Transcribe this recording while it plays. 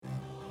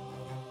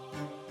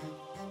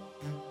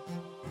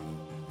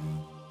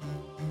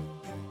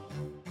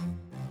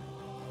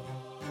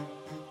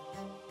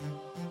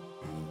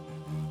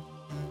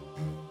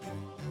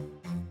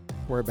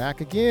We're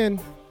back again.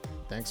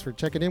 Thanks for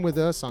checking in with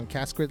us on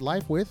Cast Grid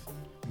Life with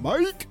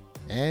Mike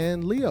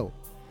and Leo.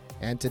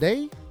 And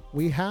today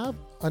we have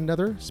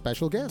another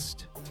special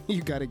guest.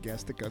 You got a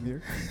guest to come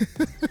here.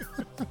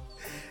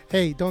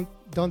 Hey, don't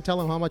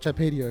tell him how much I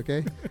paid you,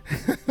 okay?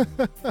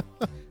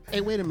 Hey,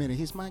 wait a minute.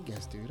 He's my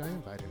guest, dude. I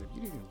invited him.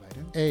 You didn't invite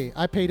him. Hey,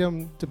 I paid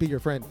him to be your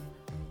friend.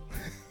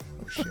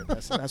 Oh shit,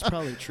 that's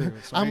probably true.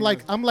 So I'm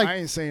like I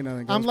ain't saying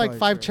nothing. I'm like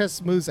 5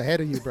 chess moves ahead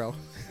of you, bro.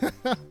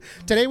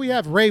 Today we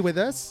have Ray with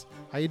us.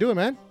 How you doing,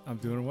 man? I'm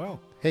doing well.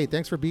 Hey,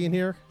 thanks for being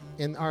here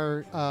in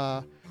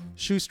our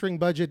shoestring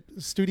budget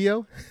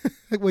studio,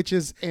 which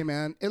is Hey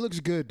man, it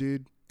looks good,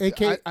 dude.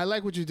 I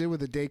like what you did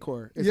with the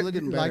decor. It's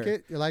looking you better. like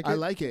it? You like it? I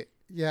like it.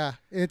 Yeah,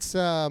 it's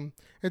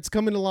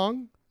coming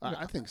along.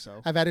 I think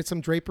so. I've added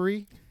some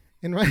drapery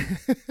in my.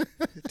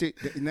 Dude,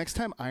 next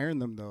time iron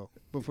them though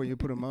before you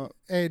put them up.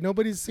 Hey,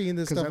 nobody's seeing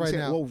this stuff right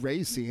now. Well,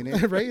 Ray's seeing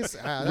it. Ray's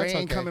that's Ray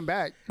ain't okay. coming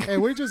back. Hey,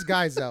 we're just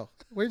guys though.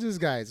 We're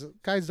just guys.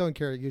 Guys don't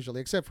care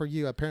usually, except for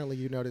you. Apparently,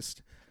 you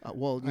noticed.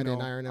 Well, I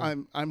didn't iron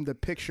them. I'm the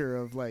picture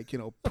of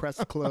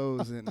pressed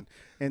clothes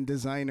and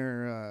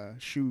designer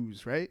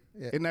shoes, right?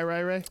 Yeah. Isn't that right,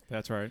 Ray?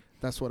 That's right.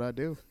 That's what I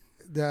do.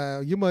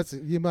 You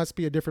must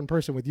be a different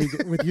person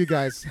with you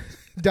guys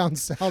down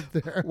south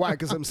there. Why?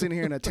 Because I'm sitting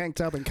here in a tank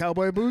top and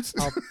cowboy boots.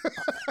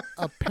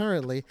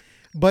 Apparently,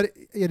 but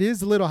it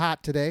is a little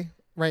hot today.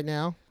 Right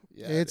now,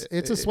 Yeah,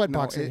 it's a sweat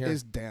box in here. It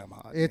is damn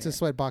hot. It's a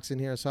sweat box in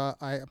here, so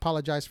I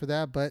apologize for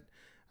that. But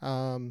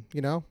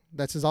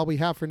that's all we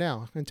have for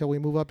now until we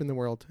move up in the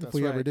world, if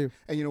we ever do.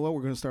 And you know what?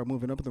 We're going to start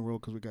moving up in the world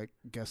because we got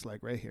guests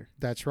like Ray here.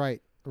 That's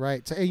right.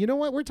 Right. So, hey, you know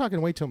what? We're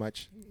talking way too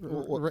much.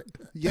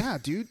 Yeah,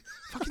 dude.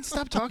 Fucking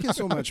stop talking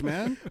so much,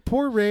 man.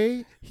 Poor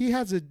Ray. He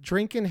has a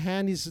drink in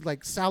hand. He's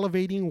like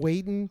salivating,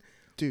 waiting.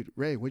 Dude,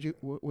 Ray, what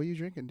you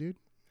drinking, dude?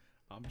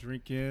 I'm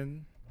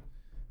drinking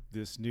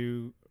this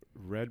new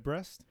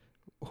Redbreast.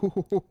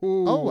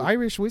 Oh,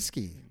 Irish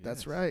whiskey.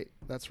 That's right.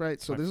 That's right.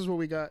 So this is what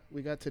we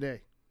got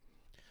today.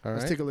 All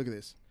Let's right. take a look at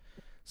this.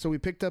 So we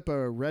picked up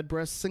a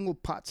Redbreast single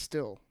pot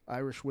still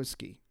Irish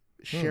whiskey.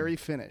 Sherry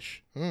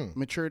finish,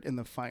 matured in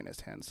the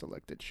finest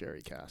hand-selected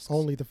sherry casks.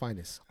 Only the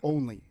finest.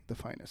 Only the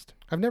finest.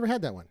 I've never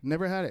had that one.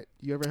 Never had it.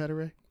 You ever had it,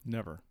 Ray?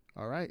 Never.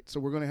 All right.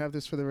 So we're going to have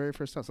this for the very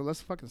first time. So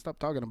let's fucking stop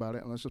talking about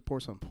it and let's just pour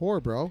some. Pour,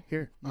 bro.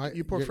 Here.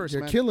 You pour first,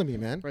 You're man. killing me,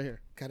 man. Right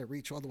here. Got to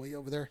reach all the way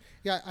over there.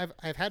 Yeah,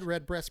 I've had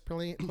Redbreast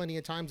plenty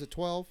of times at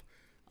 12.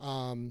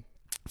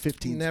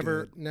 15.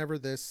 Never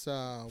this.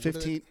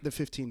 15. The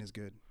 15 is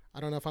good. I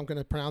don't know if I'm going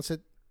to pronounce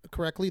it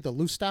correctly. The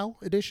Lustau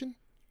edition.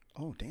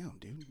 Oh, damn,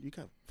 dude. You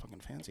got fucking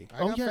fancy. I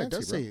got yeah, fancy, it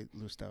does bro. say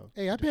Lustau.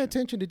 Hey, I pay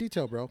attention to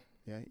detail, bro.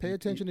 Yeah, Pay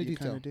attention to detail. You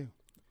kind of do.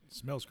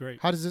 Smells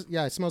great. How does this?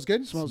 Yeah, it smells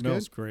good. Smells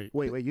Smells good? great.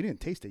 Wait, you didn't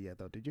taste it yet,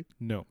 though, did you?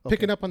 No.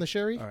 Picking up on the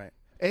sherry. All right.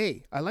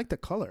 Hey, I like the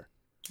color.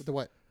 The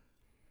what?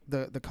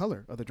 The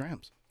color of the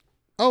drams.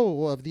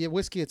 Oh, of the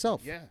whiskey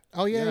itself. Yeah.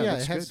 Oh yeah. It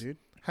looks It has good,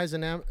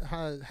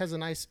 dude. has a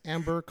nice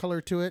amber color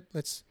to it.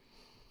 Let's.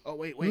 Oh,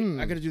 wait.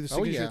 I got to do the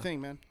signature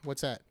thing, man.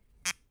 What's that?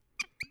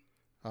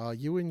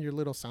 You and your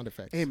little sound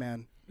effects. Hey,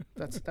 man.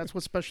 That's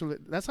what's special.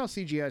 That's how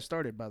CGI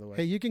started, by the way.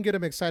 Hey, you can get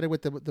them excited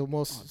with the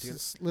most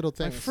little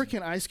My things.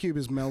 freaking ice cube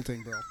is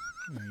melting, bro.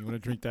 You want to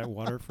drink that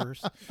water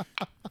first?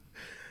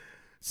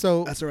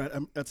 So That's all right.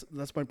 That's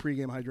my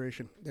pregame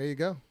hydration. there you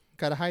go.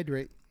 Got to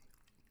hydrate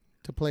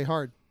to play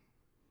hard,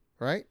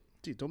 right,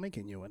 Dude, don't make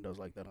innuendos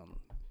like that on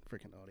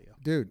freaking audio.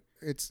 dude?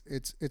 It's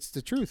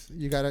the truth.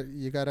 You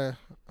gotta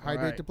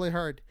hydrate right. to play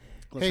hard.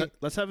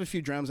 Let's have a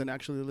few drams and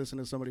actually listen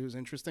to somebody who's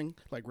interesting,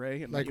 like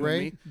Ray and Like you and Ray.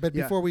 me. But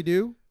Yeah. before we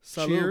do,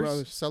 Salud, cheers,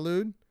 brothers.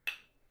 salud,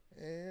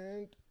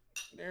 and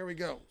there we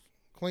go.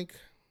 Clink.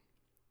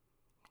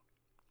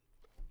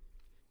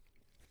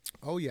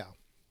 Oh yeah.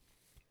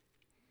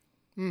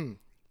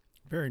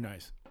 Very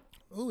nice.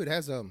 Oh, it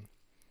has a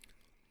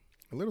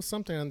little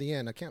something on the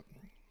end. I can't.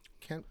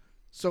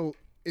 So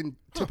in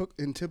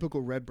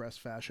typical Redbreast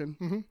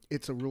fashion,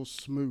 it's a real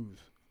smooth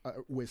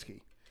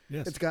whiskey.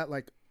 Yes. It's got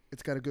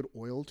a good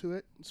oil to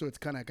it, so it's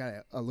kind of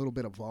got a little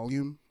bit of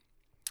volume,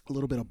 a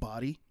little bit of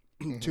body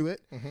to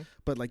it.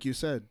 But like you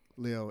said,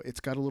 Leo, it's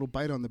got a little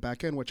bite on the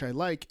back end, which I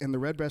like, and the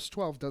Redbreast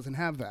 12 doesn't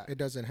have that. It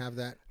doesn't have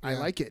that. I Yeah.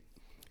 like it.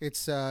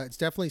 It's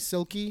definitely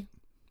silky.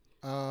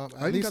 I At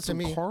think least got to some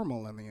me,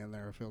 caramel in the end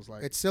there. It feels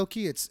like it's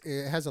silky. It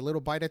has a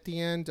little bite at the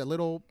end. A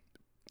little,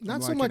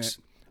 not so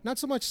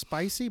liking much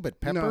spicy, but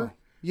pepper. No.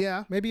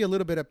 Yeah, Maybe a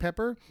little bit of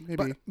pepper.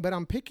 Maybe. But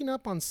I'm picking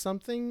up on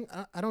something.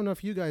 I don't know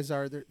if you guys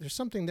are. There's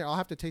something there. I'll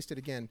have to taste it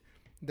again.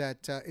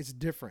 That is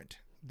different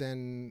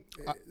than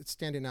it's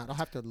standing out. I'll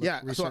have to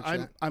research so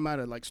that. I might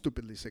have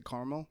stupidly say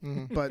caramel,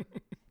 but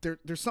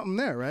there's something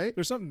there, right?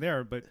 There's something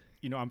there, but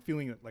I'm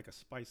feeling like a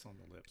spice on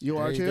the lips. You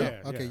There are you too. go.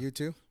 Yeah, Okay, yeah. you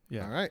too.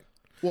 Yeah. All right.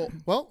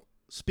 Well,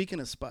 speaking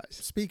of spice,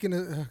 Speaking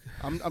of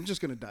I'm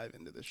just gonna dive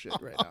into this shit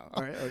right now.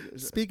 All right.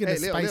 Speaking Hey,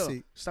 of Leo,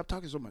 spicy. stop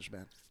talking so much,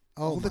 man.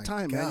 Oh All the my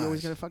time, man. You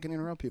always gosh. gotta fucking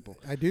interrupt people.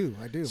 I do.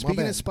 My Speaking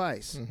bad. of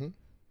spice, Mm-hmm.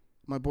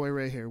 my boy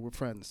Ray here, we're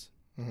friends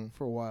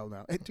for a while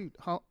now. Hey, dude,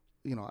 how?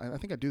 I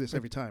think I do this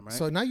every time, right?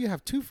 So now you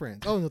have 2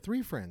 friends. Oh, no,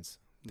 3 friends.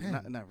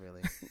 Damn. Not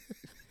really.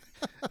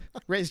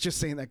 Ray's just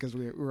saying that because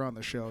we're on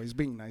the show. He's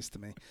being nice to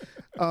me.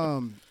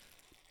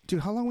 Dude,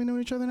 how long we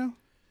known each other now?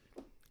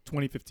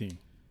 2015.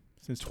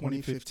 Since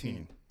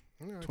 2015.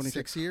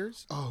 6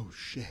 years. Oh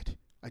shit!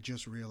 I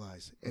just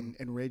realized, and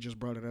Ray just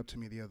brought it up to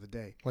me the other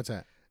day. What's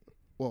that?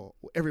 Well,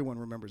 everyone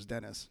remembers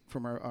Dennis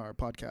from our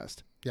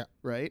podcast. Yeah.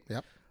 Right?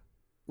 Yep.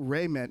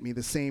 Ray met me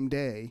the same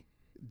day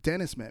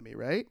Dennis met me,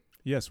 right?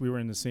 Yes, we were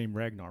in the same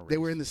Ragnar race. They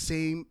were in the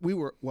same. They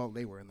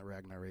were in the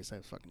Ragnar race. I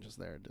was fucking just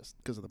there just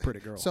because of the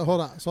pretty girl. So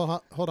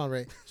hold on,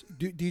 Ray.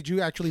 Did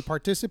you actually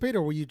participate,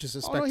 or were you just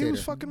a spectator? Oh, no, he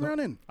was fucking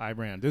running. I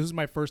ran. This is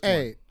my first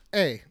one.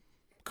 Hey,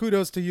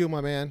 kudos to you,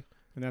 my man.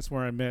 And that's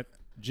where I met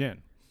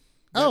Jen.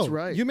 That's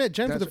right. You met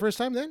Jen for the first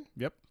time then?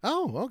 Yep.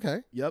 Oh,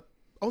 okay. Yep.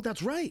 Oh,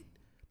 that's right.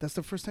 That's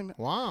the first time.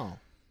 Wow.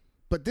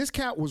 But this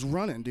cat was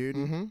running, dude.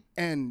 Mm-hmm.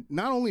 And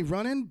not only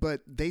running,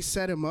 but they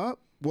set him up.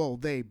 Well,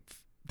 they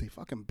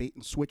fucking bait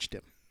and switched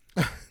him.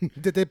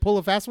 Did they pull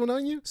a fast one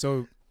on you?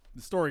 So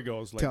the story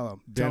goes like Tell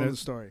him the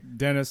story.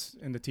 Dennis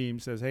and the team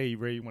says, "Hey,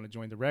 Ray, you want to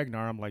join the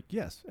Ragnar?" I'm like,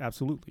 "Yes,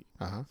 absolutely.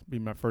 Be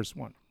my first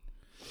one."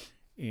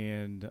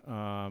 And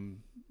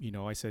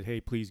I said,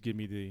 "Hey, please give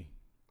me the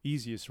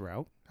easiest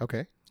route."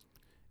 Okay.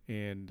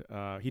 And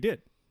he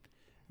did.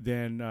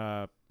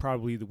 Then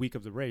probably the week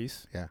of the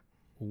race,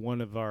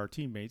 one of our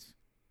teammates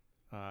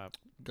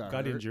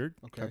got injured.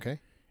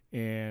 Okay.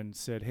 And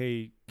said,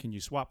 "Hey, can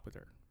you swap with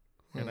her?"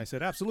 And I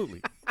said,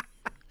 "Absolutely."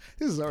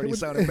 This is already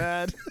sounding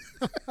bad.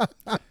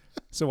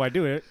 So I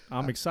do it.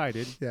 I'm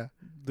excited. Yeah.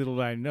 Little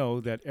did I know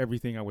that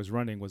everything I was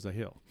running was a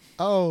hill.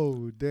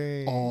 Oh,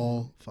 dang.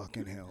 All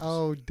fucking hills.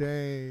 Oh,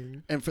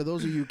 dang. And for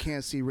those of you who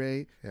can't see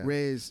Ray,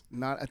 Ray is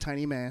not a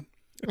tiny man.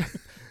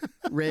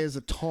 Ray is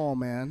a tall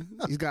man.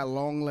 He's got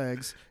long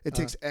legs. It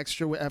takes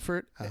extra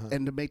effort,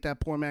 and to make that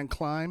poor man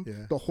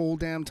climb the whole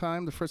damn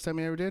time, the first time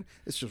he ever did,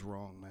 it's just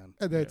wrong, man.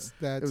 That's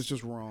it was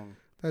just wrong.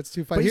 That's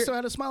too funny. But he still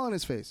had a smile on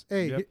his face.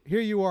 Hey,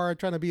 here you are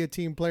trying to be a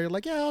team player.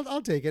 Like, yeah,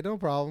 I'll take it. No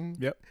problem.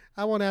 Yep.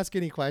 I won't ask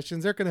any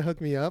questions. They're going to hook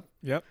me up.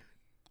 Yep.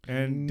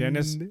 And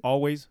Dennis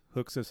always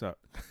hooks us up.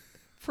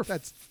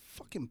 That's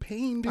fucking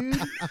pain, dude.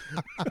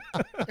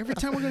 Every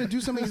time we're gonna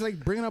do something, he's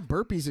like bringing up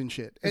burpees and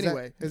shit.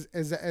 Anyway,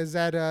 is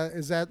that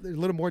a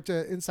little more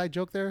to inside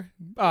joke there?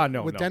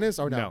 No, with Dennis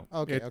or no? No.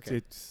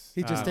 Okay.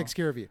 He just takes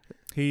care of you.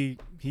 He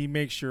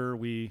makes sure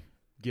we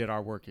get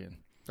our work in.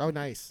 Oh,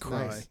 nice.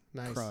 Cry.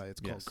 Nice. Cry. It's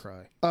called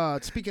cry.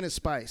 Speaking of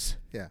spice,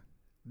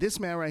 this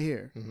man right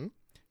here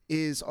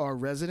is our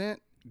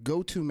resident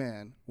go-to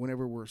man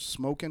whenever we're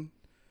smoking,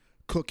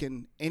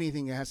 cooking,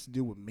 anything that has to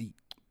do with meat.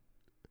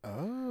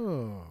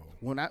 Oh.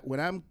 When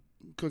I'm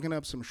cooking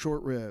up some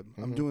short rib,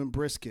 I'm doing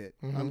brisket,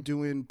 I'm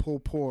doing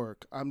pulled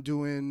pork, I'm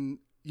doing,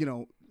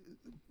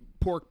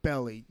 pork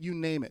belly, you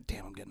name it.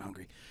 Damn, I'm getting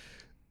hungry.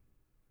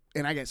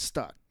 And I get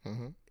stuck.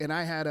 And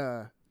I had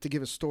to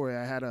give a story,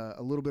 I had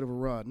a little bit of a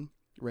run.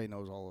 Ray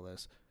knows all of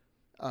this.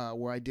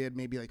 Where I did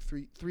maybe like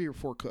three or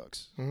four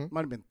cooks.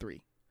 Might have been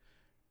 3.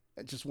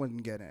 I just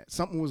wasn't getting it.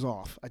 Something was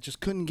off. I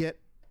couldn't get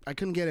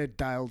it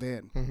dialed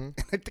in. And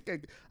I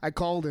think I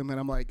called him and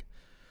I'm like,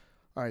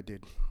 all right,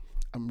 dude,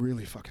 I'm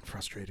really fucking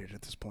frustrated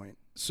at this point.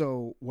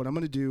 So what I'm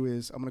going to do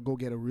is I'm going to go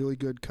get a really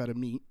good cut of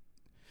meat,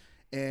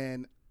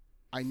 and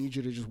I need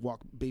you to just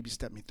baby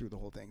step me through the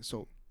whole thing.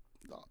 So,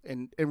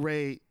 and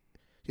Ray,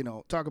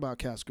 talk about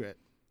cast grit.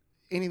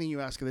 Anything you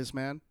ask of this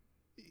man,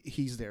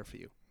 he's there for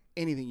you.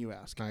 Anything you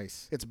ask.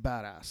 Nice. It's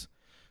badass.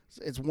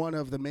 It's one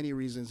of the many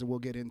reasons that we'll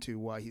get into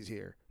why he's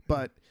here.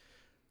 But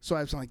so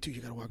I was like, dude,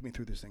 you got to walk me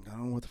through this thing. I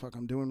don't know what the fuck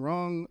I'm doing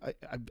wrong.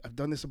 I've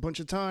done this a bunch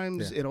of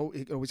times. It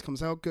always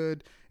comes out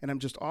good, and I'm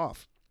just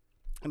off.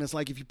 And it's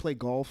like if you play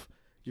golf,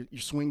 your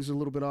swing's a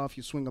little bit off.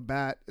 You swing a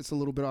bat, it's a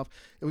little bit off.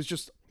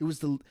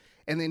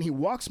 And then he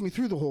walks me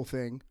through the whole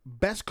thing.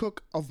 Best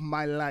cook of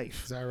my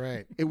life. Is that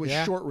right? It was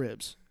short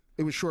ribs.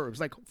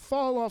 Like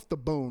fall off the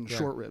bone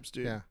short ribs,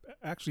 dude. Yeah.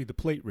 Actually, the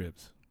plate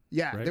ribs.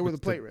 Yeah, right? They were the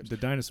plate ribs. The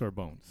dinosaur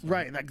bones.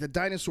 Right, like the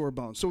dinosaur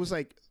bones. So it was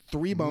like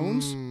 3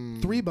 bones,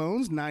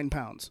 9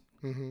 pounds.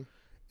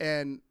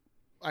 And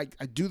I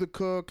do the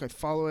cook, I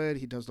follow it.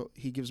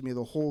 He gives me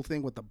the whole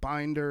thing with the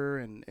binder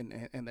and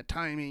the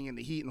timing and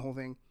the heat and the whole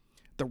thing.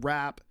 The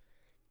wrap.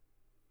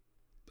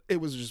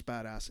 It was just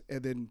badass.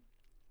 And then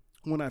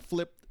when I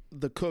flipped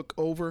the cook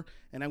over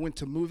and I went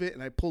to move it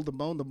and I pulled the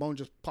bone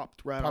just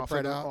popped right off.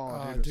 Right out.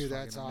 Oh, dude,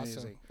 that's awesome.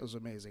 Amazing. It was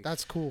amazing.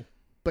 That's cool.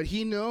 But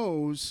he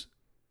knows,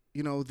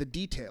 the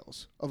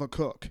details of a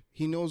cook.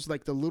 He knows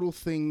like the little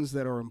things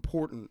that are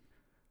important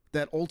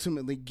that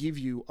ultimately give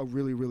you a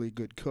really, really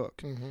good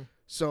cook.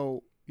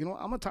 So, I'm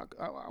going to talk,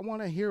 I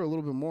want to hear a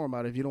little bit more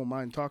about it, if you don't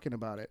mind talking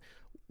about it,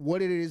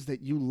 what it is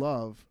that you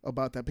love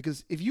about that.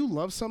 Because if you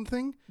love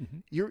something,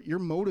 you're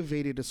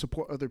motivated to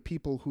support other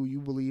people who you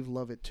believe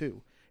love it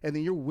too. And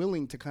then you're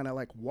willing to kind of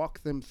like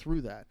walk them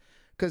through that.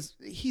 Because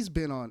he's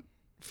been on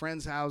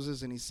friends'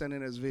 houses and he's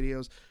sending us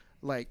videos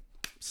like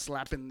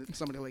slapping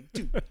somebody like,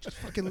 dude, just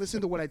fucking listen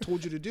to what I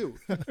told you to do.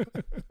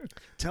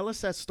 Tell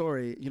us that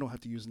story. You don't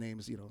have to use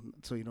names,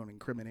 so you don't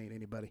incriminate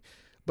anybody.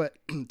 But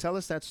tell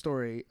us that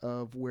story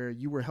of where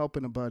you were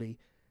helping a buddy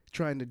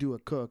trying to do a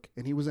cook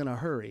and he was in a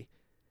hurry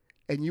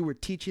and you were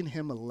teaching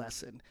him a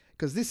lesson,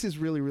 because this is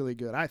really, really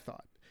good, I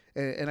thought.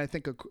 And I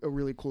think a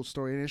really cool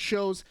story. And it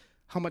shows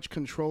how much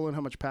control and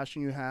how much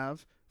passion you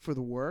have for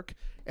the work,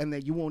 and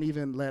that you won't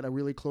even let a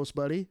really close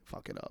buddy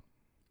fuck it up.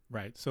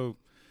 Right. So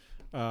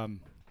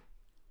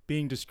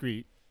being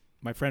discreet,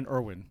 my friend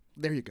Erwin.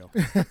 There you go.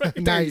 Nice.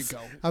 There you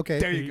go. Okay.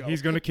 There you go.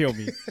 He's going to kill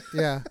me.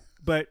 Yeah.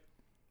 But,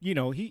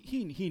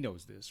 he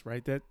knows this,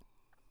 right? That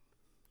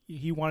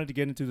he wanted to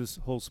get into this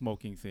whole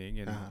smoking thing.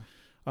 And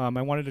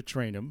I wanted to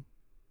train him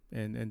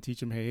and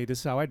teach him, hey, this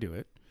is how I do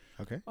it.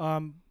 Okay.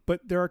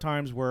 But there are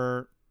times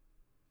where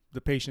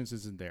the patience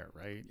isn't there,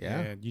 right? Yeah.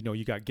 And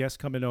you got guests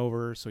coming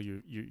over, so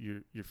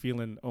you're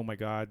feeling, oh my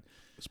God,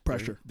 It's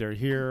pressure. They're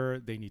here.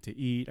 They need to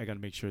eat. I got to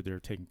make sure they're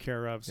taken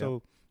care of.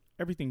 So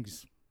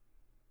everything's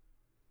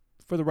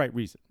for the right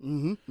reason.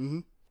 Mm-hmm. Mm-hmm.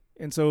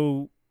 And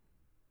so,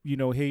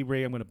 hey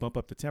Ray, I'm going to bump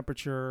up the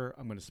temperature.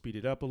 I'm going to speed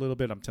it up a little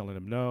bit. I'm telling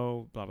him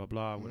no, blah blah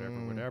blah,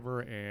 whatever.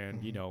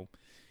 And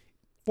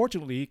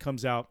fortunately, it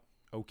comes out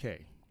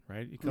okay,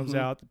 right? It comes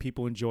out. The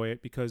people enjoy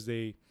it because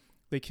they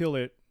kill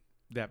it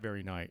that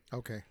very night.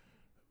 Okay.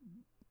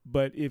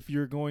 But if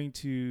you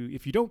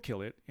don't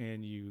kill it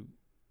and you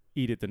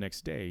eat it the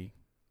next day,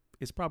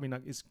 it's probably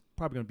going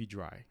to be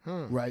dry.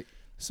 Huh. Right.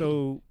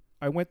 So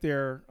I went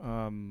there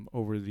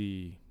over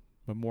the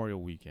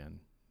Memorial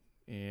weekend,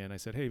 and I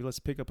said, hey, let's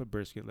pick up a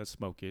brisket, let's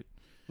smoke it.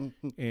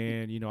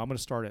 And I'm going to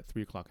start at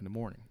 3:00 in the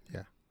morning.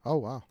 Yeah. Oh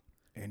wow.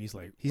 And he's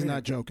like, He's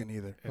not joking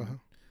either. and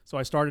so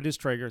I started his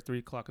Traeger at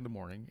 3:00 in the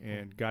morning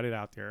and got it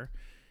out there,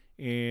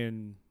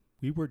 and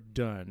we were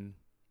done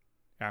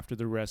after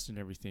the rest and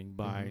everything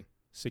by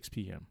 6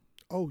 p.m.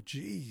 Oh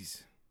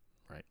geez.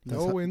 Right.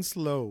 Low and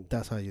slow.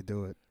 That's how you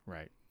do it.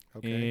 Right.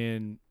 Okay.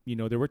 And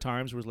there were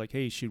times where it's like,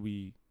 hey, should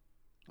we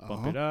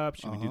bump it up?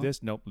 Should we do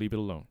this? Nope, leave it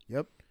alone.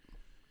 Yep.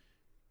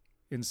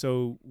 And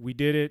so we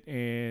did it,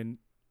 and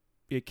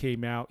it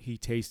came out. He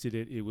tasted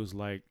it. It was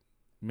like,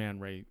 man,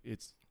 Ray,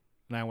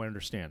 now I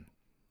understand.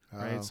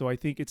 Right. Oh. So I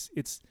think it's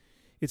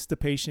the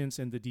patience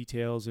and the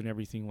details and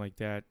everything like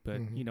that.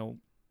 But,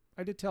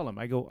 I did tell him,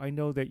 I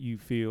know that you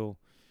feel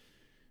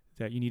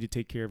that you need to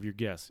take care of your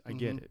guests. I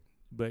get it.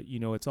 But,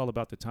 it's all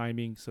about the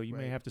timing. So you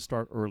may have to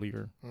start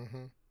earlier.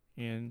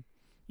 And,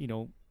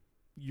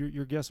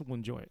 your guests will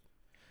enjoy it.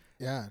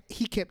 Yeah.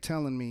 He kept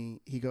telling me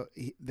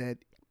that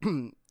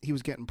he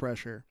was getting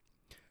pressure.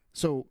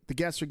 So the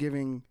guests are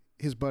giving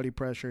his buddy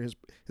pressure.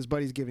 His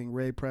buddy's giving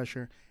Ray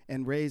pressure.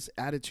 And Ray's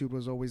attitude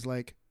was always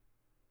like,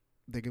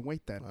 they can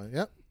wait then.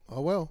 Yep.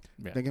 Oh, well.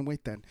 Yeah. They can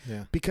wait then.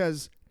 Yeah.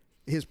 Because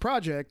his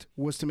project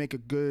was to make a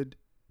good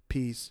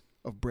piece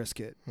of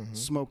brisket,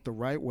 smoked the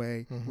right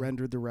way,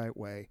 rendered the right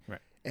way. Right.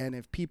 And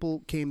if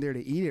people came there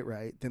to eat it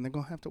right, then they're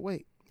going to have to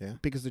wait. Yeah.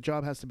 Because the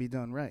job has to be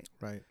done right.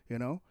 Right.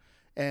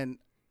 And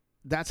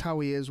that's how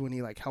he is when he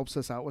helps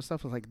us out with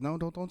stuff. It's like, no,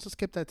 don't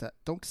skip that.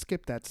 Don't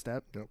skip that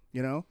step. Yep.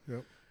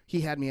 Yep.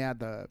 He had me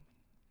add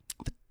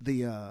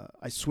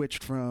I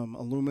switched from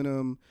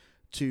aluminum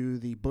to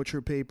the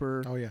butcher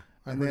paper. Oh yeah.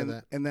 I and heard then of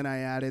that. and then I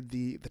added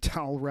the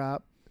towel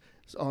wrap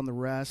on the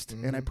rest,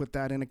 and I put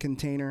that in a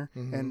container,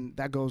 and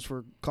that goes for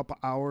a couple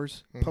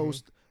hours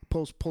post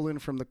pull-in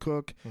from the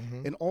cook,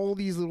 and all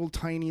these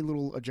tiny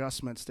little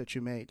adjustments that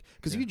you make.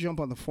 Because if you jump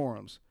on the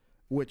forums,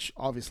 which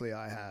obviously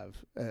I have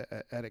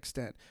at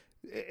extent,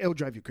 it'll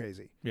drive you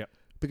crazy. Yeah.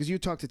 Because you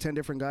talk to 10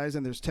 different guys,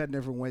 and there's 10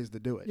 different ways to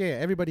do it. Yeah.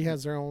 Everybody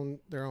has their own.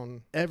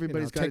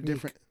 Everybody's got technique. a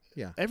different.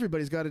 Yeah.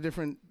 Everybody's got a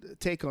different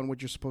take on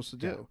what you're supposed to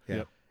do. Yeah.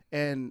 Yep.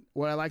 And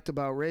what I liked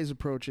about Ray's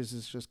approach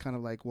is just kind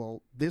of like,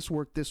 well, this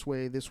worked this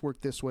way, this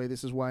worked this way,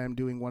 this is why I'm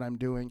doing what I'm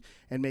doing,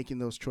 and making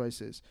those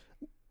choices.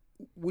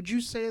 Would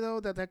you say, though,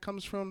 that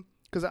comes from,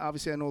 because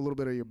obviously I know a little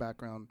bit of your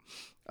background,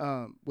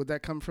 would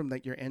that come from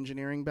your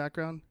engineering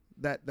background,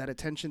 that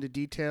attention to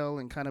detail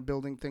and kind of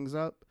building things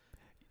up?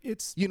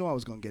 It's I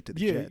was going to get to the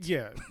jets.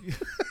 Yeah.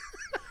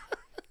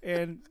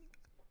 And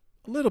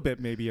a little bit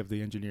maybe of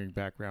the engineering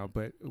background,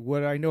 but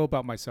what I know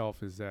about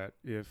myself is that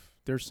if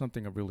there's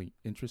something I'm really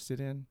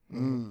interested in,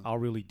 I'll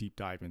really deep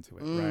dive into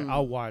it,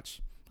 right?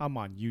 I'm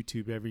on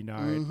YouTube every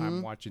night.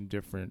 I'm watching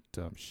different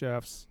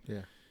chefs,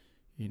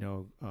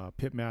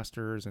 pit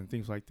masters and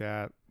things like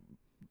that.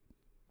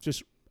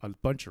 Just a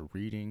bunch of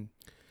reading.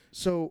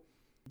 So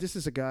this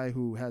is a guy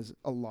who has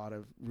a lot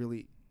of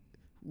really,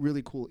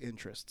 really cool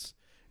interests.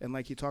 And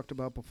like you talked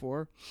about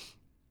before,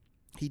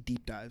 he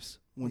deep dives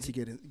once he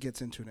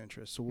gets into an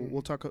interest. So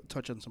we'll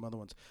touch on some other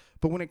ones.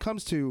 But when it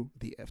comes to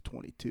the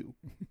F-22,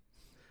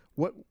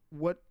 what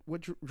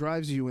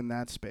drives you in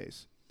that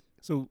space?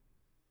 So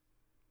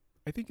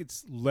I think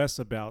it's less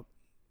about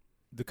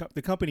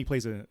the company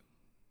plays an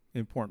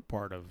important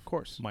part of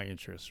course, my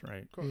interests,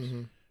 right? Of course.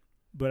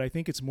 But I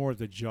think it's more of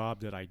the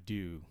job that I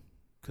do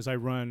because I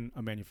run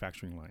a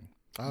manufacturing line.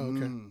 Oh,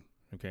 okay.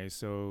 Okay,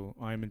 so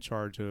I'm in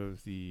charge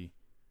of the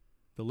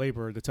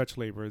labor, the touch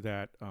labor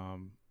that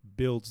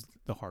builds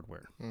the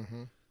hardware.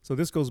 So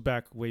this goes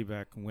way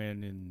back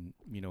when,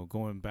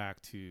 going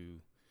back to,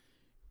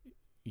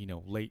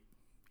 late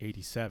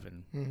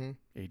 87,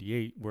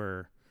 88,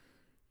 where,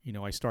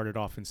 I started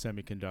off in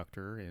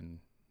semiconductor and,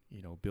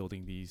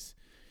 building these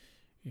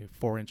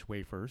 4-inch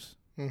wafers,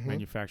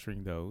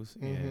 manufacturing those,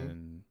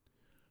 and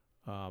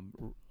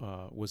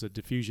was a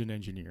diffusion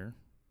engineer.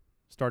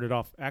 Started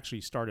off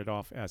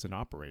as an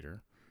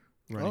operator,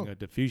 running a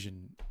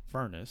diffusion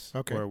furnace,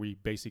 where we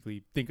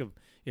basically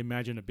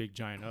imagine a big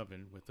giant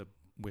oven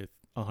with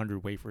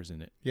 100 wafers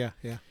in it. Yeah.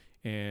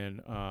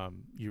 And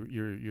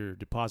you're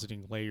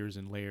depositing layers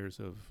and layers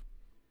of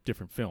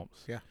different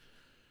films. Yeah.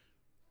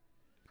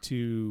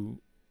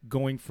 To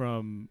going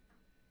from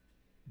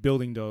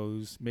building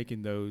those,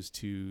 making those,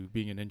 to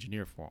being an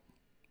engineer for them.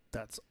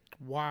 That's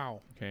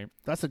wow. Okay.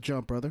 That's a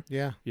jump, brother.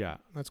 Yeah.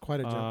 That's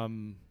quite a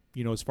jump.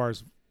 As far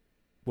as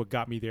what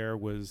got me there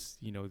was,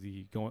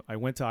 I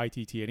went to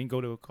ITT. I didn't go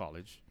to a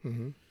college,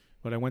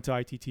 but I went to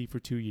ITT for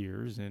 2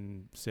 years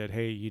and said,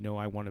 hey,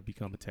 I want to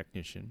become a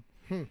technician.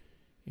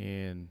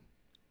 And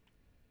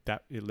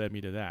it led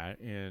me to that.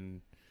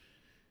 And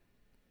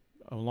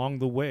along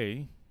the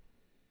way,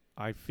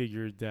 I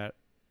figured that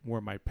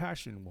where my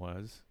passion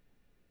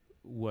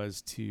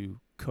was to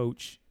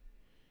coach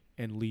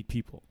and lead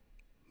people.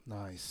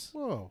 Nice.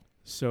 Whoa.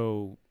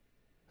 So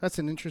that's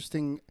an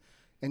interesting.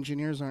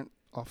 Engineers aren't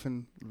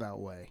often that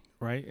way,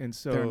 right? And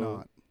so they're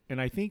not. And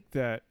I think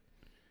that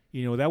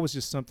that was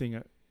just something.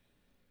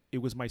 It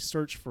was my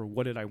search for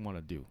what did I want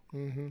to do.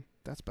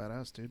 That's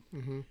badass, dude.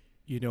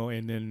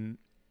 And then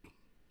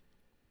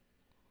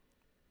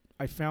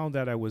I found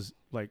that I was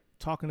like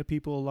talking to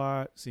people a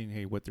lot, seeing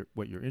hey what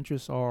your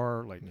interests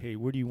are, like hey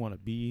where do you want to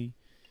be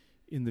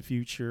in the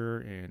future,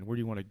 and where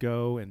do you want to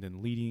go, and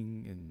then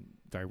leading and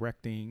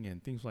directing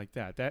and things like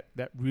that.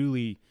 That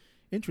really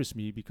interests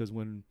me, because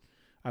when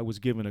I was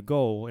given a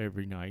goal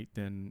every night,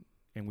 and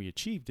we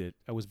achieved it,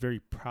 I was very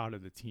proud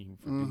of the team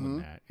for doing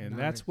that. And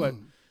that's what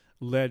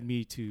led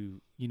me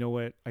to,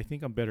 I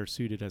think I'm better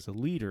suited as a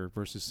leader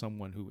versus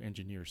someone who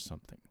engineers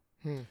something.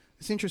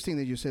 It's interesting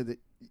that you said that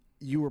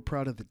you were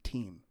proud of the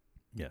team.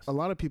 Yes. A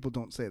lot of people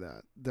don't say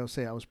that. They'll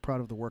say, I was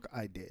proud of the work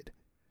I did,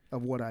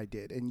 of what I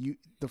did. And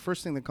the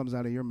first thing that comes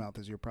out of your mouth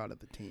is you're proud of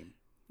the team.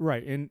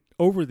 Right. And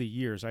over the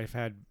years, I've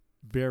had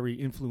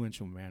very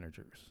influential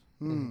managers.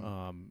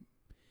 And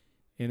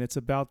it's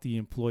about the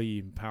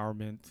employee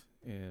empowerment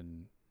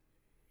and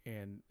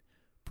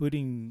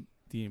putting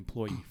the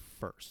employee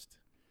first,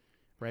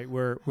 right?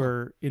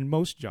 Where in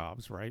most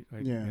jobs, right?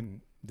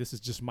 And this is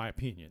just my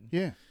opinion.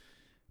 Yeah.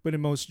 But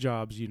in most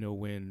jobs,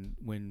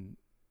 when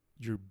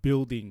you're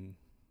building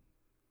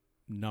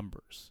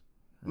numbers,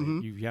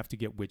 right? You have to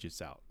get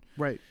widgets out.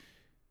 Right.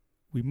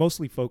 We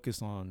mostly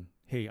focus on,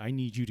 hey, I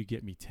need you to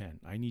get me 10.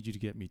 I need you to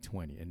get me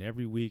 20. And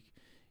every week,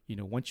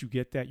 once you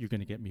get that, you're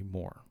going to get me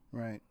more.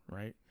 Right.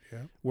 Right. Yeah.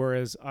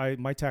 Whereas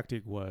my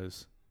tactic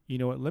was,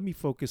 let me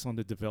focus on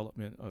the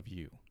development of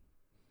you.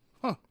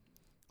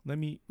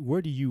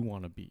 Where do you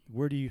want to be?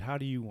 Where do you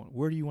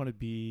want to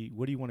be?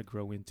 What do you want to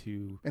grow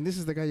into? And this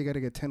is the guy you got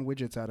to get 10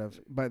 widgets out of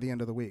by the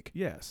end of the week.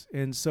 Yes.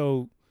 And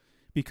so,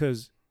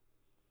 because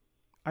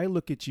I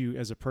look at you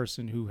as a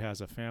person who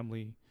has a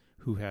family,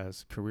 who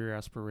has career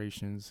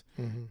aspirations,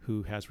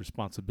 who has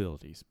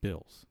responsibilities,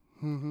 bills.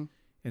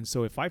 And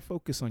so if I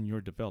focus on your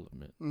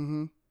development,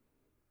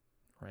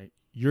 right,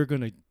 you're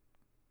going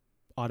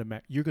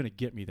to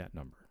get me that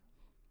number.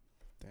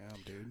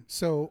 Damn, dude.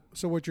 So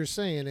what you're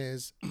saying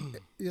is,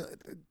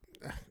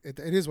 it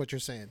is what you're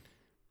saying.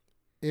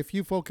 If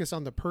you focus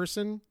on the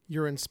person,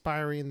 you're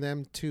inspiring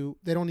them to,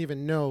 they don't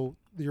even know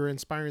you're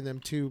inspiring them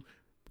to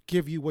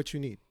give you what you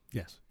need.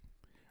 Yes.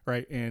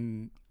 Right.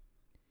 And,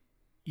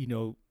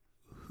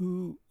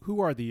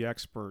 who are the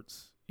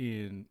experts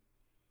in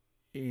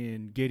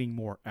getting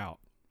more out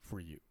for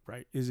you,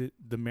 right? Is it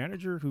the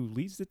manager who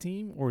leads the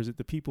team, or is it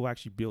the people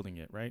actually building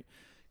it, right?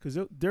 Because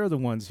they're the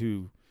ones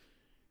who,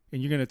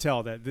 and you're going to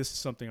tell that this is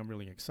something I'm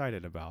really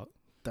excited about.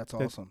 That's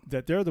awesome.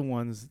 That they're the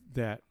ones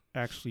that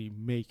actually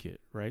make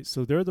it, right?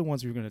 So they're the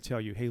ones who are going to tell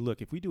you, hey, look,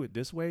 if we do it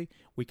this way,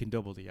 we can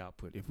double the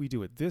output. If we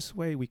do it this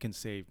way, we can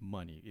save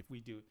money. If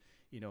we do,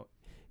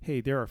 hey,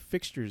 there are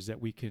fixtures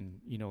that we can,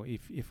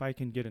 if I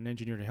can get an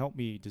engineer to help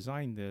me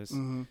design this,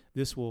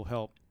 this will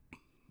help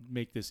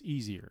make this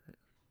easier.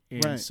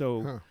 And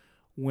so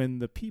when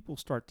the people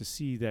start to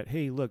see that,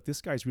 hey, look,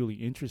 this guy's really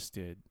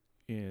interested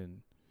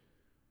in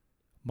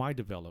my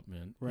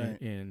development, right?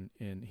 And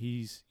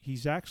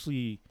he's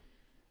actually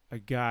a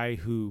guy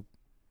who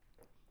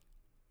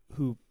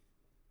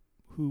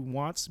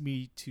wants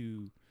me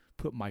to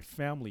put my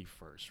family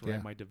first,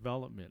 right? My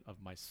development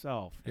of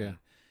myself,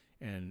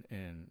 and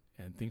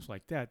things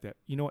like that. That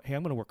hey,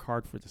 I'm going to work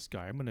hard for this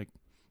guy. I'm going to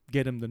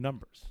get him the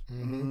numbers,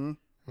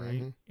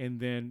 right? And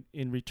then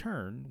in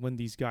return, when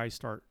these guys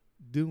start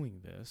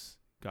doing this,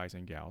 guys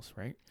and gals,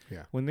 right?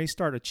 Yeah. When they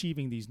start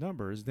achieving these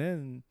numbers,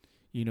 then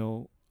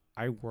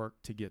I work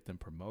to get them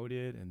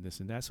promoted and this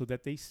and that, so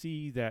that they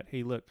see that,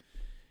 hey, look,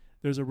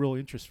 there's a real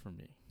interest for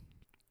me.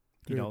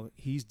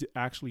 He's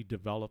actually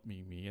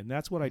developing me, and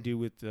that's what I do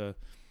with the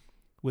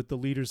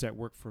leaders that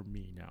work for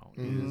me now.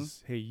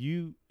 Is hey,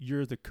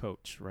 you're the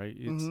coach, right?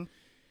 It's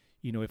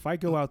if I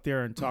go out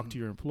there and talk to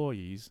your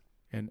employees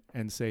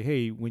and say,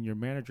 hey, when your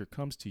manager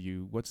comes to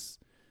you, what's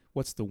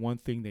the one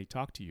thing they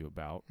talk to you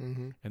about?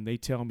 And they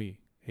tell me,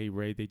 hey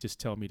Ray, they just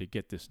tell me to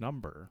get this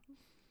number,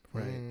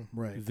 Right.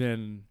 Right.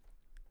 then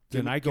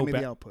Give I me go the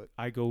back. output.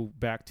 I go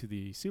back to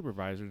the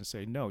supervisor and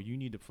say, no, you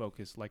need to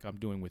focus like I'm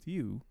doing with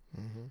you.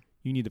 Mm-hmm.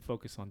 You need to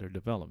focus on their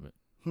development.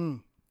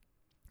 Sounds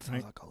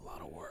Right. like a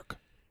lot of work.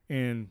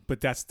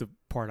 But that's the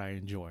part I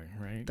enjoy,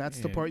 right? That's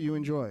the And part you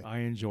enjoy. I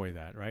enjoy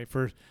that, right?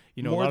 For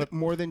a more, lot of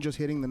more than just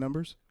hitting the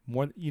numbers.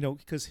 more,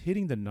 because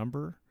hitting the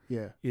number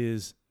Yeah.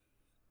 is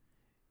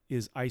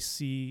I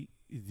see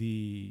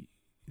the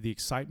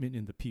excitement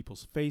in the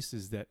people's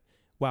faces that,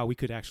 wow, we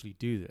could actually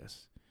do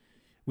this.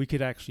 We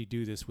could actually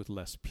do this with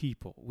less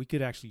people. We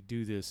could actually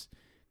do this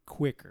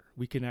quicker.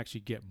 We can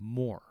actually get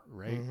more,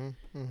 right?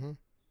 Mm-hmm. Mm-hmm.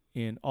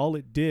 And all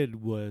it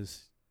did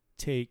was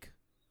take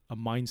a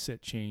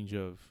mindset change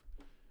of,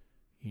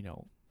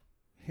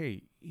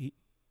 hey,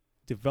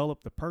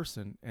 develop the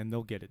person and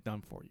they'll get it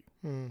done for you,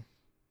 Mm.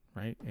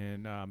 right?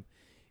 And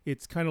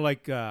it's kind of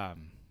like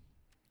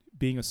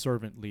being a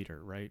servant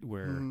leader, right?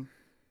 Where,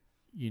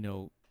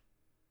 Mhm.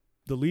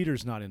 The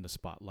leader's not in the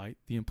spotlight,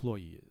 the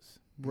employee is.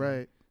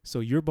 Right. So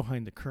you're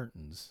behind the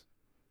curtains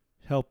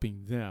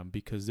helping them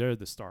because they're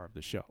the star of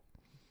the show,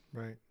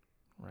 Right.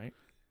 right?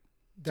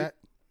 That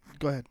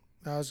Go ahead.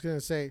 I was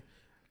gonna say,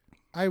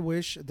 I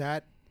wish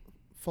that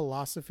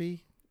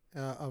philosophy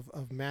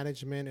of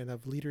management and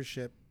of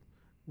leadership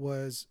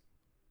was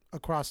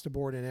across the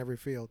board in every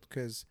field,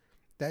 because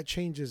that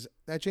changes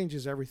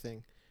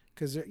everything.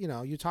 Because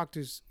you talk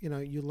to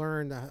you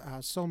learn how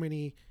so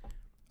many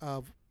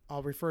of,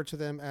 I'll refer to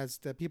them as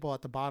the people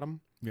at the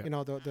bottom. Yeah.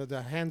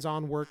 The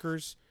hands-on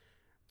workers,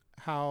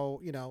 how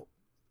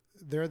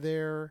they're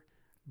there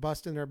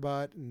busting their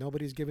butt.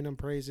 Nobody's giving them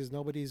praises.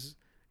 Nobody's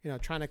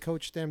trying to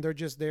coach them. They're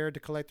just there to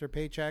collect their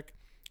paycheck.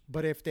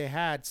 But if they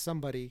had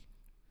somebody,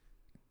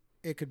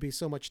 it could be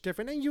so much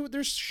different. And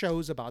there's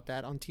shows about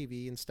that on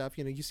TV and stuff.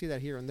 You see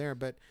that here and there.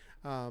 But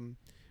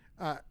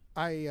I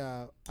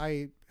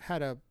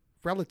had a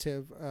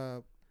relative,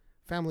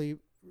 family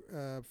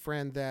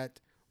friend that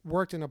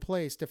worked in a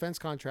place, defense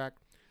contract,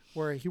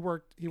 where he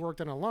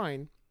worked on a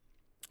line,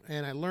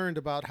 and I learned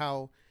about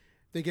how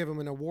they give him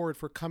an award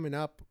for coming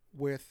up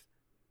with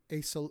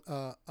a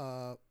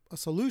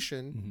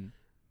solution Mm-hmm.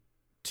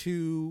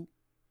 to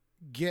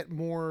get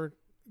more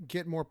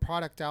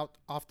product out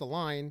off the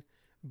line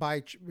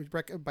by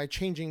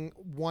changing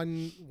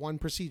one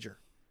procedure,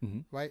 Mm-hmm.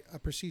 right? A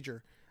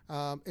procedure.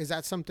 Is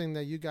that something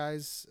that you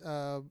guys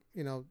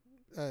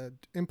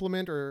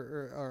implement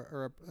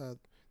or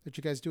that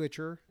you guys do at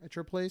your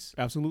place?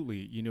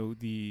 Absolutely.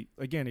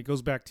 Again, it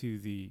goes back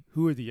to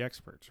who are the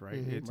experts,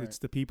 right? Mhm. It's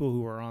the people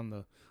who are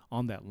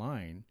on that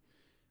line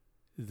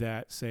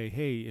that say,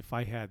 hey, if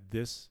I had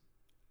this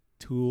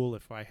tool,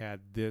 if I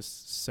had this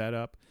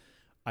setup,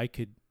 I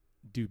could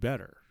do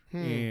better.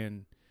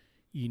 And,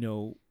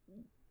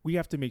 we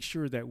have to make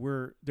sure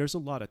that there's a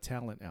lot of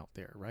talent out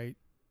there, right?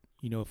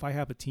 If I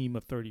have a team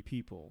of 30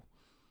 people,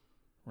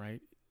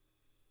 right?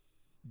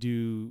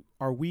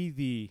 Are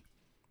we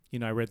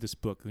I read this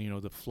book,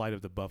 The Flight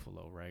of the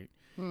Buffalo, right?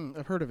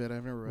 I've heard of it.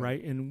 I've never read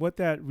Right. And what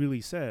that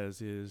really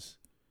says is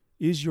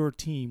your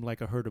team like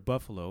a herd of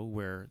buffalo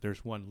where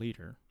there's one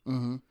leader, it.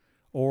 Mm-hmm.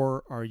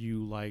 or are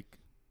you like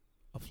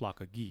a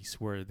flock of geese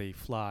where they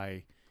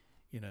fly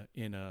in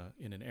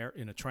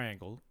a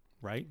triangle,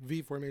 right?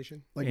 V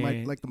formation. Like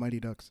the Mighty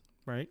Ducks.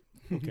 Right.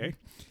 Okay.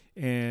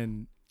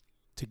 And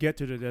to get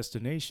to the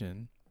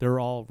destination, they're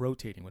all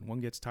rotating. When one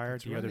gets tired,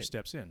 That's the other right.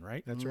 steps in,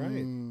 right? That's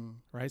right.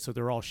 Right. So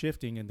they're all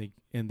shifting,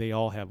 and they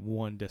all have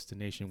one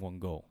destination, one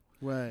goal.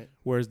 Right.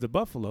 Whereas the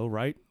buffalo,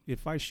 right?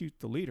 If I shoot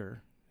the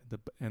leader,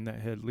 and that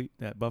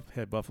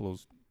head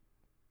buffalo's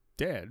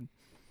dead,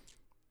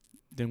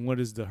 then what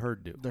does the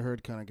herd do? The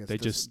herd kind of gets. They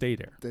just stay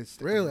there,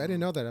 Really, I didn't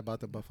know that about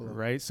the buffalo.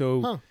 right?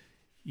 So, Huh.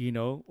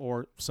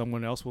 or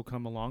someone else will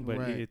come along, but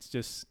Right. it's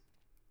just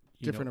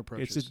Different It's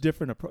approaches. a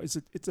different approach.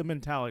 It's a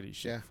mentality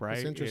shift, Yeah, right?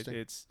 it's interesting.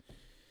 It's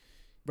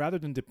rather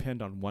than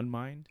depend on one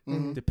mind,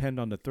 Mhm. depend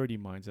on the 30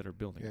 minds that are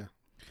building. Yeah.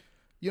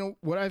 it.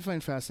 What I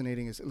find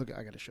fascinating is, look,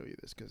 I got to show you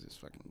this because it's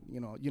fucking,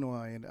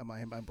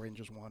 my brain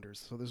just wanders.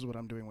 So this is what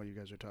I'm doing while you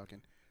guys are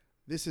talking.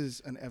 This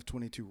is an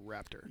F-22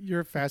 Raptor.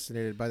 You're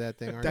fascinated by that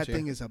thing, aren't That you?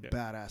 thing is a Yeah.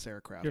 badass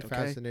aircraft. You're okay?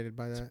 fascinated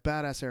by It's a that.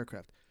 badass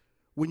aircraft.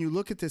 When you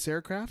look at this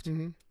aircraft,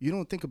 Mm-hmm. you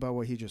don't think about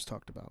what he just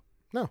talked about.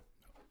 No.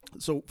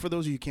 So for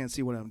those of you who can't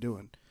see what I'm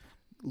doing,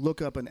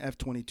 look up an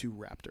F-22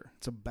 Raptor.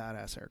 It's a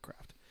badass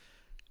aircraft.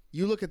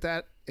 You look at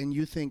that and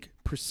you think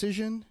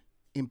precision,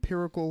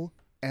 empirical,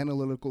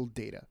 analytical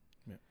data.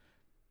 Yeah.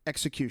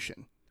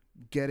 Execution.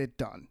 Get it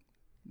done.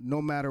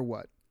 No matter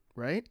what,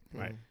 right?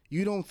 Right.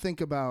 You don't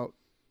think about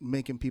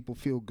making people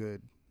feel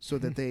good so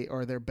that they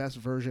are their best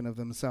version of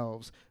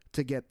themselves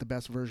to get the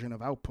best version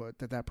of output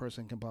that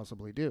person can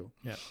possibly do.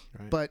 Yeah.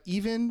 Right. But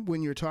even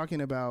when you're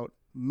talking about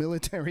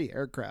military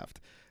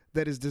aircraft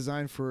that is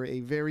designed for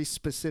a very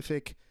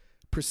specific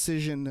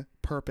precision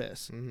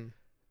purpose, Mm-hmm.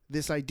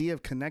 this idea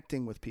of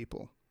connecting with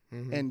people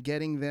Mm-hmm. and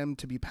getting them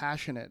to be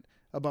passionate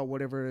about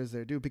whatever it is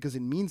they do because it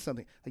means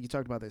something. Like you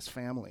talked about this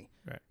family,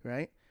 Right.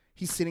 right?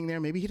 He's sitting there.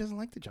 Maybe he doesn't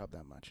like the job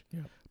that much,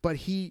 Yeah. but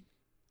he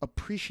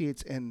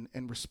appreciates and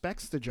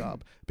respects the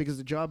job because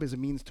the job is a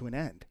means to an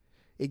end.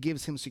 It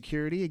gives him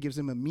security. It gives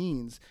him a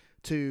means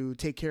to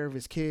take care of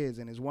his kids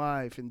and his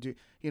wife and do,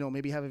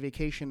 maybe have a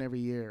vacation every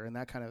year and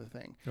that kind of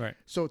thing. Right.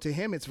 So to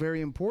him, it's very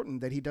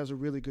important that he does a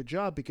really good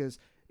job because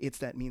it's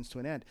that means to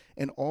an end.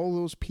 And all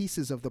those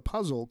pieces of the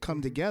puzzle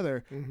come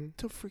together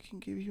to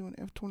freaking give you an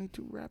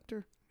F-22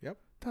 Raptor. Yep.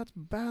 That's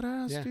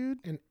badass, dude.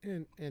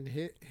 And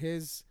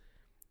his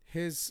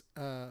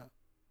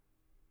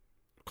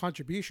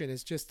contribution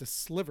is just a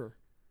sliver,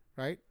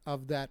 right,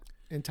 of that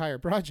entire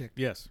project.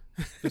 Yes.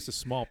 Just a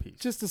small piece.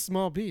 Just a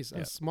small piece, Yeah.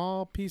 a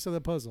small piece of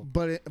the puzzle.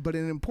 But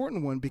an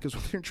important one because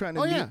when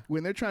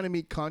they're trying to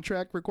meet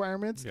contract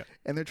requirements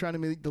and they're trying to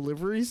meet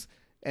deliveries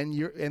and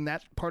you're in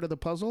that part of the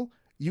puzzle,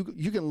 you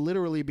can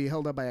literally be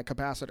held up by a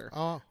capacitor.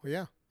 Oh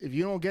yeah. If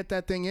you don't get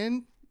that thing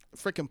in,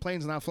 freaking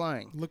plane's not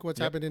flying. Look what's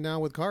happening now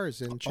with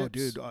cars and chips. Oh,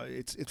 dude,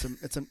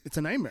 it's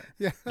a nightmare.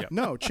 Yeah.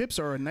 No, chips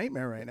are a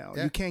nightmare right now.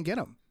 Yeah. You can't get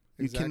them.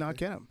 You Exactly. cannot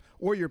get them,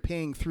 or you're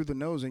paying through the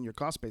nose, and your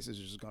cost basis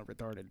is just gone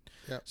retarded.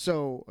 Yep.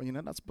 So you're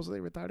not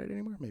supposedly retarded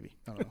anymore. Maybe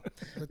I don't know.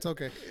 It's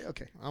okay.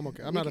 Okay, I'm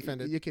okay. I'm You not can-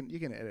 offended. You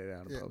can edit it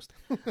out in Yeah. post.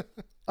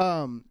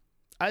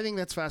 I think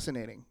that's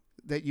fascinating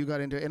that you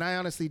got into it, and I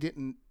honestly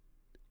didn't.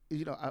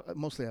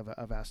 Mostly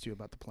I've asked you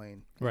about the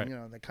plane, Right.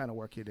 The kind of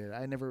work you did.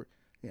 I never,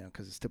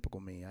 because it's typical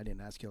me. I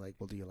didn't ask you like,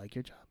 well, do you like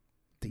your job?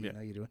 Do you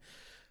know you do it?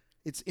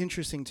 It's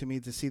interesting to me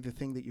to see the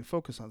thing that you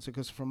focus on. So,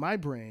 because from my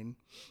brain,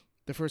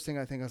 the first thing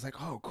I think I was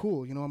like, oh,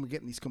 cool. I'm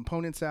getting these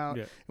components out,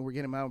 and we're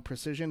getting them out in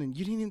precision, and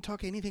you didn't even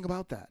talk anything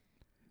about that.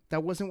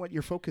 That wasn't what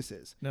your focus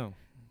is. No.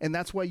 And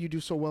that's why you do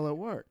so well at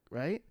work,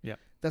 right? Yeah.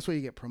 That's why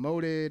you get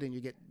promoted and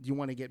you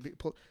want to get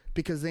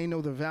because they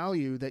know the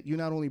value that you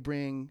not only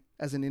bring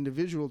as an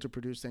individual to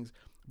produce things,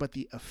 but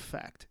the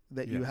effect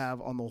that you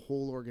have on the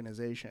whole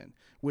organization.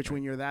 Which,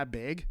 when you're that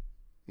big,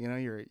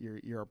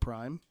 you're a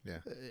prime. Yeah.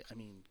 I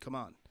mean, come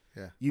on.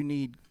 Yeah.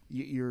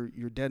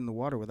 You're dead in the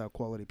water without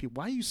quality people.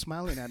 Why are you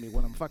smiling at me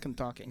when I'm fucking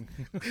talking?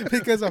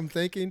 Because I'm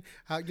thinking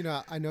how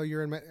I know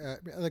you're in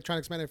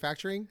electronics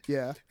manufacturing.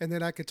 Yeah. And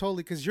then I could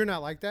totally, because you're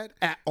not like that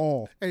At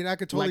all. and I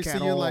could totally Like see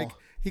at you all. like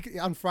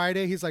on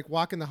Friday he's like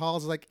walking the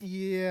halls like,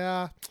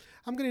 yeah,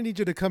 I'm gonna need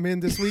you to come in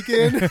this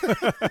weekend.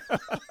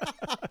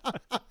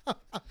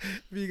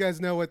 If you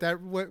guys know what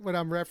I'm what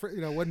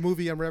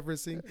movie I'm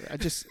referencing.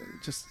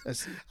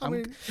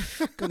 I'm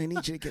gonna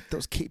need you to get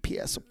those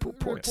KPS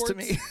reports to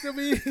me.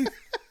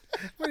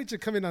 Why don't you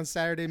come in on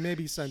Saturday,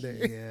 maybe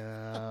Sunday?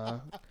 Yeah.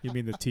 You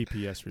mean the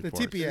TPS The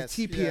report? TPS.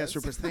 TPS yes.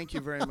 reports. Thank you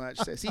very much.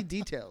 See,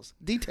 details.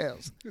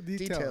 Details.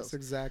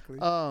 Exactly.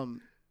 I'm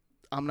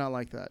not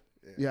like that.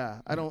 Yeah,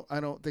 I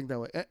don't think that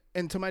way.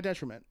 And to my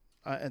detriment.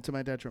 I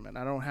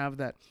don't have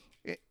that.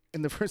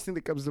 And the first thing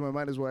that comes to my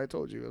mind is what I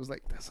told you. I was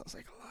like, that sounds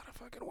like a lot of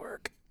fucking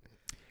work.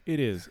 It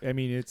is. I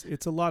mean,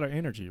 it's a lot of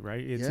energy,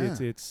 right?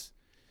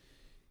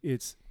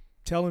 It's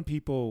telling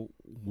people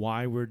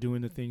why we're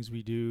doing the things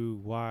we do,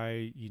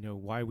 why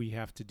we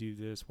have to do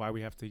this, why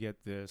we have to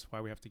get this,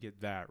 why we have to get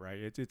that, right?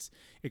 It's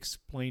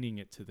explaining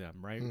it to them,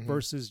 right? Mm-hmm.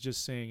 Versus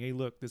just saying, hey,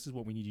 look, this is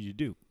what we need you to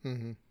do,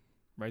 Mm-hmm.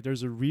 right?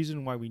 There's a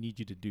reason why we need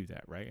you to do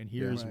that, right? And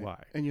here's Right.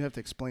 why. And you have to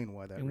explain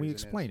why that. And we reason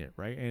explain is. it,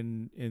 right?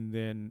 And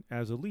then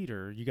as a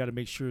leader, you got to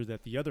make sure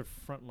that the other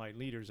frontline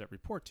leaders that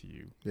report to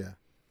you Yeah.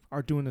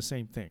 are doing the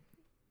same thing,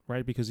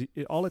 right? Because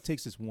all it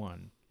takes is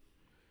one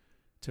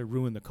to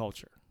ruin the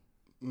culture,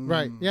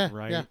 Right. Yeah.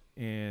 right? Yeah.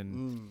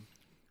 And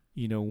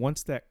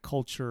once that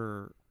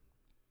culture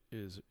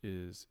is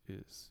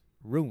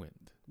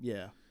ruined,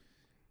 Yeah.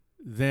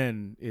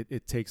 then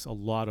it takes a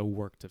lot of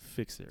work to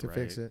fix it, To right?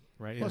 fix it.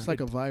 right? Well, it's like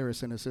a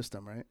virus in a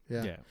system, right?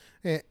 Yeah.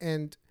 yeah.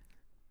 And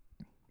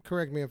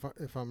correct me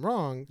if I'm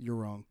wrong. You're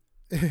wrong.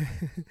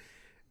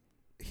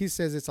 He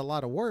says it's a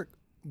lot of work,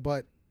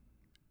 but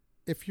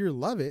if you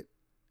love it,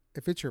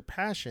 if it's your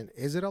passion,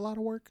 is it a lot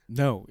of work?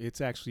 No,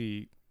 it's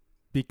actually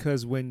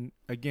because when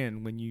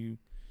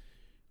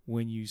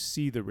you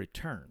see the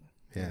return,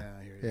 I hear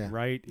you. Yeah.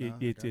 right? No, I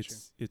got you.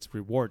 It's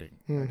rewarding,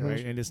 Mhm.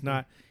 right? And it's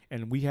not,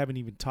 and we haven't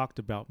even talked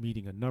about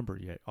meeting a number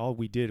yet. All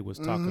we did was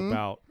talk Mhm.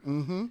 about,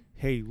 Mm-hmm.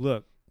 hey,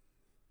 look,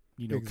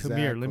 come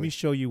here. Let me Exactly.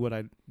 show you what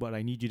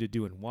I need you to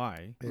do and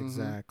why.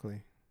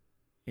 Exactly.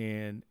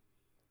 And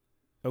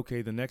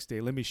okay, the next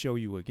day, let me show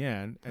you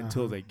again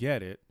until Uh-huh. they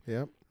get it,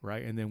 Yep.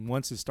 right? And then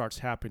once it starts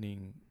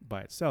happening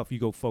by itself, you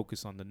go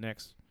focus on the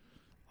next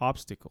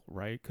obstacle,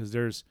 right? Because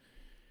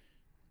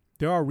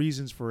there are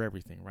reasons for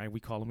everything, right?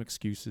 We call them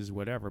excuses,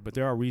 whatever, but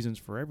there are reasons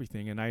for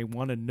everything, and I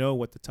want to know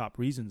what the top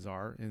reasons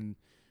are, and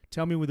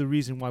tell me the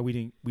reason why we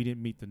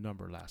didn't meet the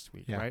number last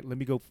week, Yeah. right? Let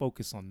me go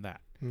focus on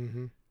that.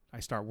 Mm-hmm. I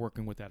start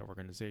working with that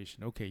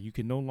organization. Okay, you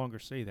can no longer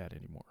say that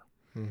anymore.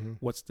 Mm-hmm.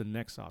 What's the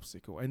next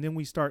obstacle? And then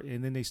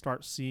they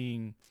start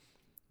seeing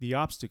the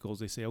obstacles.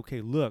 They say,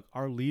 okay, look,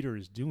 our leader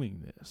is doing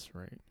this,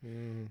 right?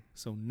 Mm-hmm.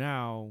 So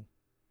now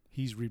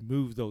he's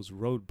removed those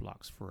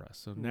roadblocks for us.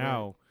 So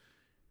now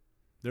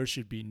there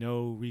should be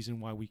no reason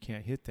why we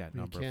can't hit that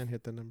You number can't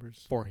hit the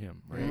numbers. for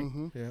him, right?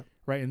 Mm-hmm. Yeah.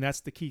 Right, and that's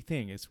the key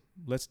thing is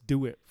let's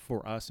do it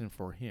for us and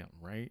for him,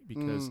 right?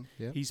 Because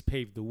Yep. he's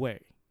paved the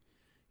way.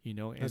 you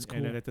know, That's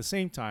and cool. at the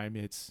same time,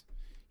 it's,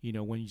 you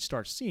know, when you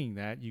start seeing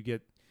that, you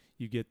get,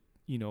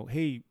 you know,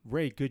 hey,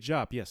 Ray, good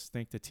job. Yes,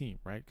 thank the team,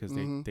 right? Because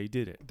they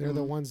did it. They're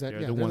the Mhm. ones that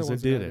They're yeah, the they're ones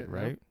that did it,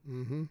 right?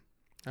 Mm-hmm.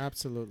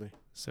 Absolutely.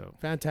 So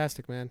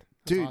Fantastic, man.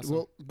 That's Dude, awesome.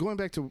 well, going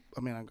back to,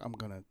 I mean, I'm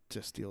gonna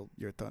just steal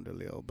your thunder,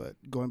 Leo, but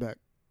going back,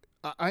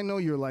 I know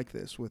you're like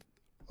this with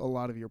a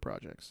lot of your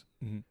projects,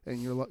 mhm.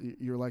 and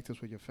you're like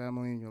this with your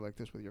family, and you're like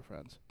this with your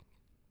friends.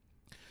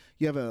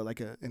 You have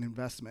an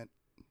investment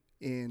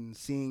in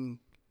seeing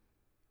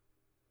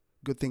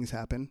good things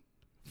happen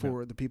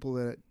for the people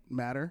that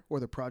matter or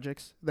the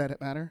projects that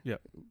matter. Yeah.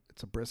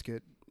 It's a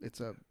brisket. It's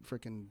a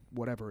freaking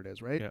whatever it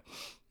is, right? Yeah.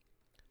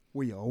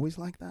 Were you always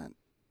like that?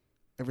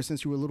 Ever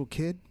since you were a little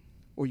kid?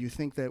 Or you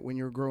think that when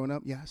you were growing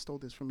up, yeah, I stole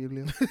this from you,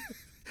 Leo?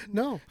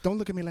 no, Don't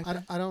look at me like I,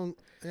 that. I don't.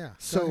 Yeah.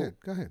 So-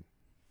 go ahead.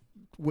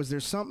 Was there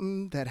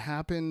something that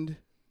happened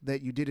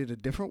that you did it a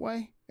different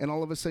way? And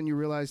all of a sudden you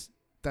realize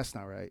that's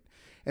not right.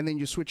 And then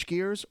you switch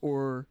gears,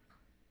 or,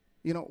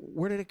 you know,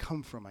 where did it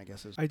come from, I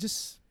guess?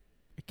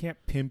 I can't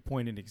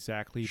pinpoint it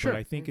exactly, Sure. but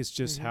I think it's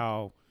just Mhm.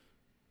 how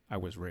I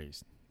was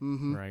raised,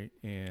 Mm-hmm. right?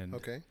 And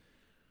Okay.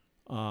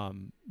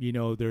 you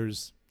know,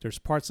 there's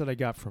parts that I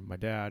got from my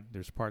dad.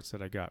 There's parts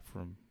that I got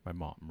from my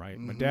mom, right?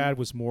 My Mhm. dad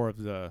was more of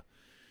the.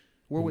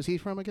 Where was he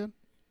from again?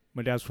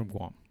 My dad's from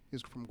Guam,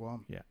 He's from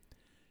Guam.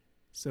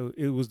 so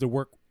it was the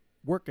work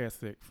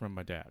ethic from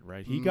my dad,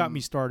 right? He got me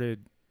Mm.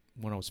 started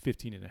when I was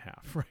 15 and a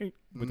half, right,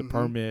 with a Mhm.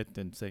 permit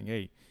and saying,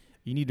 hey,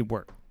 you need to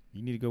work.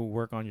 You need to go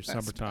work on your That's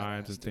summer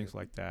times badass, and things dude.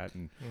 like that,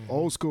 and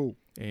Old school.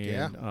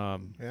 Yeah.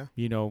 Yeah.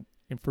 you know,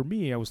 and for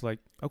me, I was like,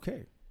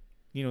 okay,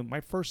 you know,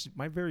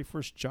 my very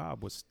first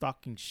job was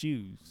stocking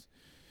shoes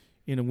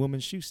in a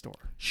woman's shoe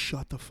store.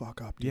 Shut the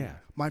fuck up, dude. Yeah.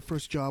 My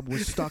first job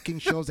was stocking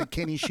shelves at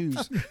Kenny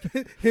Shoes.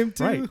 Him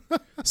too. Right.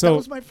 That So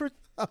was my first.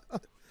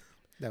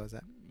 That was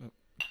that.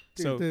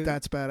 so Dude,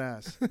 That's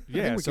badass.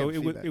 yeah, we so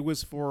can feed that. it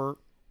was for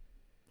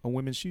a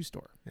women's shoe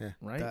store, Yeah.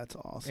 right? That's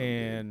awesome. dude.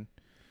 And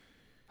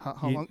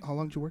How you-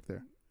 long did you work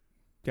there?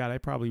 God, I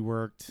probably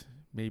worked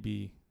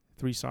maybe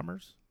 3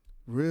 summers.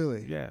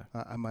 Really? Yeah.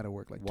 I might have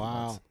worked like 2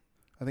 Wow. months.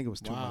 I think it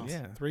was 2 Wow. months.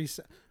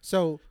 Yeah.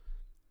 So,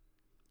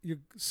 you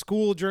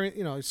school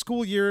during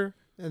school year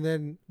and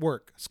then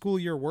work. School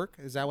year work.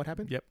 Is that what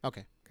happened? Yep.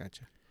 Okay.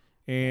 Gotcha.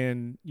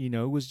 And you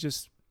know, it was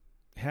just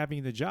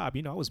having the job.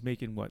 You know, I was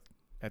making what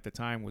at the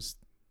time was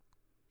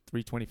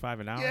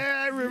 $3.25 an hour.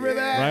 Yeah, I remember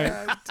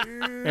that.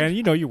 dude. And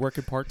you know, you're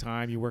working part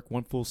time. You work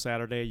one full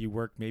Saturday. You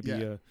work maybe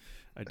Yeah.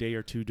 a day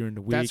or two during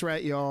the week. That's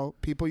right, y'all.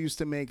 People used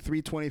to make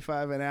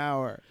 $3.25 an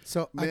hour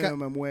So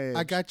minimum wage.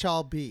 I got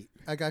y'all beat.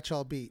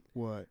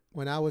 what?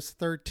 When I was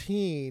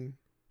 13,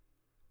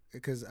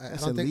 because I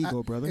That's don't think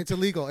illegal, brother. it's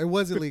illegal. It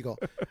was illegal.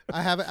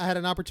 I had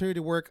an opportunity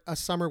to work a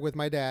summer with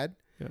my dad,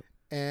 Yep.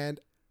 and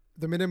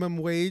the minimum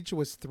wage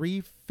was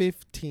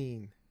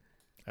 $3.15.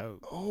 Oh,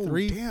 Oh,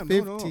 $3.15.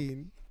 damn!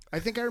 No. I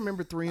think I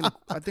remember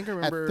I think I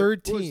remember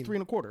 13. It was 3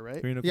 1/4,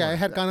 right? 3 and a Yeah, quarter. it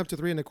had gone up to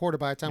 3 1/4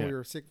 by the time we Yeah.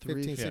 were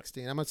 15, Yeah.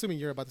 16. I'm assuming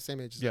you're about the same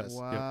age as Yes. us.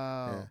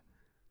 Wow, Yeah.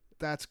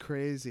 that's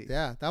crazy.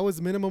 Yeah, that was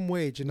minimum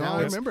wage, and Now now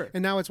I it's remember.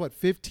 and now it's what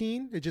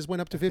 15. It just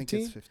went up to I think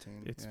 15. it's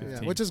 15. It's yeah.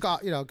 15. Yeah, which is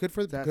good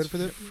for That's good for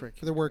the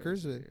freaking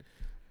workers. crazy, dude.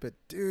 But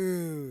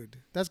dude,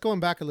 that's going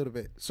back a little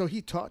bit. So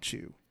he taught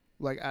you,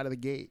 like, out of the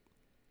gate,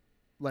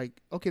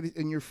 like, okay,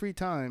 in your free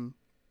time,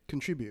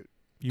 contribute,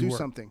 You do work.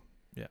 something.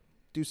 Yeah.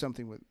 Do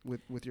something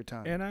with your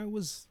time. And I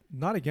was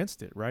not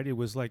against it, right? It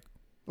was like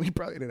Well, you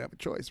probably didn't have a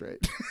choice, right?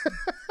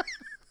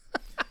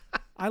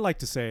 I like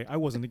to say I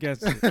wasn't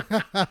against it.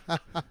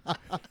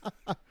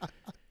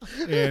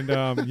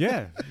 And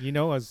yeah, you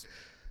know,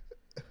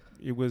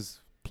 it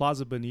was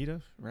Plaza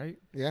Bonita, right?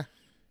 Yeah.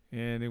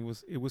 And it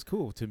was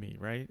cool to me,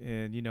 right?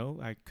 And you know,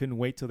 I couldn't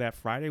wait till that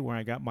Friday when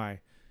I got my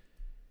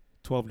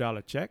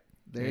 $12 check.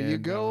 There you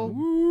And, go.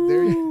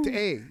 um,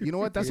 Hey, you know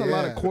what? That's a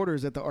lot of Yeah.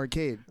 quarters at the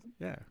arcade.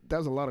 Yeah, That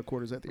was a lot of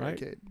quarters at the Right.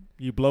 arcade.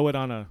 you blow it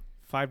on a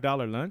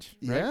 $5 lunch.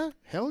 Right? Yeah,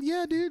 hell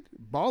yeah, dude.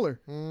 Baller.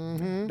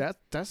 Mm-hmm.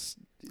 That's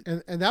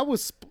And that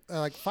was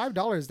like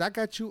 $5. That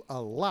got you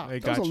a lot.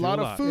 It That was got a you lot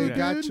of food, It dude.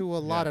 got you a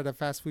lot Yeah. at a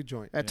fast food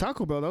joint. at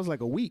Taco Bell. That was like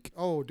a week.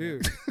 Oh,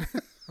 dude.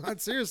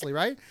 Seriously,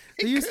 right?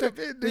 It They used to could've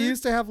been, they dude.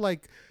 used to have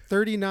like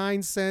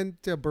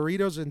 39-cent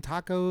burritos and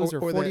tacos, or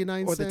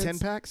 49 or cents. the 10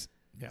 packs.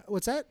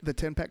 What's that? The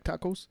 10-pack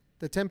tacos.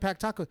 The 10-pack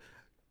taco.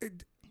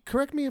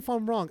 Correct me if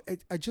I'm wrong.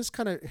 It just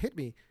kind of hit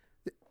me.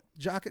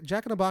 Jack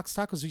in the Box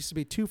tacos used to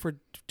be two for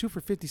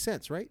 50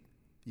 cents, right?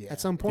 Yeah.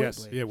 At some point.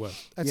 Yes, it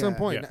was. At Yeah, some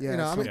point, Yeah, you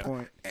know, at I some mean,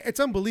 point. it's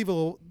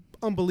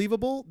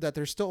unbelievable that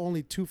there's still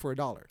only 2 for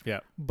 $1. Yeah.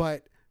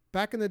 But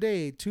back in the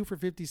day, 2 for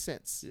 50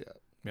 cents. Yeah.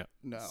 Yeah.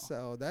 No.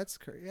 So that's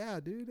crazy. Yeah,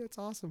 dude, that's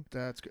awesome.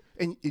 That's good.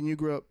 And you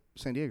grew up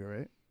San Diego,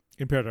 right?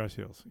 In Paradise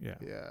Hills. Yeah.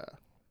 Yeah.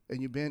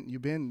 And you've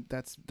been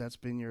that's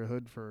been your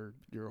hood for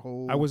your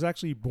whole I was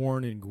actually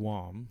born in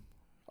Guam.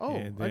 Oh,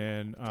 and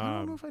then I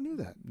don't know if I knew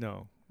that.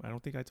 no, I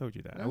don't think I told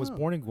you that. I was No.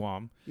 born in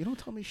Guam. You don't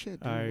tell me shit,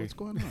 dude. I- What's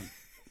going on?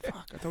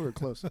 Fuck, I thought we were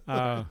close.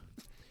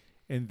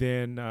 And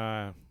then,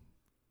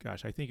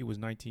 gosh, I think it was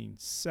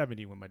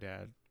 1970 when my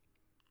dad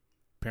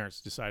parents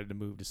decided to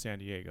move to San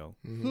Diego.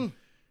 Mm-hmm.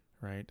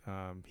 Right.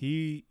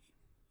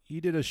 He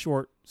did a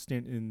short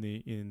stint in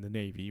the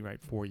Navy,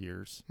 right, 4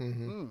 years,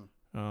 Mm-hmm.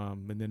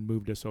 and then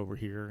moved us over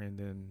here, and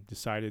then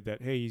decided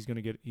that hey, he's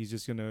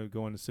just gonna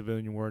go in the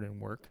civilian world and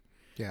work.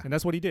 Yeah. And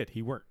that's what he did.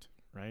 He worked,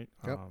 right.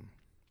 Yep.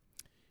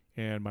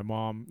 And my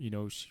mom,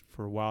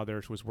 for a while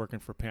there, she was working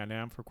for Pan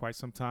Am for quite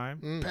some time.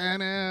 Mm.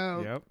 Pan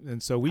out. Yep.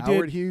 And so we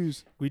Howard did.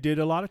 Hughes. We did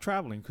a lot of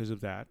traveling because of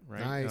that,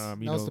 right? Nice. You That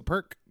know, was the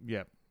perk.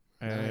 Yep.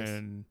 Nice.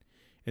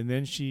 And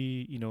then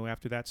she,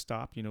 after that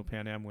stopped,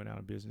 Pan Am went out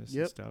of business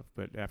Yep. and stuff.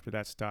 But after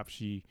that stopped,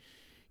 she,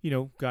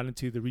 got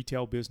into the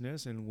retail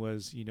business and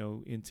was,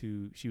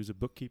 she was a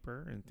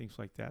bookkeeper and things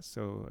like that.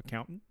 So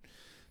accountant.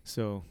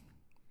 So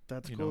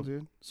That's You cool, know.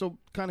 dude. So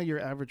kind of your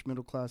average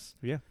middle class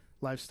yeah,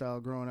 lifestyle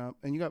growing up,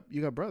 and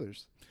you got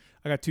brothers.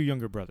 I got two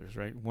younger brothers,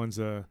 right? One's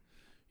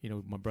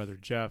my brother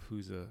Jeff,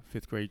 who's a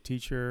 5th grade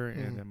teacher,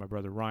 and then my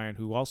brother Ryan,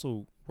 who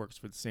also works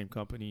for the same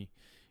company,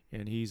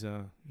 and he's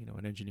an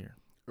engineer.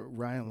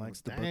 Ryan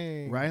likes the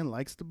Dang. Ryan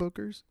likes the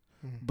bookers,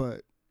 Mhm.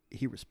 but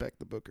he respect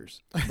the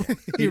bookers.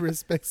 He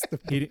respects the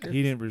He bookers.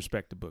 didn't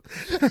respect the book.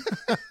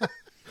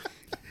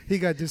 He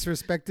got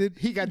disrespected.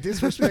 He got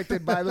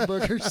disrespected by the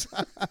bookers.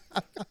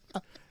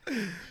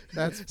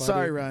 That's funny.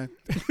 Sorry, Ryan.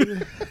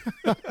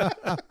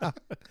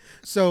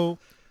 So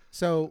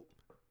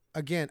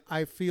again,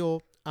 I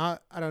feel I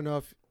don't know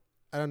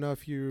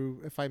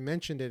if I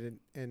mentioned it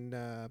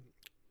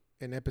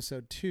in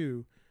episode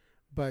 2,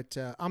 but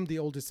I'm the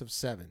oldest of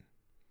 7.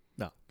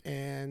 No.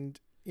 And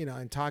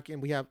and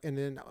talking we have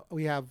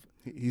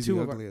He's Two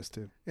the of our- ugliest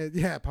too.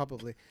 yeah,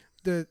 probably.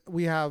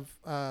 We have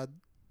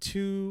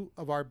 2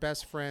 of our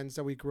best friends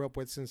that we grew up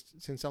with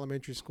since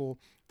elementary school.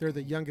 They're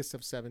the youngest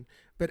of 7.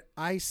 But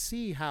I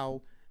see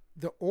how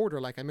the order,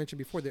 like I mentioned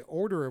before, the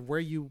order of where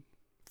you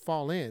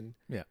fall in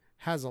Yeah.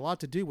 has a lot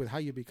to do with how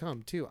you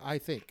become too, I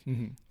think.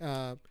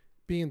 Mm-hmm.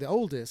 Being the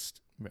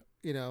oldest,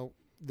 Yeah.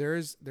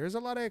 there's a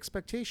lot of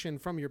expectation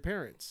from your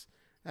parents.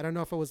 I don't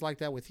know if it was like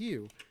that with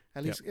you.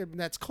 At least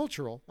that's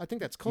cultural. I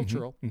think that's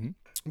cultural.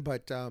 Mm-hmm.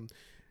 But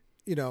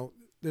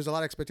there's a lot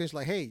of expectation,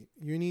 like, hey,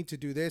 you need to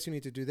do this, you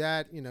need to do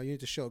that, you need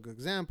to show a good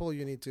example,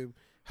 you need to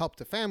help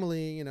the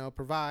family,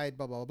 provide,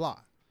 blah blah blah,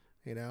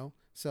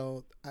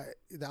 So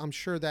I'm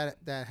sure that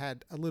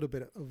had a little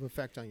bit of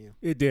effect on you.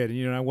 It did,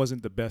 and I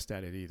wasn't the best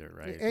at it either,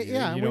 right?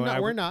 Yeah,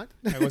 we're not.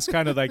 I was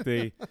kind of like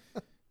the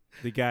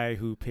guy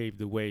who paved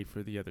the way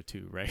for the other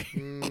 2, right?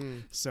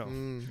 So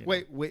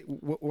Wait,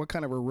 what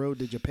kind of a road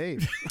did you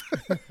pave?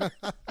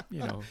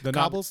 the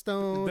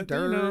Cobblestone, the,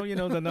 dirt.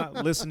 the not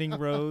listening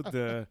road,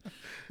 the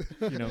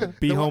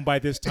be home by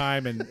this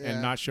time and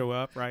Yeah. not show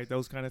up, right?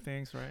 Those kind of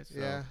things, right? So,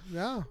 Yeah,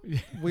 no.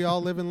 We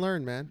all live and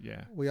learn, man.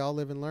 yeah. We all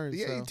live and learn.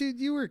 Yeah, So. dude,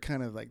 you were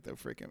kind of like the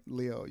freaking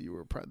Leo. You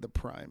were the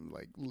prime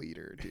like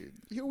leader, dude.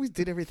 You always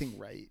did everything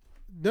right.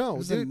 It No,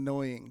 was dude,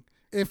 annoying.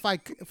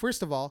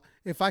 first of all,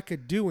 if I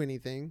could do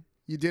anything,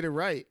 You did it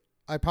right.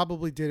 I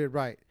probably did it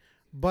right.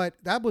 But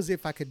that was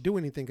if I could do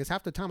anything, because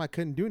half the time I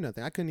couldn't do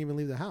nothing. I couldn't even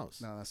leave the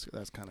house. No,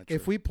 that's kind of true.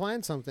 If we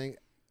planned something,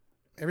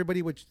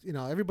 everybody would,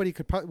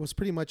 was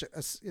pretty much,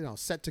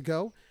 set to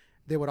go.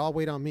 They would all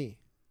wait on me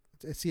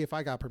to see if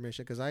I got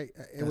permission, because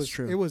That's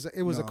true. it was a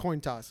No. coin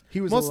toss.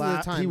 he was most the of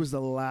the time, he was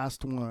the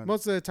last one.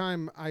 Most of the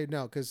time I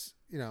know, because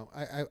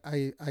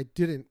I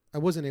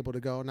wasn't able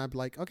to go, and I'd be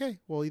like, okay,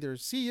 we'll either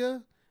see ya,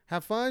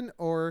 have fun,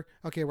 or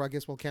okay, well I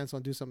guess we'll cancel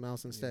and do something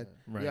else instead.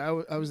 Right.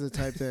 Yeah, I was the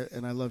type that,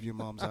 and I love you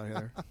moms out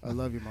here. I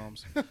love you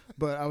moms.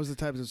 But I was the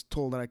type that's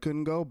told that I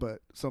couldn't go,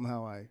 but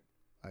somehow I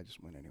just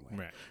went anyway.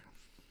 Right.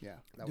 Yeah,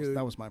 Dude.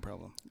 that was my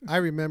problem. I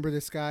remember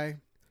this guy.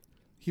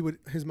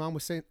 His mom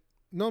would say,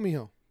 "No,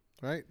 mijo,"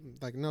 right?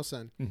 Like, no,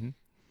 son. Mm-hmm.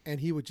 And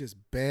he would just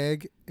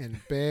beg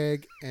and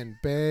beg and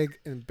beg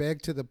and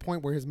beg to the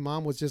point where his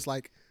mom was just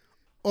like,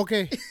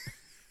 "Okay,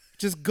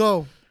 just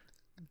go,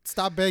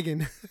 stop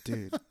begging."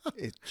 Dude,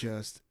 it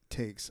just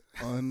takes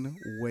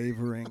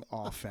unwavering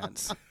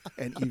offense,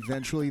 and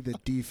eventually the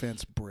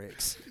defense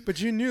breaks. But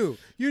you knew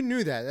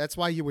that. That's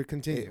why you would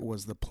continue. It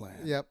was the plan.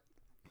 Yep,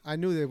 I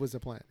knew there was a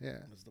plan. Yeah,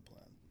 It was the plan.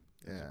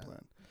 It was yeah, the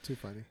plan. too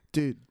funny.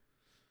 Dude.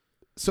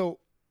 So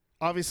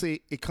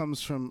obviously it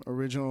comes from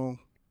original.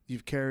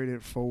 You've carried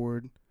it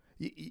forward.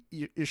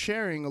 You're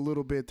sharing a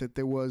little bit that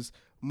there was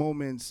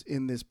moments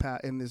in this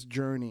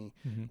journey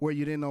Mm-hmm. where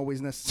you didn't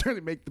always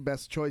necessarily make the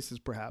best choices,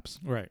 perhaps.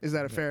 Right. Is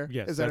that a fair?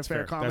 Yes, Is that a that's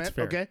fair comment? That's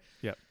fair. Okay.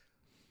 Yep.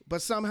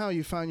 But somehow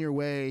you found your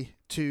way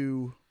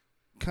to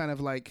kind of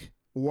like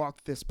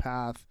walk this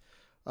path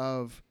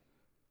of,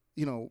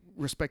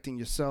 respecting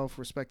yourself,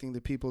 respecting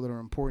the people that are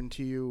important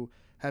to you,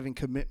 having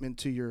commitment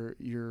to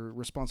your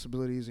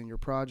responsibilities and your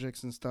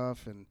projects and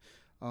stuff. And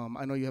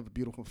I know you have a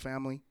beautiful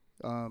family.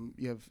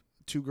 You have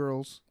 2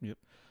 girls. Yep.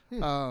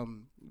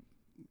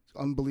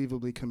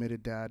 Unbelievably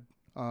committed dad.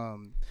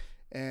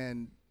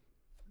 And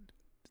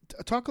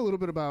talk a little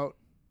bit about,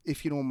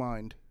 if you don't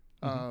mind,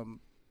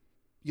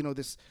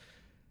 this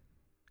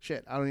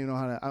shit. I don't even know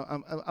how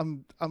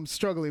to. I'm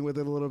struggling with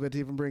it a little bit to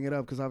even bring it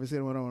up, because obviously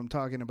I don't know what I'm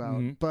talking about.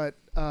 Mhm. But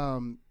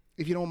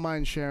if you don't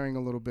mind sharing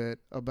a little bit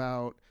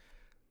about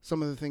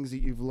some of the things that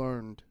you've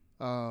learned,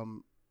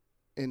 and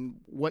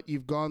what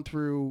you've gone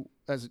through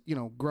as,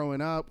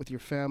 growing up with your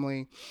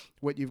family,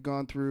 what you've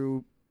gone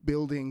through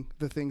building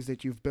the things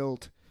that you've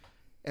built,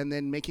 and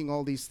then making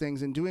all these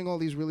things and doing all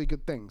these really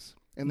good things.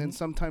 And then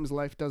sometimes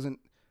life doesn't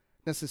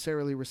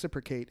necessarily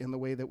reciprocate in the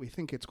way that we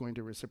think it's going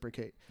to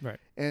reciprocate. Right.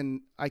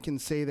 And I can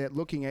say that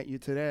looking at you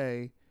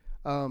today,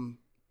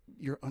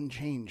 you're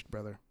unchanged,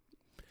 brother.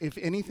 If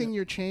anything,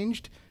 you're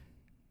changed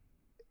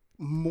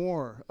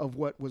more of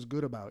what was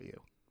good about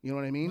you. You know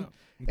what I mean? Oh,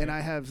 okay. And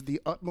I have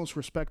the utmost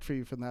respect for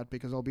you for that,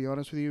 because I'll be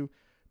honest with you,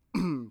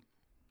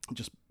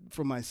 just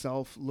for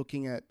myself,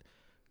 looking at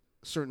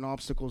certain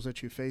obstacles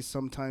that you face,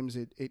 sometimes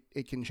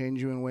it can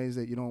change you in ways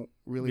that you don't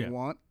really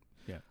want.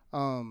 Yeah.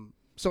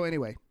 So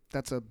anyway,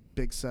 that's a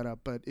big setup.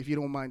 But if you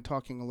don't mind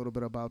talking a little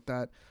bit about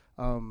that,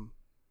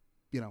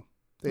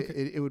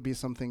 it would be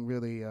something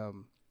really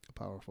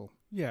powerful.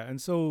 Yeah.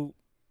 And so,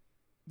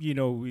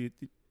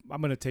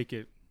 I'm going to take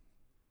it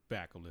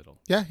back a little.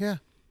 Yeah.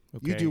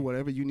 Okay? You do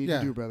whatever you need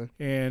to do, brother.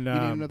 And you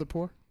need another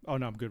pour? Oh,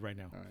 no, I'm good right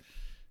now. All right.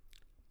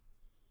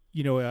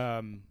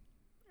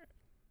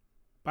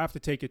 I have to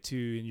take it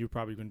to, and you're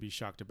probably going to be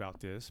shocked about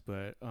this,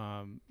 but,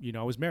 I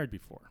was married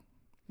before.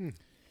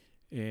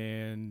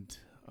 And,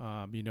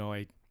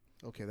 I...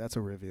 Okay, that's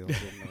a reveal. I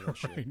didn't know that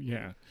shit. Right,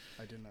 yeah.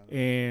 I did not know.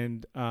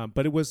 And,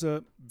 but it was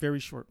a very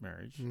short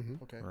marriage.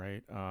 Mm-hmm. Okay.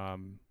 Right.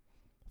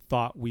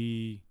 Thought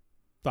we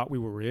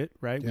were it,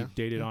 right? Yeah. We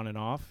dated on and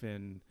off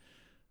and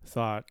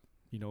thought,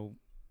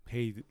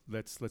 hey,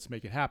 let's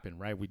make it happen,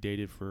 right? We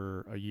dated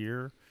for a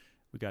year.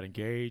 We got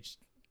engaged,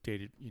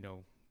 dated,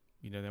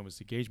 that was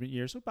the engagement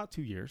year. So about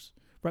 2 years,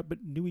 right?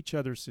 But knew each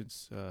other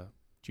since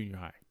junior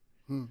high.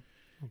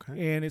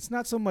 Okay. And it's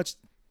not so much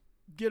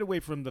get away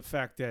from the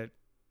fact that,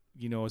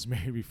 I was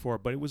married before,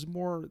 but it was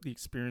more the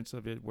experience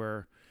of it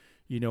where,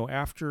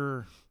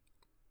 after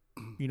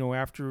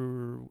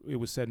it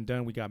was said and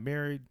done, we got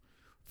married.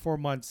 4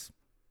 months,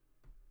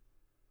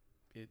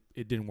 it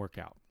didn't work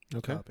out.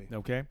 Okay. Copy.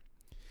 Okay.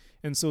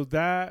 And so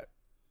that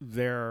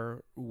there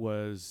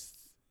was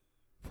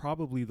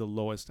probably the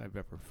lowest I've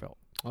ever felt.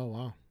 Oh,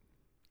 wow.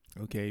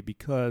 Okay.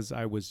 Because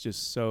I was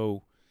just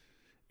so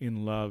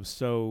in love.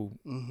 So,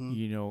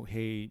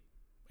 hey,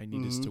 I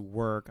need this to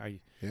work.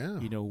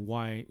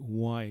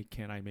 Why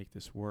can't I make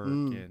this work?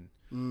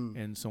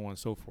 And so on and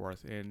so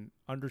forth. And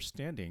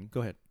understanding. Go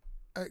ahead.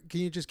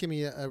 Can you just give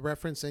me a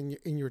reference in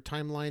your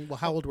timeline? Well,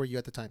 how old were you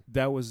at the time?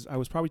 I was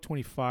probably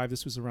 25.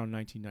 This was around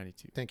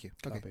 1992. Thank you.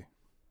 Okay. Copy.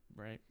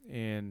 Right.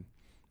 And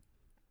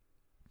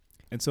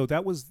so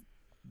that was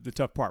the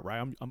tough part, right?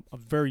 I'm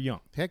very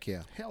young. Heck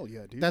yeah. Hell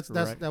yeah, dude. That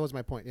Right. was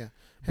my point. Yeah.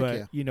 Heck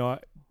But yeah.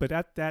 but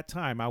at that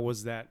time I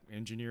was that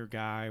engineer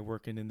guy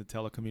working in the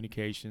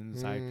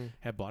telecommunications. I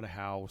had bought a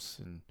house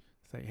and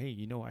say, hey,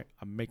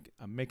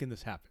 I'm making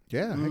this happen.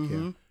 Yeah. Heck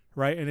yeah.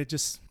 Right. And it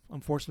just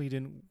unfortunately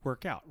didn't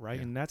work out. Right.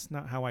 Yeah. And that's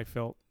not how I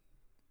felt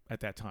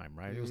at that time.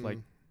 Right. It was like,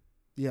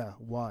 yeah,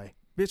 why?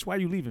 Bitch, why are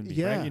you leaving me?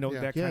 Yeah. Right.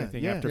 That kind of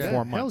thing after yeah.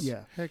 4 months. Hell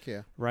yeah. Heck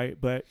yeah. Right.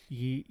 But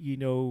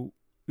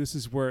this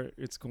is where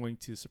it's going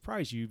to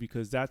surprise you,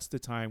 because that's the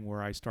time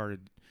where I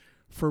started,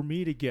 for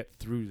me to get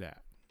through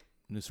that.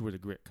 And this is where the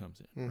grit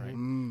comes in,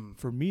 right?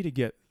 For me to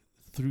get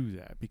through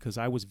that, because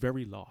I was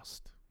very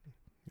lost.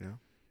 Yeah.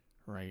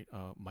 Right.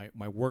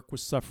 My work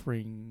was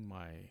suffering.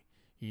 My,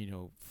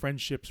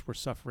 friendships were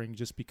suffering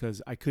just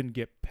because I couldn't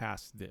get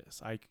past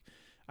this.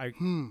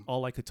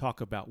 All I could talk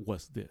about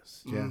was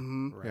this. Yeah.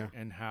 Right. Yeah.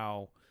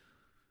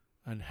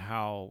 And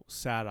how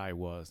sad I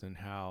was, and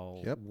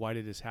how why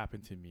did this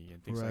happen to me,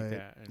 and things like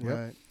that. And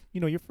right.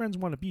 Your friends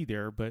want to be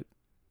there, but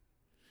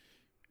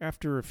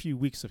after a few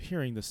weeks of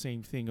hearing the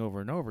same thing over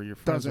and over, your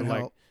friends Doesn't are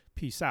help. like,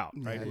 "Peace out,"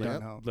 right? Yeah,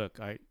 Like, look,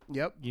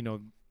 Yep.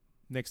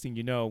 Next thing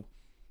you know,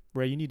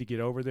 Ray, you need to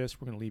get over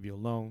this. We're going to leave you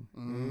alone,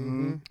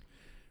 Mm-hmm.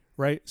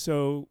 right?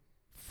 So,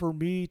 for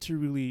me to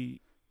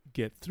really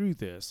get through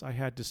this, I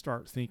had to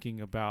start thinking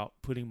about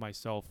putting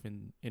myself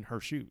in her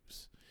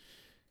shoes.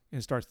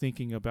 And start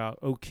thinking about,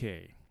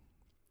 okay,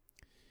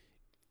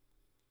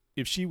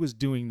 if she was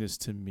doing this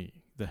to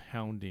me, the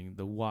hounding,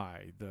 the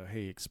why, the,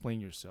 hey, explain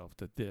yourself,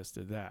 the this,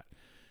 the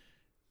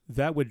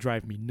that would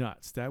drive me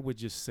nuts. That would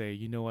just say,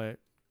 you know what,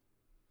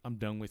 I'm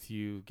done with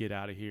you, get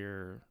out of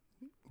here,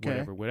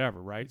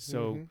 whatever, right?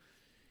 So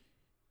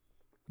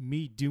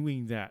me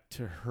doing that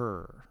to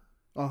her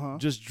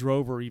just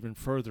drove her even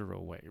further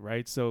away,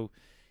 right? So,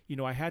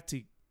 I had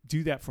to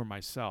do that for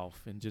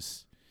myself and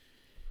just...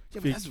 Yeah,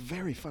 but that's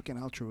very fucking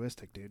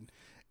altruistic, dude.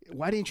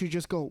 Why didn't you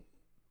just go,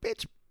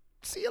 bitch,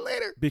 see you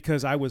later?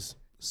 Because I was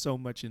so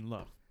much in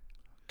love.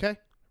 Okay.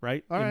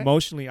 Right? All right.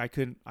 Emotionally, I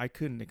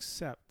couldn't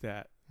accept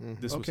that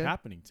this was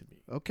happening to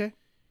me. Okay.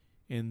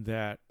 And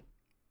that,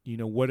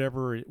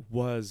 whatever it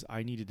was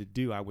I needed to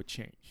do, I would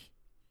change.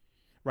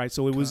 Right?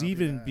 So it was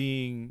even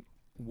being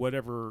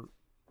whatever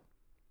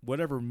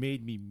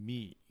made me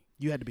me.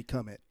 You had to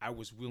become it. I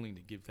was willing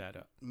to give that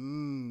up.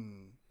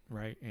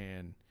 Right?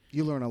 And...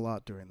 You learn a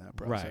lot during that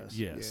process. Right,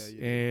 yes.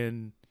 Yeah.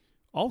 And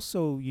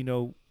also,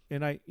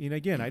 and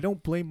again, I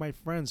don't blame my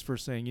friends for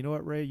saying, you know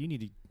what, Ray, you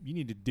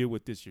need to deal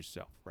with this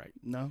yourself, right?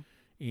 No,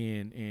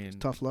 And it's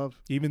tough love.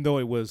 even though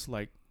it was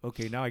like,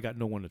 okay, now I got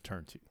no one to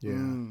turn to.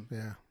 Yeah.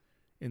 Yeah.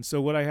 And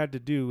so what I had to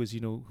do is,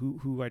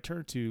 who I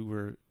turned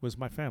to was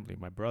my family,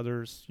 my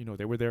brothers.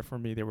 They were there for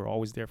me. They were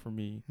always there for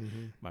me.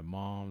 Mm-hmm. My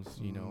mom's,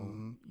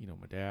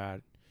 my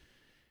dad.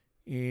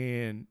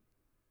 And,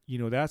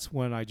 that's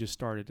when I just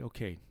started,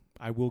 okay,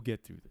 I will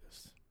get through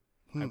this.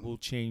 I will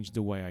change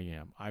the way I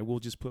am. I will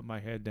just put my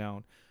head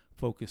down,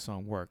 focus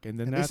on work. And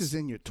then this is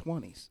in your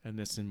 20s. And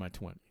this in my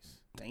 20s.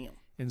 Damn.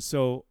 And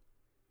so,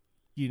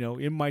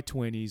 in my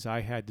 20s,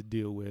 I had to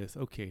deal with,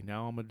 okay,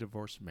 now I'm a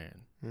divorced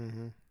man.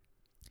 Mm-hmm.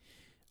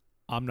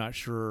 I'm not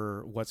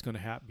sure what's going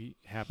to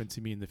happen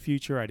to me in the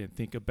future. I didn't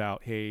think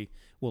about, hey,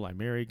 will I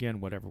marry again?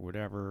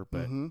 Whatever.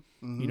 But,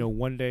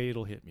 one day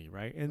it'll hit me,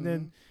 right? And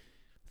then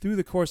through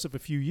the course of a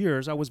few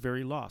years, I was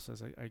very lost.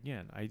 I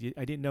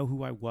didn't know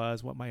who I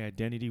was, what my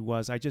identity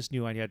was. I just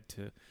knew I had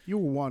to. You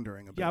were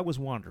wandering a bit. Yeah, I was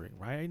wandering,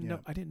 right?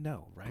 I didn't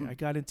know, right? I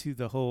got into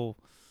the whole,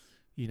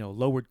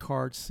 lowered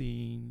card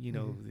scene,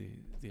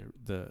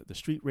 the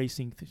street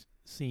racing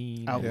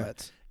scene,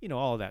 outlets,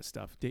 all of that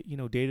stuff.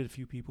 Dated a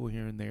few people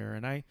here and there,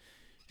 and I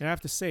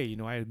have to say,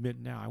 I admit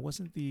now I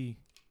wasn't the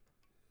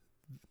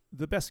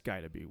best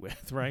guy to be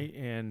with, right?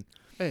 And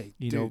hey,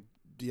 dude,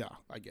 yeah,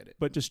 I get it.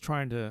 But just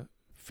trying to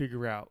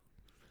figure out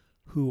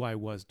who I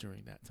was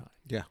during that time.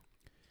 Yeah.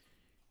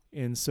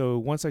 And so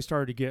once I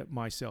started to get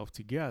myself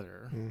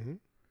together,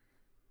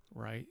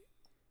 right?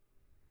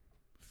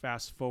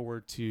 Fast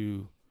forward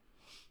to,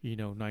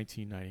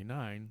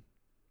 1999,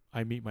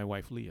 I meet my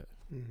wife Leah,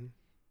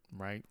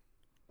 right?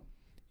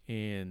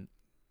 And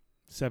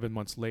 7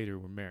 months later,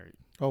 we're married.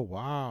 Oh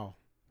wow!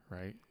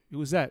 Right? It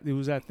was that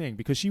thing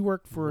because she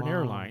worked for an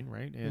airline,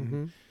 right?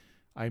 And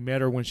I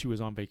met her when she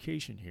was on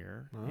vacation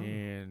here,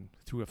 and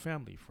through a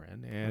family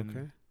friend,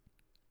 and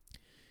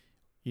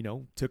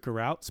took her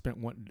out, spent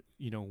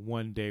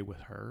one day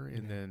with her,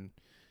 and then,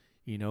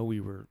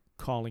 we were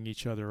calling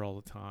each other all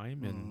the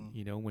time,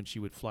 and when she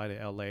would fly to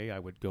L.A., I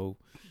would go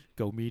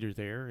meet her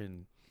there,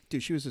 and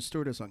dude, she was a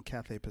stewardess on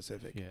Cathay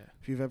Pacific. Yeah.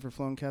 If you've ever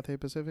flown Cathay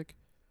Pacific,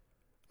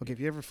 okay, if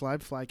you ever fly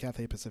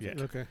Cathay Pacific.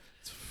 Yeah. Okay,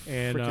 it's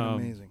freaking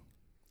amazing.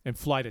 And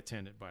flight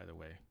attendant, by the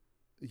way.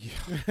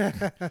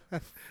 Yeah.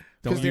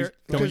 Because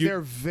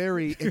they're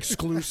very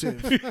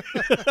exclusive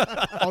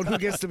on who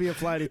gets to be a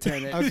flight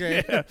attendant.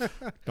 Okay. Yeah.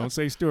 Don't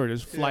say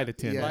stewardess, flight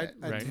attendant.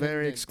 Yeah, right?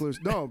 Very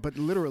exclusive. No, but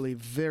literally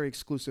very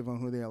exclusive on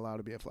who they allow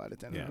to be a flight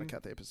attendant on a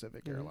Cathay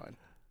Pacific airline.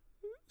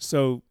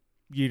 So,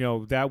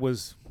 that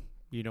was,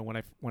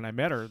 when I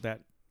met her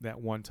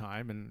that one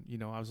time, and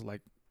I was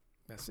like,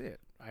 that's it.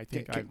 I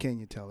think can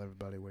you tell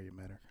everybody where you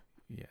met her?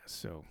 Yeah.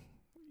 So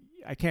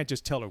I can't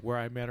just tell her where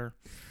I met her.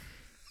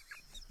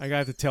 I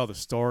got to tell the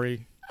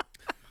story.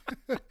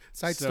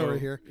 Story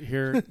here.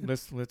 Here,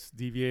 let's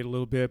deviate a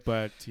little bit,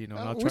 but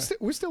I'll try.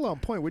 We're still on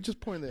point. We're just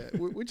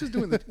we're just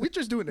doing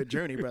the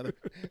journey, brother.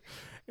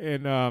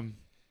 And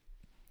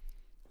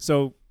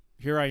so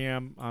here I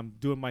am. I'm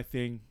doing my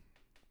thing,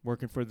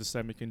 working for the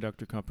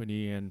semiconductor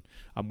company, and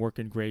I'm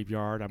working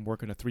graveyard. I'm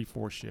working a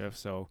 3-4 shift.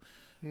 So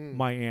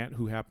my aunt,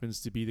 who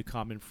happens to be the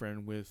common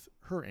friend with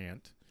her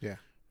aunt,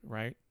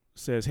 right,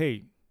 says,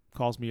 hey,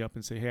 calls me up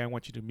and say, hey, I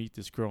want you to meet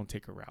this girl and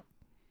take her out.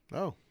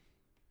 Oh,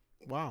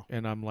 wow.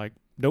 And I'm like,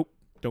 nope,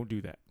 don't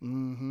do that.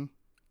 Mm-hmm.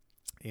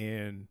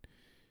 And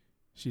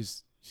she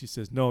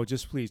says, no,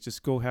 please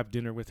go have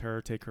dinner with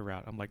her, take her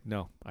out. I'm like,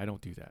 no, I don't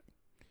do that.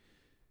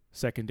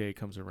 Second day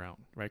comes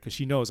around, right? Because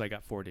she knows I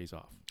got 4 days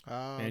off.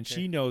 And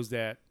she knows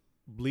that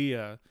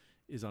Leah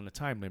is on a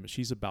time limit.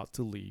 She's about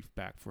to leave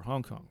back for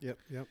Hong Kong. Yep.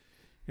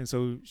 And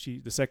so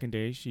the second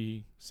day,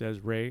 she says,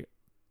 Ray,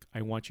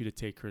 I want you to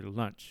take her to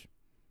lunch.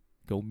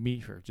 Go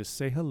meet her. Just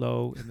say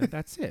hello, and then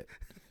that's it.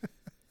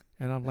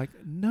 And I'm like,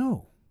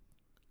 no,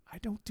 I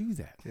don't do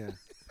that. Yeah.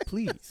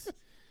 Please.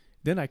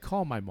 Then I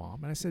call my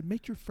mom, and I said,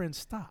 make your friend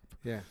stop.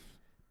 Yeah.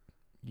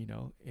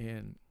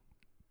 And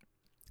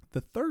the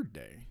third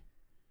day,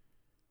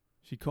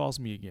 she calls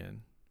me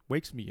again,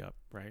 wakes me up,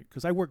 right?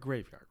 Because I work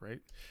graveyard, right?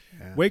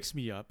 Yeah. Wakes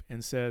me up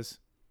and says,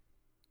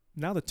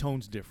 now the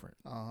tone's different.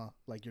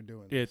 Like you're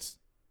doing. It's,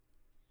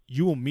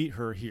 you will meet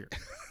her here.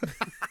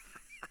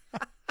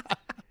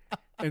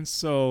 And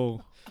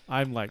so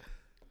I'm like,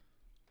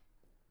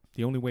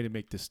 the only way to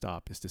make this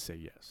stop is to say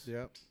yes.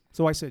 Yep.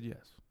 So I said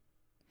yes.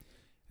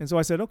 And so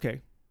I said,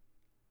 okay,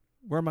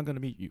 where am I going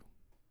to meet you?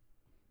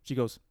 She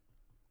goes,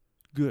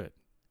 good.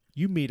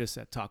 You meet us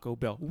at Taco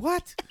Bell.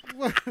 What?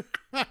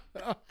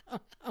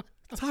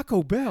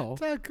 Taco Bell?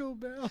 Taco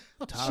Bell.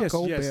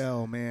 Taco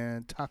Bell,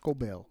 man. Taco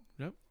Bell.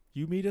 Yep.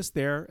 You meet us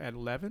there at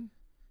 11.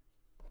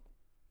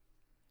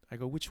 I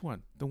go, which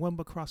one? The one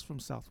across from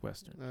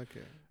Southwestern.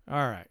 Okay.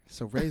 All right.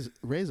 So Ray's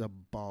a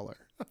baller.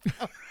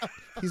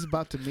 He's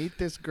about to meet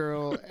this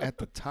girl at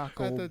the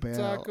Taco Bell.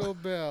 Taco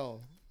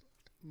Bell.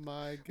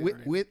 My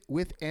goodness.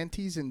 With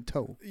aunties in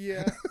tow.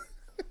 Yeah.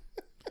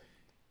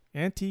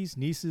 Aunties,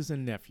 nieces,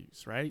 and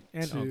nephews, right?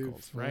 And Too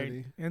uncles, funny.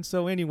 right? And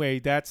so anyway,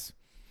 that's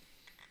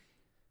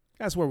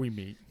where we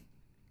meet,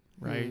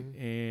 right?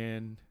 Mm-hmm.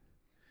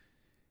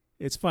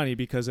 it's funny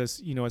because as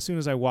soon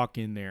as I walk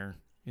in there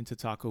into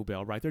Taco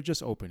Bell, right, they're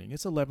just opening.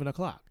 It's 11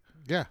 o'clock,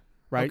 Yeah.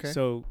 right? Okay.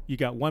 So you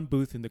got one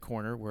booth in the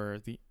corner where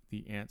the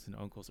aunts and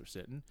uncles are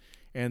sitting,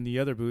 and the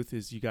other booth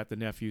is you got the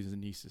nephews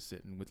and nieces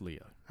sitting with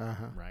Leah,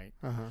 Uh-huh. right?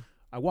 Uh-huh.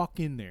 I walk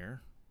in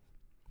there,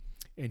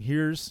 and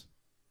here's,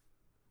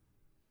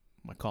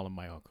 I call him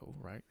my uncle,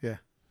 right? Yeah.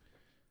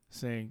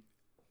 Saying,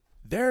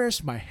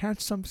 "There's my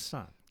handsome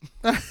son."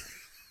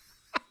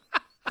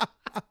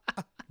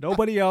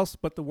 Nobody else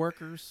but the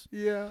workers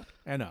Yeah.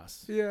 and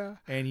us. Yeah.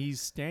 And he's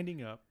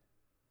standing up.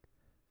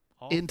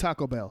 In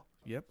Taco Bell.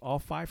 Yep, all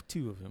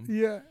 5'2" of him.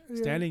 Yeah.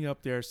 Standing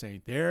up there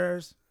saying,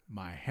 "There's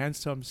my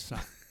handsome son."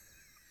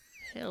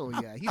 Hell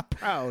yeah. He's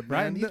proud,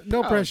 Right? man. He's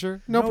No proud.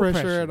 pressure. No, No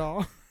pressure, pressure. at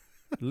all.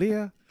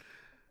 Leah,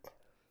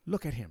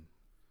 look at him.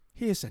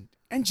 He is an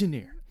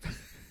engineer.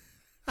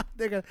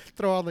 They're gonna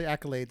throw all the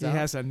accolades He out.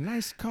 has a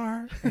nice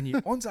car and he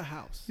owns a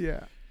house.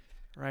 Yeah.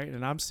 Right?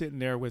 And I'm sitting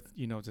there with,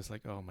 just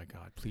like, oh my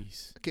God,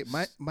 please. Okay,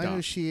 my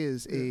stop. she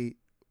is a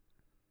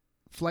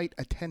flight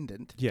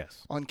attendant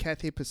Yes. on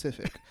Cathay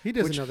Pacific. He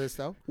doesn't Which- know this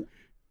though.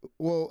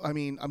 Well, I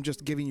mean, I'm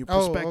just giving you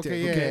Oh, perspective.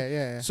 okay.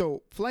 Yeah.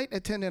 So, flight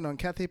attendant on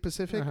Cathay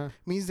Pacific Uh-huh.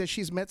 means that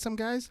she's met some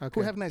guys Okay.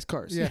 who have nice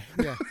cars. Yeah.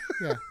 Yeah.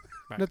 Yeah.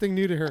 Right. Nothing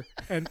new to her.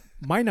 And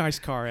my nice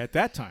car at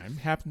that time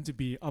happened to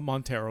be a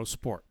Montero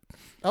Sport.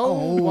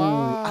 Oh,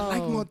 wow. I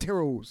like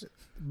Monteros.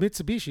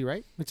 Mitsubishi,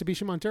 right?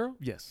 Mitsubishi Montero.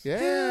 Yes.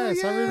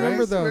 Yes, I Hell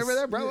remember yes. those. Remember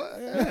that, bro?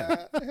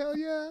 Yeah. Hell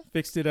yeah.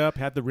 Fixed it up,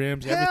 had the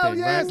rims, Hell everything.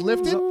 yes. Right?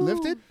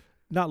 Lifted?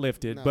 Not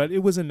lifted, No. but it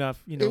was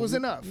enough. It was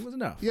enough. It was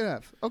enough.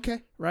 Yeah.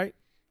 Okay. Right?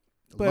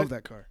 But- Love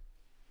that car.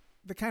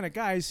 The kind of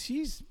guys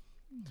he's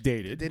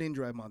dated. They didn't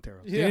drive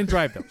Monteros. They didn't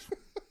drive those.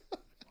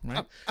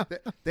 Right?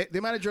 They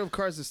might have drove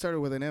cars that started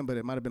with an M, but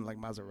it might have been like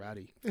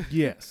Maserati.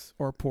 Yes.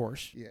 Or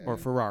Porsche. Yeah. Or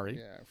Ferrari.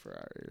 Yeah,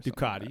 Ferrari. Or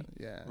Ducati, something like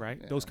that. Yeah. Right?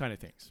 yeah. Those kind of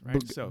things. Right?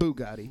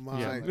 Bugatti. My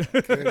Yeah.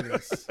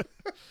 goodness.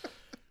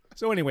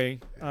 So anyway,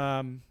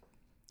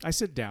 I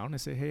sit down. I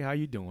say, "Hey, how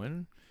you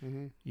doing?"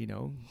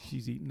 Mm-hmm.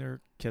 She's eating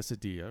her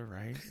quesadilla,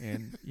 right?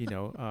 And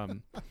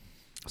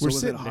So we're was it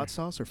sitting hot there.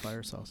 sauce or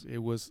fire sauce? It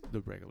was the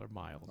regular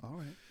mild. All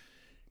right.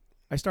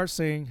 I start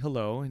saying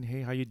hello and,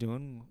 "Hey, how you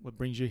doing? What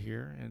brings you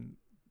here?" And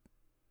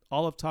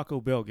all of Taco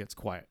Bell gets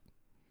quiet.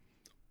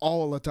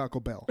 All of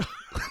Taco Bell.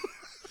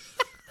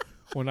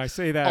 When I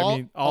say that, All- I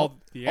mean all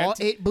the All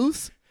auntie- 8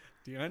 booths?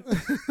 the aunt-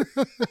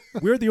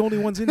 we're the only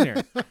ones in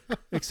there,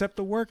 except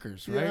the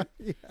workers, right?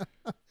 Yeah.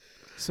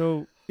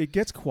 So it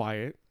gets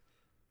quiet.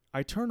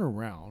 I turn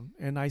around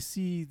and I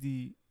see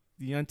the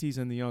aunties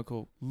and the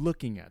uncle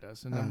looking at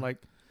us, and I'm Uh-huh.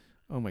 like,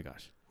 "Oh my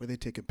gosh!" Were they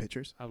taking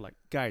pictures? I'm like,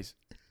 "Guys,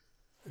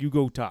 you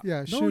go talk." Yeah,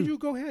 No, shoot. you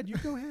go ahead. You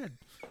go ahead.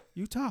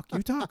 You talk.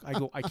 You talk. I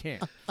go, "I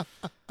can't."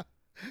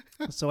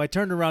 So I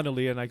turned around to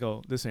Leah and I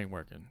go, "This ain't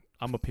working.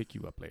 I'm gonna pick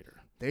you up later."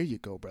 There you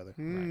go, brother.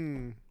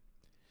 Mm.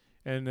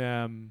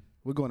 And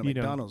We're going to You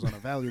know. McDonald's on a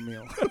value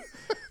meal.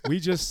 we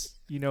just,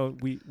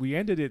 we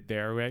ended it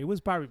there. Right? It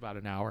was probably about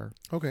an hour.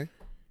 Okay.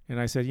 And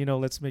I said,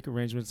 let's make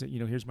arrangements.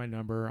 Here's my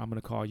number. I'm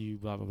going to call you,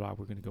 blah, blah, blah.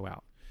 We're going to go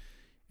out.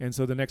 And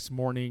so the next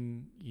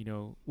morning,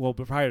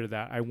 but prior to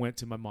that, I went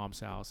to my mom's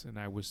house and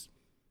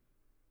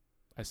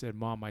I said,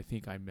 "Mom, I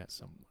think I met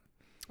someone."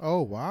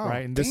 Oh wow.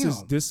 Right. And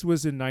damn. this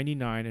was in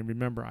 99. And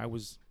remember, I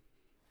was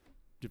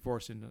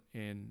divorced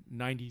in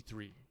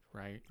 93,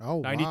 right?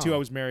 Oh 92, wow. I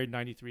was married.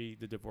 93,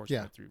 the divorce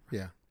Yeah. went through.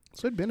 Yeah.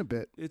 So it'd been a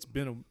bit. It's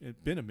been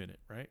a minute,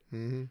 right?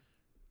 Mm-hmm.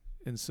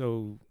 And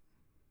so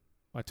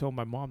I told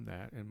my mom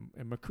that, and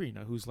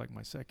Macrina, who's like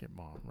my second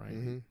mom, right?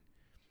 Mm-hmm.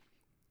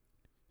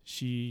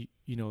 She,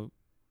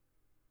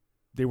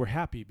 they were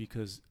happy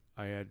because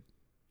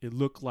it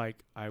looked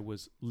like I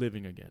was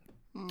living again.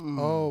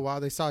 Oh wow.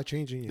 They saw it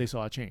changing you. They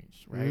saw a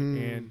change, right?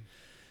 Mm. And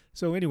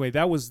so anyway,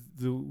 that was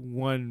the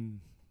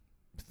one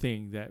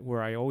thing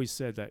where I always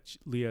said that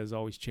Leah has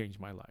always changed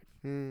my life,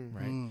 Mm.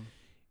 right? Mm.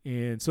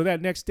 And so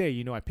that next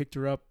day, I picked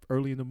her up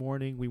early in the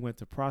morning. We went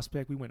to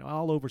Prospect. We went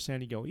all over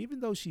San Diego, even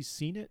though she's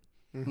seen it,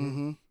 Mm-hmm.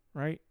 Mm-hmm.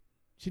 right?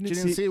 She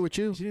didn't see it with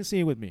you? She didn't see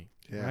it with me,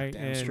 Yeah. right?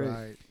 Damn And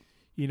straight.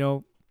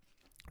 Right.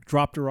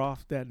 dropped her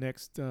off that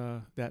next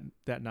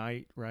that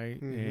night, right?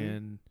 Mhm.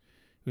 And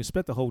we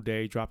spent the whole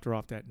day. Dropped her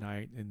off that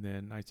night, and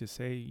then I just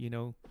say,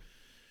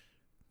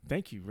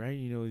 thank you, right?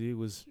 It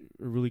was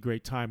a really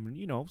great time,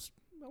 and I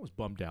was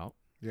bummed out.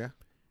 Yeah.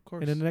 Of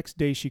course. And then the next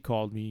day, she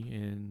called me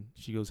and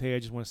she goes, "Hey, I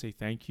just want to say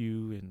thank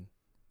you, and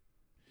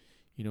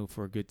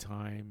for a good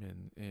time,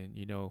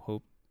 and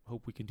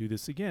hope we can do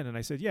this again." And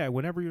I said, "Yeah,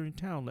 whenever you're in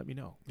town, let me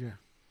know." Yeah.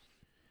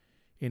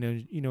 And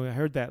then, I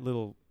heard that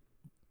little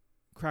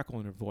crackle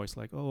in her voice,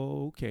 like,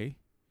 "Oh, okay."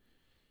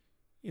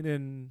 And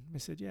then I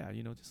said, "Yeah,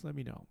 just let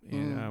me know."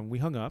 And we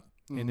hung up.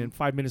 And then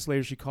 5 minutes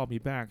later, she called me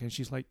back, and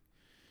she's like,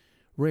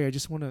 "Ray, I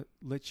just want to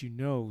let you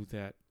know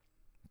that,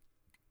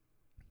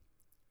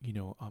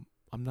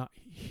 I'm not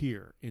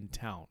here in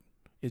town.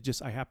 It's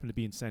just I happen to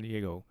be in San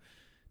Diego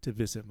to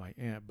visit my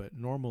aunt. But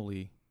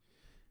normally,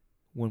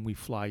 when we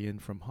fly in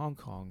from Hong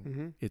Kong,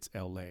 Mm-hmm. it's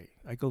L.A."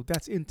 I go,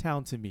 "That's in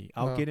town to me.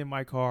 I'll Oh. get in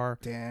my car."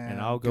 Damn.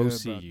 And I'll go good,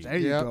 see bro. you. There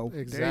you Yep, go.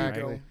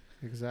 exactly. There you go.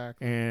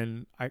 Exactly.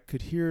 And I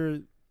could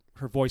hear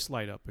her voice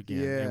light up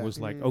again. Yeah. And was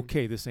like, Mm.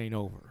 okay, this ain't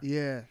over.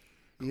 Yeah.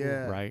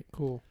 Yeah. Right.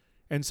 Cool.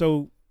 And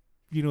so,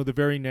 the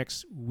very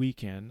next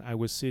weekend, I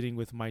was sitting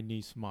with my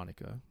niece,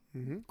 Monica,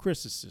 Mm-hmm.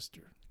 Chris's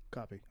sister.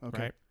 Copy.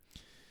 Okay. Right.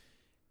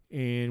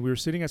 And we were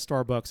sitting at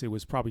Starbucks. It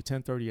was probably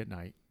 10:30 at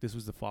night. This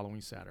was the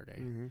following Saturday.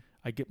 Mm-hmm.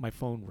 I get my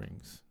phone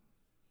rings,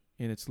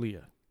 and it's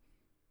Leah.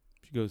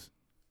 She goes,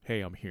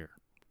 "Hey, I'm here."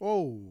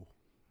 Oh.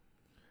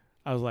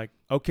 I was like,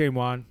 "Okay,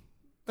 Mon."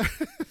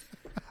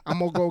 I'm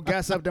gonna go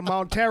gas up the I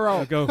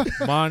Montero. go,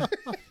 "Mon,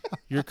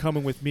 you're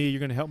coming with me. You're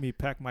gonna help me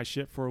pack my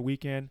shit for a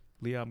weekend.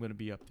 Leah, I'm gonna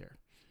be up there,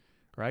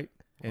 right?"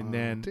 And Wow.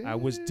 then I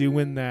was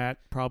doing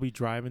that, probably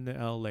driving to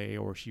L.A.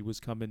 or she was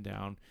coming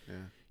down.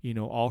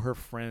 Yeah. All her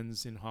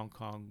friends in Hong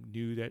Kong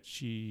knew that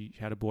she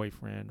had a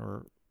boyfriend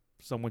or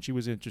someone she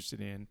was interested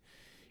in,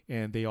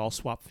 and they all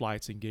swapped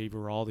flights and gave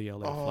her all the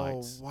LA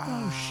flights.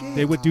 Wow. shit.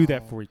 They would do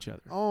that for each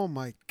other. Oh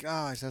my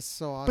gosh, that's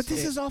so awesome. But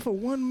this is off of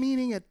one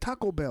meeting at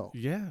Taco Bell.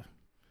 Yeah,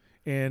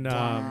 and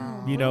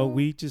Damn.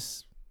 we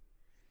just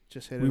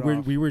Just hit we it were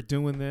off. we were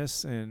doing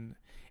this, and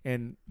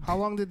How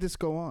long did this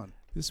go on?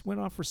 this went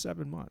on for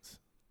 7 months,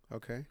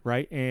 okay.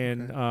 right?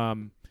 And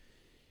Okay.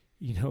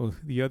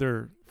 the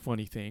other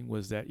funny thing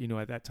was that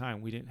at that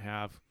time we didn't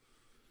have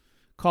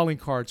calling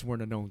cards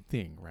weren't a known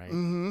thing, right?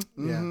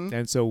 Mm-hmm. Yeah. Mm-hmm.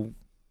 And so,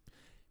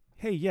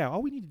 hey, yeah,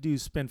 all we need to do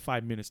is spend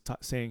 5 minutes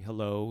saying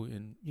hello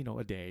and,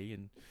 a day,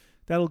 and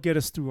that'll get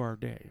us through our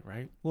day,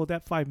 right? Well,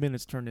 that 5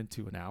 minutes turned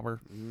into an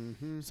hour,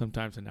 Mm-hmm.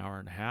 sometimes an hour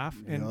and a half.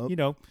 And,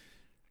 Yup.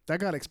 That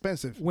got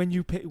expensive. when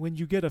you get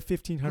a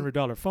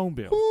 $1,500 phone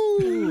bill,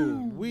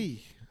 Ooh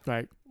wee.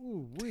 right,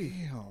 Ooh wee.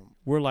 Damn.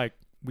 we're like,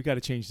 we got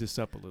to change this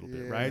up a little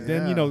bit, right?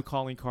 Yeah. Then,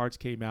 calling cards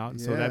came out, and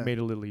so Yeah. that made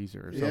it a little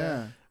easier. So,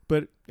 Yeah.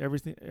 But ever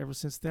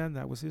since then,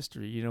 that was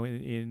history.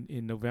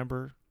 In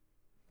November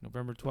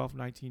 12th,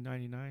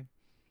 1999,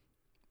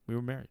 we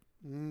were married.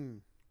 Mm.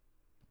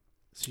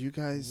 So you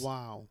guys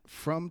Wow.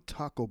 from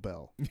Taco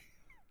Bell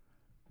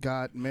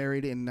got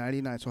married in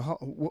 '99.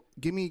 So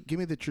give me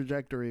the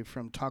trajectory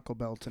from Taco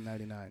Bell to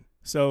 '99.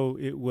 So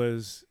it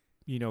was,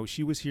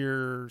 she was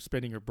here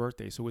spending her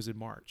birthday. So it was in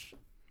March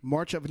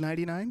March of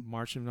 '99.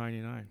 of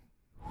 99,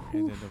 and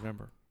then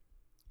November.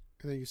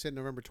 And then you said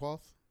November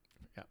 12th?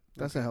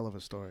 That's a hell of a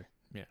story.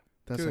 Yeah.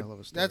 That's a Good. hell of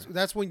a story.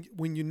 That's when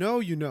you know.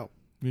 When you know.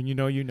 When you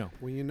know,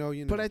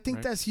 you know. But I think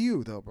right? that's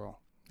you though, bro.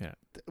 Yeah.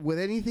 With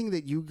anything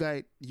that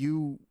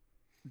you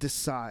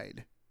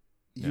decide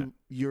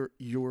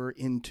you're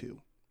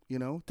into,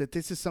 that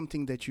this is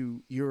something that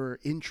you're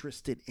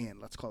interested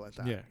in. Let's call it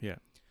that. Yeah.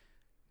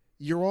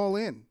 You're all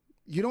in.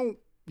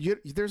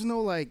 There's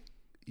no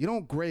you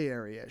don't gray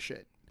area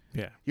shit.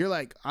 Yeah. You're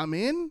like, I'm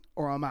in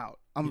or I'm out.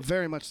 I'm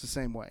very much the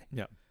same way.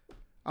 Yeah.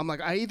 I'm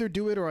like, I either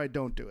do it or I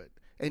don't do it.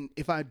 And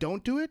if I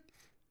don't do it,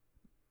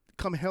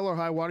 come hell or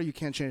high water, you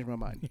can't change my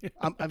mind.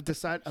 I've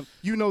decided,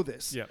 you know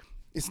this. Yeah.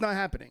 It's not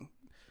happening.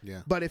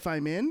 Yeah. But if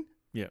I'm in,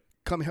 Yeah.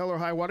 come hell or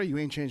high water, you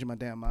ain't changing my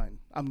damn mind.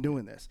 I'm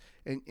doing this.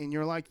 And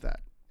you're like that.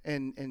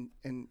 And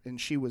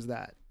she was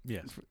that.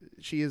 Yes.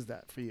 She is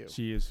that for you.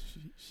 She is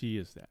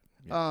that.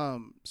 Yeah.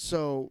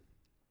 So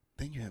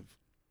then you have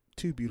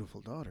two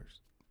beautiful daughters.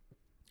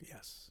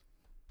 Yes.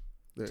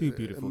 They're Two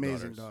beautiful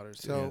amazing daughters.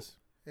 daughters. So, Yes.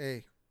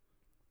 hey.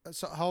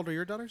 So how old are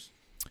your daughters?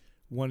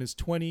 One is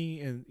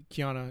 20, and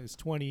Kiana is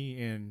 20,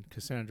 and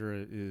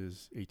Cassandra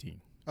is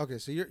 18. Okay,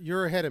 so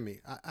you're ahead of me.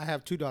 I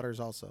have two daughters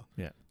also.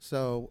 Yeah.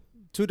 So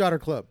 2-daughter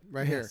club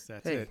right Yes,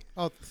 that's Hey. it. here.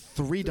 Oh,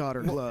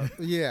 3-daughter club.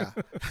 yeah.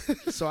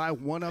 So I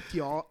one up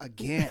y'all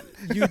again.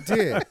 You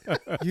did.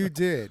 You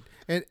did.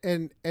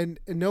 And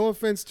no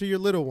offense to your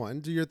little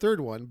one, to your third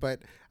one,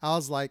 but I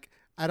was like,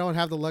 I don't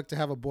have the luck to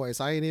have a boy,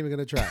 so I ain't even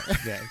gonna try.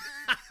 Yeah.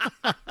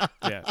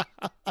 Yeah.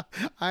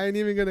 I ain't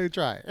even gonna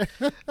try.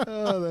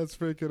 Oh, that's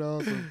freaking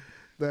awesome.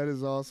 That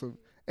is awesome.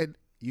 And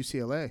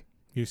UCLA.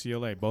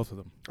 UCLA, both of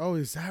them. Oh,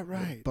 is that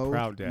right? Both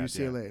Proud dad,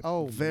 UCLA.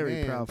 Oh, very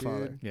man, proud dude.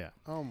 father. Yeah.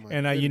 Oh my.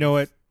 And you know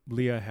what?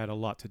 Leah had a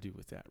lot to do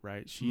with that,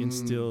 right? She Mm.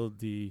 instilled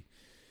the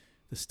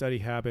study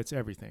habits,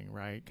 everything,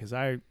 right? Because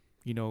I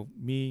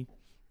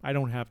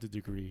don't have the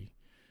degree.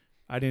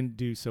 I didn't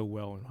do so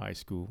well in high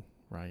school,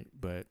 right?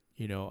 But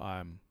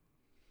I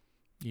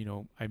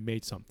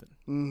made something.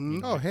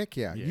 Mm-hmm. Oh heck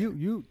yeah. Yeah.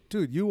 You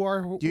dude, you are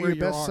You're where your you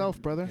best are.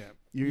 self, brother. Yeah.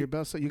 You're your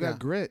best self. You Yeah. got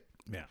grit.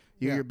 Yeah.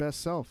 You're Yeah. your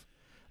best self.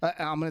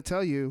 I'm going to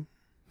tell you,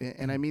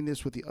 and I mean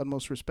this with the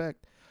utmost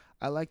respect,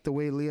 I like the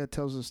way Leah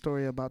tells the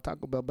story about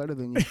Taco Bell better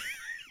than you.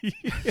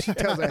 She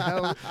tells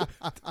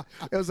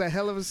it was a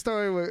hell of a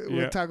story with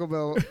Yeah. Taco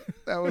Bell.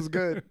 That was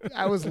good.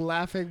 I was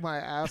laughing my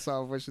ass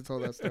off when she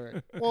told that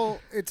story. Well,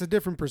 it's a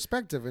different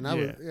perspective, and I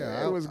Yeah. would.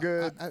 Yeah, It was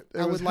good. I It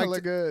was would like hella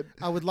to. good.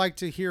 I would like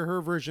to hear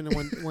her version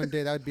one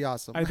day. That would be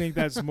awesome. I think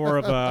that's more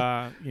of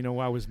a,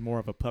 I was more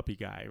of a puppy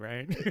guy,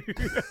 right?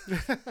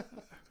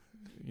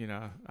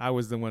 I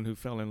was the one who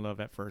fell in love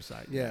at first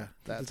sight. yeah,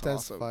 That's that's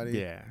awesome. funny.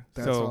 Yeah.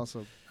 That's so,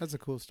 awesome. That's a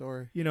cool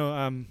story.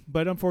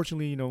 but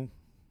unfortunately,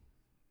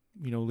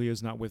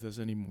 Leah's not with us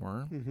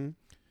anymore. Mm-hmm.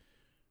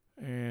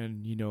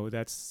 And,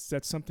 that's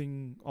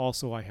something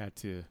also I had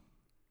to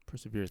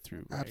persevere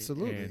through. Right?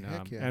 Absolutely. And,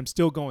 Heck yeah. and I'm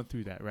still going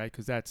through that, right?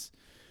 Because that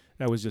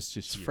was just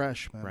It's year,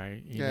 fresh, man.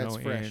 right? It's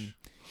fresh.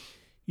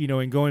 And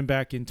and going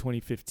back in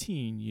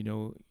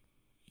 2015,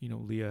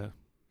 Leah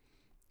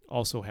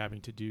also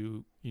having to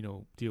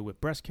deal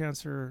with breast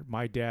cancer.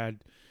 My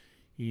dad,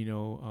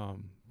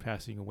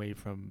 passing away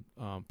from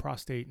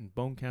prostate and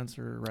bone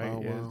cancer, right? Oh,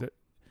 wow.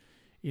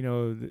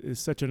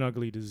 It's such an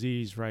ugly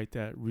disease, right?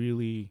 That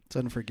really, It's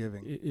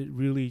unforgiving. it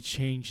really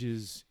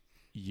changes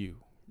you,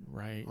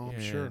 right? Oh,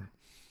 I'm sure.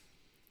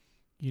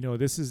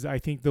 I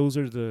think those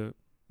are the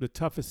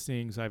toughest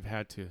things I've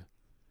had to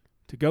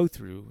go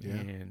through. Yeah.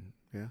 And,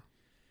 Yeah.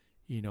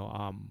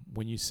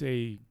 when you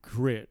say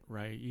grit,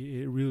 right,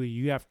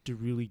 you have to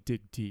really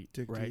dig deep,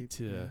 Dig right?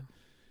 deep,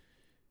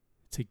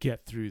 To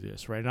get through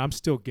this, right? And I'm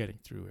still getting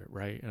through it,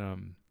 right? Yeah.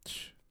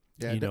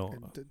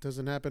 It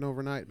doesn't happen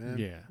overnight, man.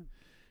 Yeah.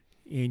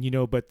 And,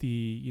 but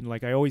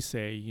like I always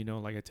say,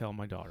 like I tell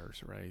my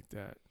daughters, right,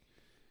 that,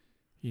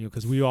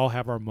 because we all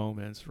have our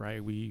moments,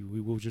 right? We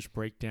will just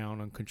break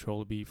down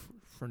uncontrollably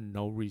for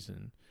no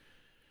reason.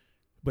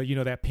 But,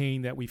 that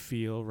pain that we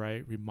feel,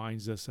 right,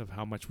 reminds us of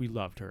how much we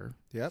loved her,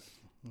 Yep.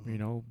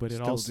 but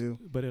Still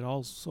it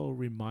also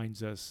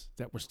reminds us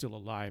that we're still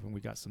alive and we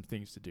got some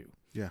things to do.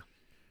 Yeah.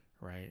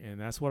 Right. And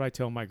that's what I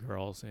tell my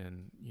girls.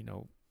 And,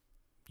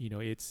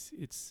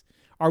 it's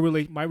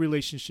my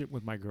relationship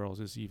with my girls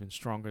is even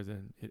stronger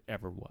than it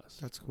ever was.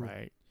 That's cool.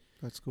 Right.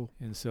 That's cool.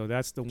 And so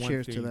that's the one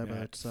Cheers thing to that,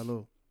 man.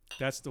 Salud.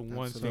 that's the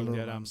one thing Absolutely.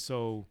 that I'm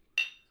so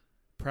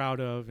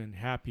proud of and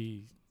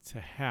happy to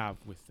have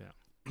with them.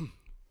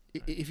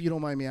 If you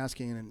don't mind me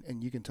asking,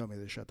 and you can tell me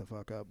to shut the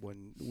fuck up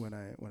when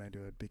I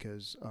do it,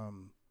 because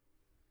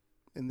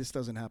and this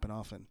doesn't happen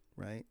often,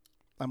 right?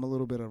 I'm a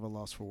little bit of a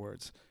loss for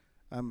words.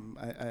 I'm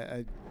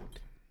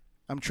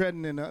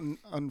treading in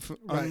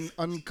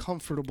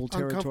uncomfortable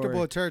territory.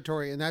 Uncomfortable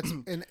territory, and that's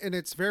and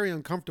it's very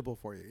uncomfortable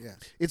for you. Yes.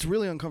 It's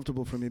really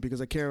uncomfortable for me because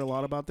I care a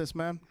lot about this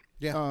man.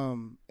 Yeah.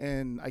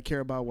 And I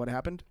care about what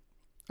happened,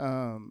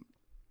 and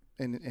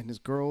his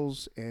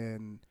girls,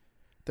 and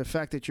the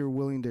fact that you're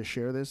willing to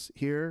share this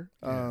here,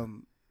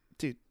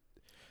 dude,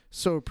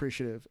 so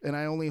appreciative. And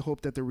I only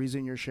hope that the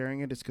reason you're sharing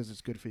it is because it's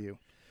good for you.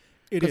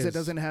 Because it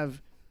doesn't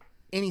have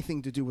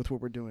anything to do with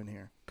what we're doing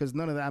here. Because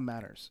none of that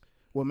matters.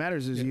 What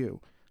matters is you.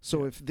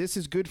 So if this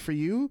is good for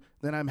you,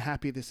 then I'm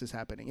happy this is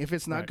happening. If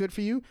it's not good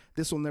for you,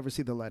 this will never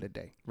see the light of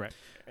day. Right.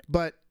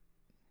 But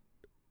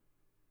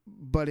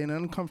in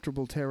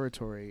uncomfortable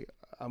territory,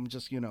 I'm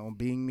just,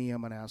 being me,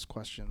 I'm going to ask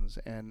questions.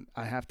 And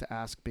I have to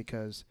ask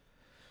because,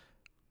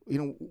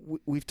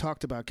 we've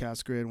talked about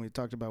Cast Grit, and we've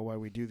talked about why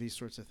we do these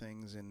sorts of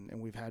things. And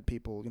we've had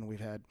people, we've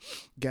had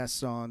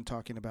guests on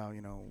talking about,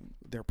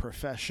 their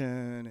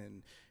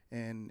profession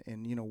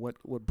and what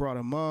brought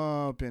them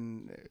up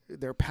and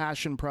their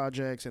passion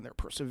projects and their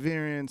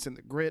perseverance and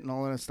the grit and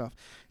all that stuff.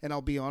 And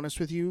I'll be honest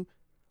with you,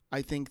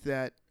 I think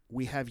that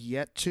we have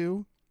yet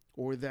to,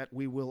 or that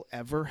we will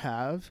ever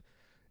have,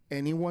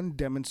 anyone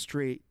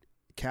demonstrate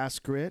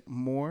Cast Grit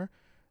more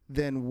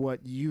than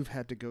what you've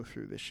had to go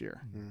through this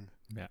year.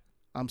 Mm-hmm. Yeah.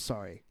 I'm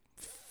sorry.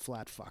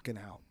 Flat fucking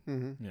out.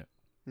 Mm-hmm. Yeah.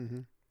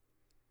 Mm-hmm.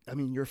 I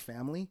mean, your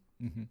family,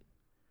 Mm-hmm.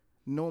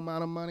 no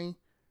amount of money,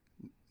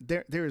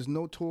 there is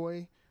no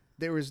toy,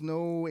 there is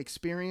no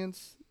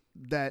experience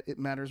that it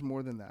matters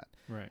more than that.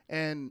 Right.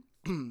 And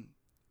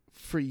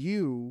for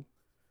me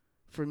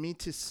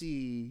to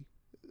see,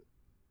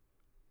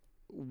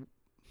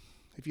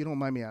 if you don't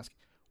mind me asking,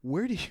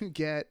 where do you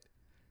get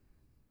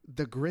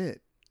the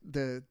grit,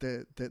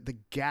 the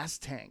gas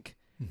tank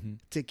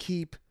to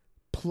keep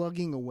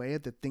plugging away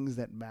at the things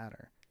that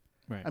matter?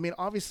 Right. I mean,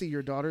 obviously,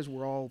 your daughters,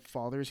 we're all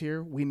fathers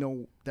here. We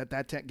know that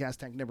gas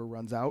tank never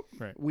runs out.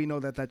 Right. We know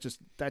that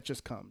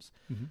just comes.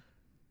 Mm-hmm.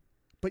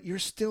 But you're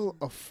still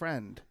a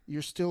friend.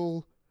 You're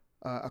still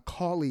a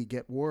colleague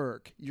at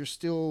work. You're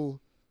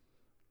still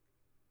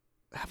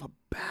have a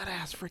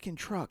badass freaking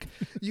truck.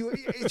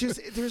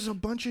 There's a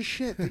bunch of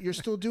shit that you're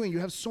still doing. You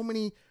have so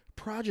many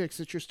projects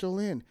that you're still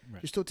in.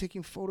 Right. You're still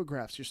taking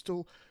photographs. You're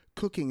still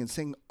cooking and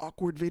saying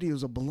awkward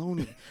videos of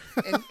bologna.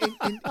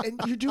 and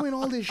you're doing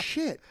all this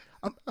shit.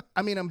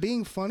 I'm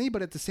being funny,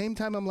 but at the same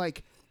time, I'm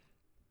like,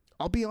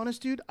 I'll be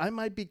honest, dude, I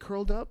might be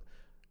curled up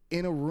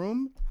in a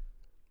room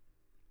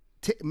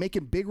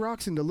making big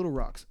rocks into little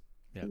rocks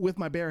with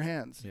my bare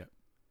hands,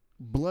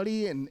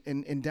 bloody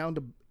and down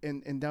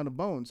to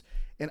bones.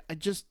 And I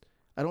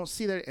don't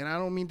see that. And I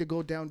don't mean to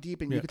go down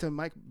deep, and you can tell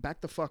Mike,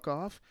 back the fuck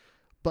off.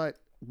 But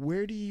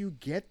where do you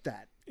get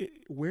that?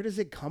 Where does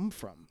it come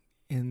from?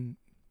 And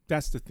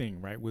that's the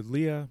thing, right? With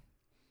Leah,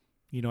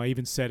 I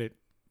even said it,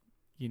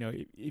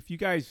 if you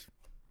guys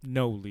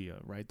know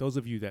Leah, right? Those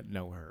of you that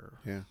know her,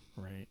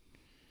 right?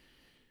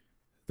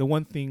 The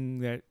one thing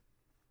that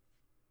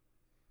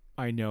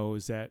I know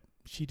is that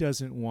she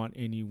doesn't want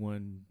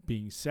anyone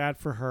being sad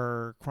for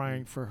her,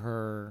 crying for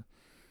her,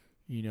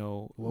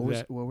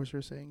 What was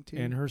her saying to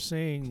you? And her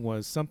saying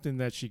was something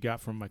that she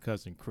got from my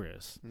cousin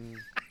Chris,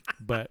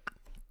 but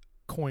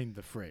coined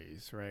the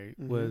phrase, right?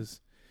 Mm-hmm.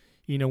 Was,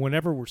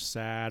 whenever we're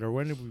sad or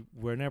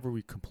whenever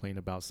we complain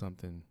about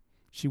something,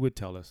 she would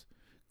tell us,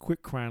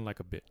 quit crying like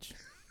a bitch.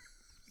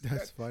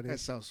 That's funny. That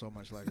sounds so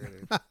much like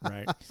it.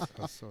 Right.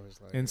 That's so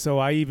much like And so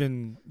I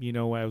even,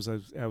 as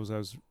I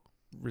was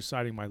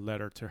reciting my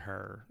letter to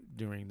her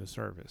during the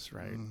service,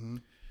 right? Mm-hmm.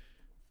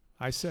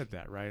 I said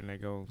that, right? And I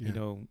go,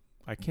 Yeah.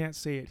 I can't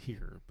say it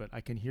here, but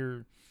I can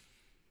hear,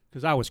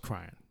 because I was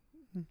crying.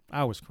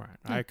 I was crying.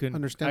 Yeah, I couldn't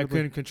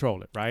understandably.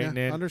 control it, right? Yeah, And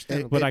then,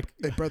 understandable. but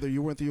Hey, brother,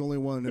 you weren't the only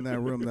one in that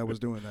room that was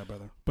doing that,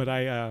 brother. But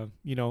I,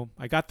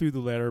 I got through the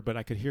letter, but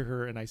I could hear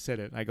her, and I said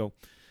it. I go,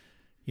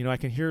 I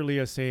can hear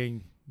Leah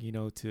saying,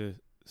 to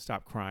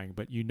stop crying,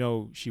 but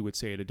she would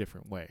say it a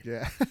different way,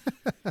 Yeah.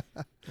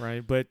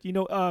 right? But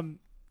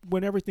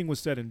when everything was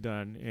said and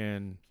done,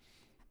 and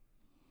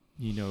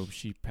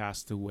she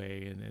passed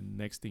away, and then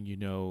next thing you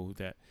know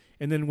that,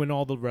 and then when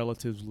all the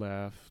relatives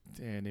left,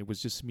 and it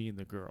was just me and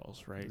the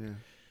girls, right?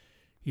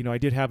 Yeah. I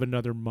did have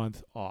another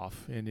month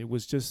off, and it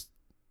was just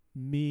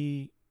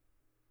me,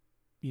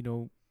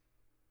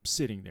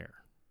 sitting there,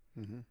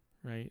 Mm-hmm.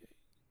 right?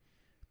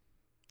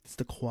 It's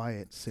the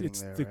quiet sitting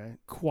It's there, the right?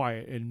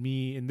 quiet, and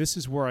me, and this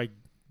is where I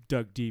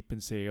dug deep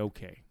and say,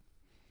 okay,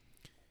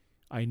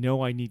 I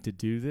know I need to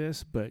do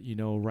this, but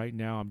right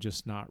now I'm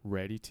just not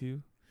ready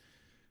to.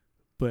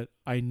 But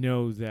I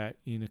know that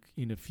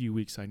in a few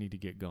weeks I need to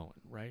get going,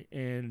 right?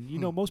 And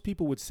most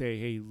people would say,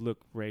 hey, look,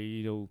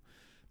 Ray,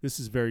 this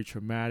is very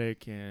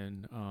traumatic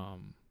and A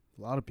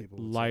lot of people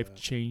would say life that.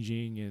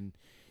 changing, and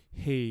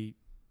hey,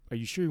 are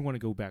you sure you want to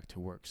go back to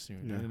work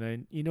soon? Yeah. And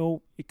then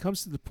it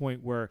comes to the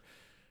point where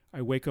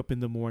I wake up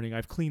in the morning.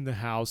 I've cleaned the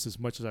house as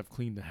much as I've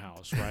cleaned the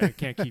house, right? I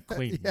can't keep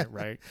cleaning Yeah. it,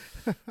 right?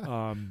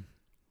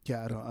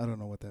 Yeah, I don't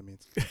know what that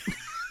means.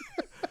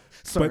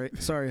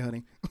 Sorry,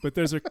 honey. But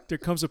there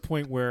comes a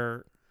point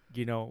where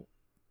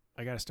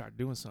I got to start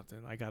doing something.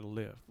 I got to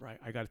live, right?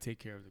 I got to take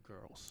care of the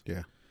girls.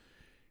 Yeah.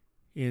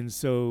 And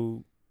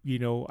so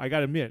I got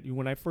to admit,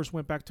 when I first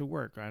went back to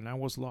work, and I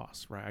was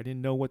lost, right? I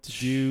didn't know what to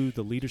do.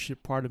 The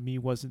leadership part of me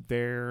wasn't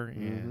there,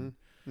 and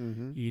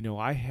Mm-hmm.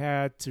 I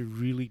had to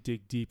really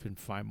dig deep and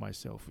find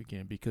myself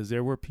again, because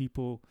there were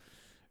people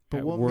But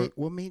at what work.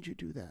 made you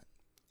do that?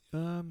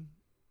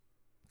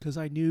 Because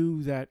I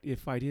knew that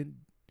if I didn't,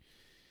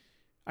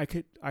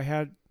 I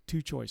had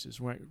two choices,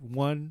 right?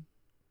 One,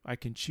 I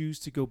can choose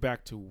to go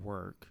back to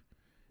work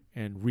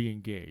and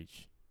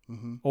re-engage,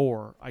 Mm-hmm.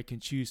 or I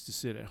can choose to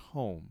sit at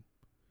home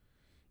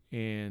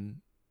and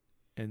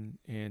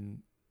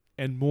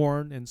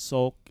mourn and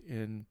sulk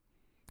and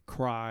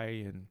cry,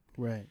 and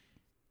Right.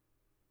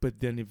 but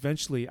then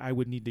eventually I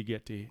would need to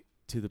get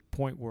to the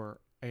point where,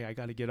 hey, I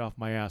got to get off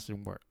my ass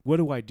and work. What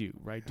do I do,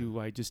 right? Do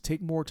I just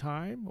take more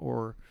time,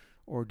 or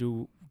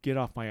do get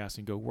off my ass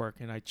and go work?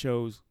 And I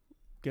chose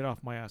get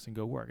off my ass and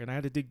go work, and I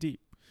had to dig deep.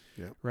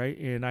 Yep. Right.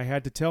 And I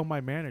had to tell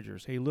my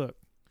managers, hey, look,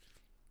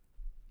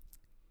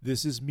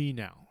 this is me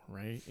now.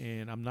 Right.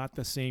 And I'm not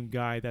the same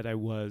guy that I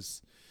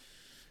was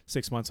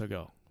 6 months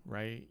ago.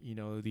 Right.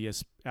 The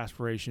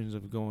aspirations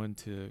of going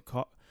to,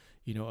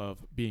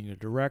 of being a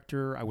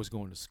director. I was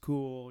going to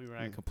school.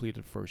 Right. I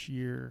completed first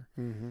year.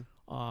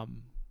 Mm-hmm.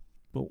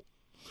 But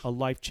a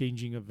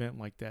life-changing event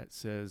like that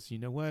says, you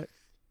know what?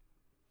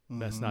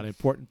 That's Mm-hmm. not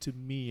important to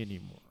me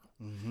anymore.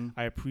 Mm-hmm.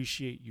 I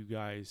appreciate you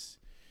guys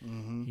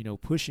Mm-hmm.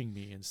 pushing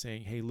me and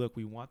saying, hey, look,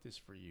 we want this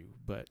for you,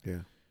 but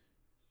Yeah.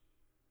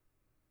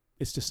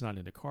 it's just not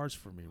in the cards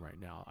for me right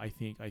now. I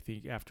think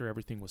after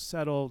everything was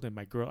settled and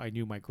I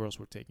knew my girls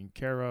were taken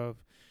care of,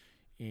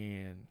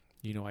 and,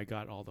 I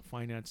got all the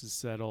finances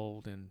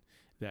settled, and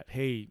that,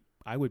 hey,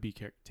 I would be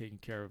taken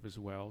care of as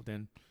well,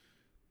 then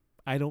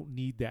I don't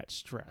need that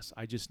stress.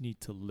 I just need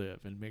to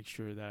live and make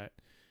sure that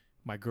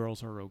my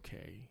girls are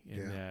okay,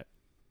 and that,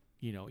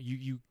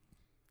 you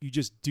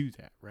just do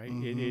that, right?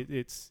 Mm-hmm.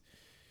 It's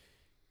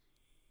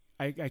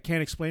I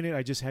can't explain it.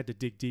 I just had to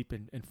dig deep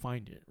and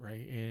find it,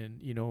 right?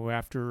 And,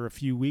 after a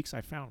few weeks,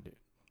 I found it.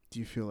 Do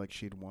you feel like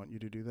she'd want you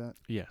to do that?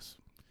 Yes.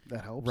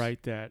 That helps? Right.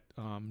 That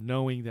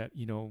knowing that,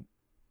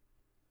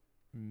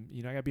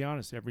 I gotta be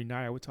honest, every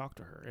night I would talk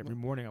to her. Every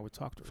morning I would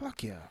talk to her.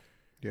 Fuck yeah.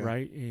 Yeah.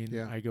 Right. And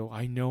Yeah. I go,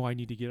 I know I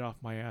need to get off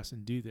my ass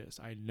and do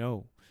this. I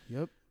know.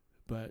 Yep.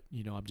 But,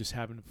 I'm just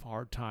having a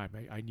hard time.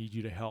 I need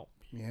you to help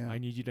me. Yeah. I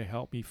need you to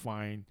help me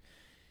find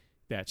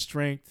that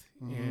strength.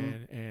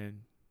 Mhm.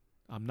 And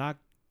I'm not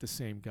the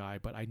same guy,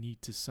 but I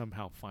need to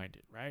somehow find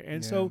it. Right.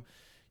 And so,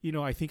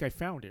 I think I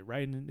found it.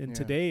 Right. And Yeah.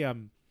 today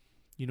I'm,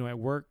 at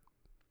work,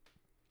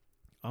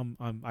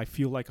 I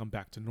feel like I'm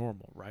back to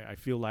normal. Right. I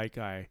feel like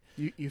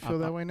You feel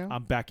that way now?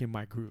 I'm back in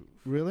my groove.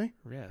 Really?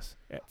 Yes.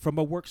 From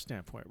a work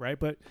standpoint. Right.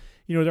 But,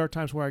 there are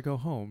times where I go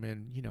home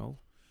and,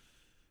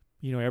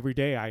 every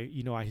day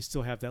I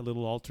still have that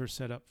little altar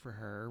set up for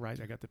her. Right.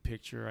 I got the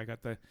picture. I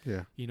got the,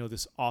 Yeah.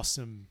 this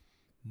awesome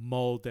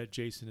mold that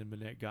Jason and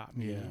Manette got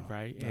me. Yeah.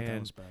 Right. That And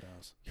was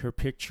badass. her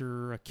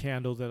picture, a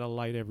candle that I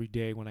light every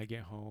day when I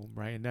get home.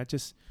 Right. And that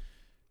just,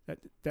 that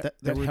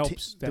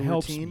helps. That the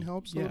helps routine me.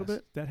 helps a little Yes,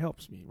 bit? That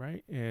helps me.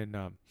 Right. And,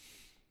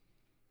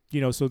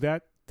 so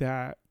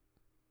that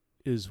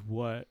is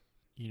what,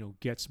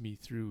 gets me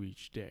through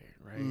each day.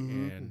 Right.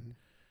 Mhm.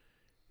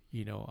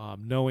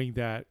 And, knowing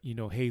that,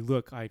 hey,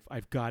 look,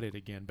 I've got it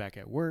again back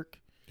at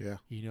work. Yeah.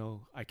 You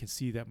know, I can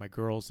see that my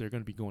girls, they're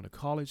going to be going to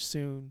college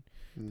soon.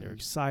 They're Mhm.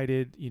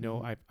 excited. You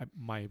know, Mhm.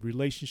 my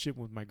relationship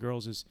with my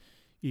girls is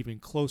even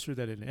closer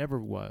than it ever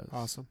was.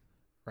 Awesome.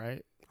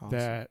 Right? Awesome.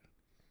 That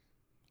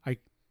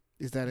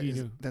you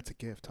know, that's a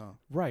gift, huh?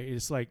 right.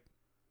 It's like,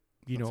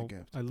 you That's a know,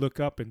 gift. I look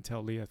up and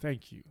tell Leah,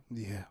 thank you.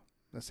 Yeah,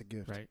 that's a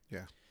gift. Right?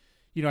 Yeah.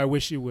 You know, I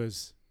wish it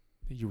was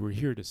that you were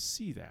here to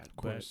see that. Of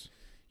course.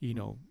 But, you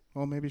know,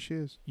 Well, maybe she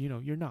is. you know,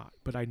 you're not.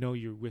 But I know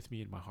you're with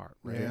me in my heart.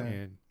 Right? Yeah.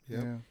 And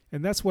Yep. Yeah.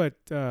 and that's what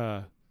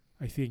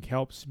I think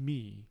helps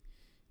me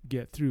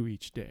get through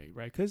each day.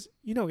 Right? Because,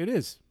 you know, it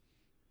is,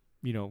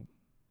 you know,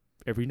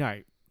 every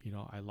night, you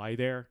know, I lie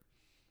there.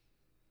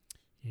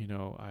 You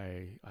know,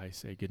 I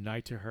say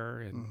goodnight to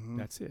her, and Mhm.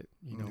 that's it.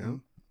 You know,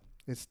 Mhm.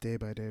 It's day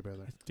by day,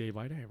 brother. it's day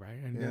by day, right?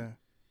 And Yeah.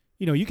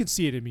 you know, you can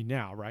see it in me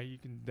now, right? You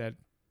can that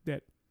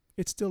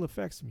it still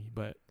affects me,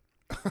 but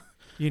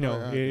you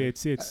know, yeah.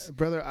 it's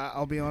Brother,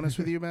 I'll be honest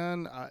with you,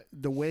 man.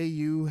 The way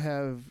you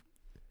have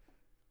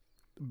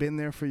been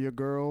there for your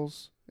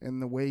girls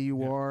and the way you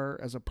Yeah. are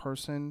as a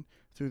person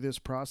through this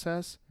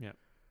process, Yeah.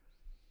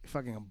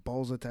 fucking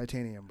balls of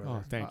titanium, brother.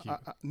 Oh, thank you.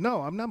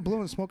 No, I'm not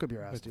blowing smoke up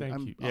your ass, But dude. thank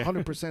I'm you. Yeah.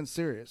 100%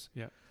 serious.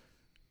 Yeah.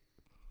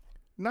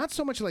 Not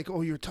so much like,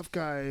 oh, you're a tough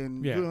guy,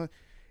 and Yeah.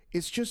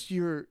 it's just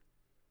you're.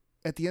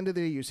 At the end of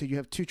the day, you say you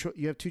have two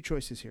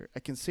choices here. I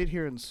can sit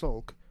here and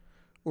sulk,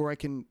 or I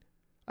can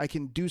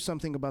do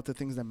something about the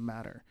things that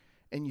matter.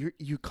 And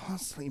you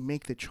constantly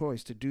make the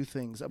choice to do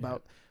things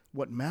about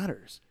what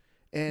matters.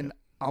 And Yeah.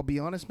 I'll be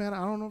honest, man.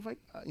 I don't know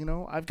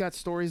if I've got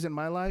stories in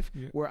my life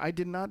Yeah. where I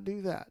did not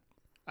do that.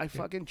 I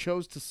fucking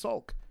chose to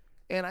sulk,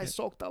 and I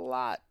sulked a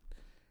lot,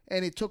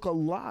 and it took a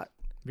lot.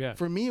 yeah.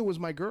 For me, it was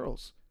my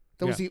girls.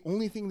 That was Yeah. the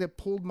only thing that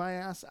pulled my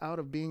ass out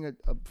of being a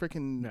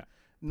freaking Yeah.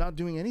 not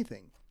doing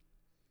anything.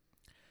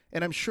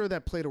 And I'm sure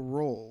that played a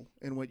role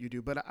in what you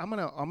do. But I'm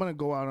gonna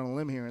go out on a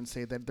limb here and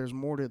say that there's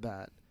more to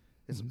that.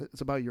 It's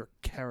about your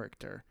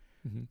character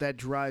Mhm. that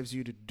drives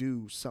you to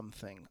do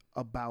something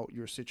about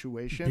your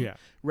situation, Yeah.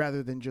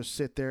 rather than just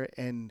sit there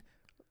and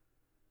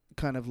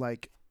kind of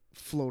like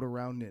float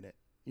around in it,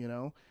 you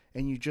know.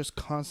 And you just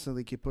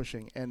constantly keep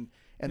pushing. And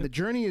Yep. the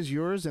journey is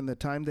yours, and the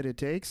time that it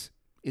takes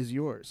is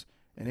yours.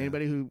 And Yeah.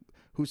 anybody who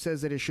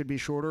says that it should be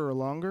shorter or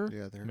longer,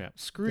 Yeah. They're, Yeah.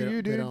 screw they, you,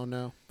 They dude. don't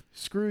know.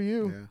 Screw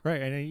you. Yeah.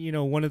 Right. And you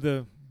know, one of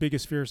the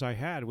biggest fears I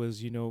had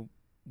was, you know,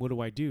 what do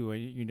I do?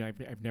 You know,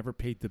 I've never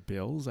paid the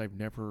bills. I've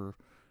never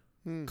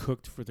Hmm.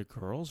 cooked for the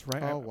girls,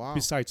 right? Oh, wow.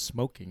 Besides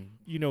smoking,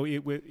 you know, it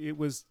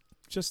was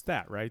just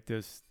that, right?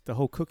 The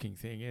whole cooking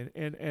thing,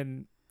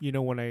 and you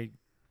know, when I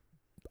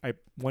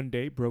one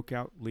day broke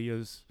out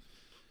Leah's,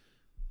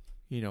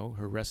 you know,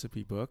 her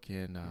recipe book,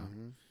 and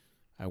Mhm.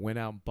 I went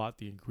out and bought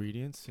the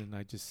ingredients, and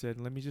I just said,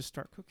 let me just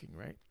start cooking,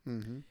 right?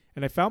 Mhm.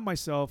 And I found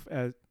myself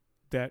at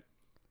that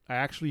I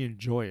actually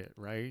enjoy it,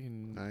 right?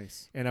 And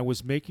Nice. and I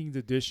was making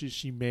the dishes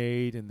she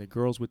made, and the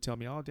girls would tell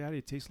me, "Oh, Daddy,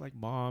 it tastes like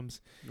Mom's."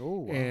 Oh,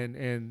 wow.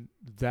 And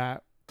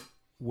that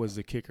was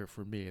the kicker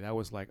for me. That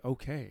was like,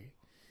 okay,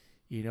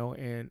 you know,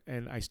 and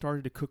I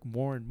started to cook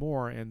more and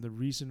more, and the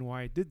reason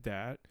why I did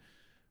that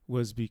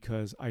was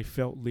because I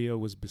felt Leah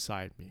was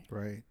beside me.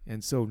 Right.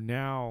 And so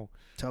now,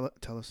 Tell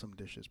us some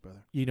dishes,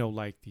 brother. you know,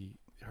 like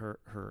her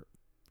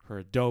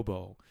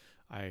adobo,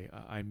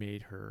 I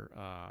made her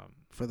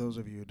For those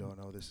of you who don't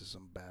know, this is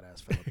some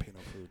badass Filipino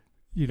food.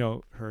 you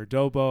know, her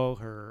adobo,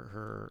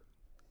 her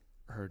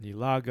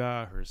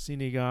nilaga, her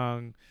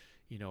sinigang,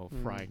 you know,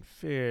 frying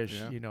fish,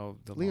 Yeah. you know,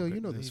 the Leo, you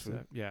know this longanisa.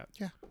 food. Yeah.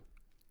 Yeah.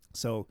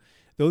 So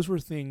those were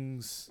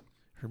things,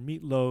 her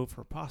meatloaf,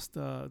 her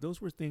pasta, those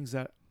were things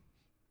that,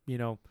 you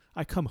know,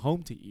 I come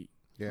home to eat,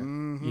 Yeah.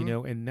 Mhm. you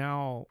know, and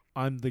now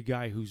I'm the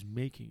guy who's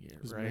making it,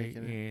 Who's right?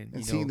 making it. and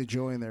you seeing know, the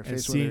joy in their and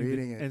face when they're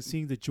eating it. and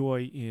seeing the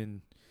joy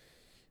in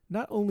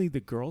not only the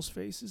girls'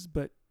 faces,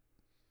 but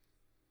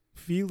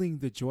feeling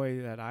the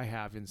joy that I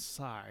have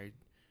inside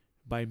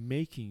by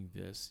making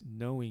this,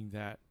 knowing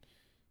that,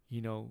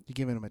 you know, You're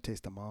giving them a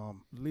taste of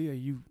mom. Leah,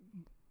 you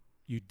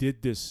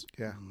did this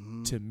Yeah.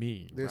 Mhm. to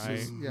me, This right?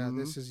 is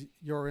this is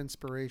your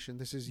inspiration.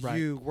 This is Right.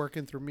 you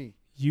working through me.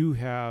 You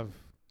have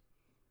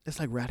It's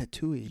like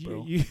Ratatouille,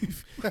 bro.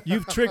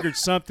 you've triggered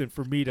something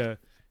for me to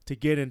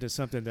get into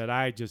something that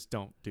I just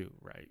don't do,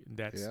 right? And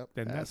that's Yep.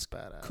 and that's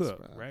badass,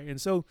 cook, bro. right? And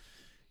so,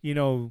 you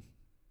know,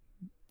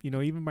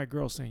 even my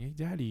girl saying, "Hey,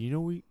 Daddy, you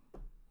know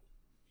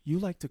you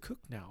like to cook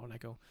now," and I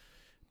go,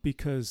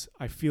 "Because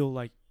I feel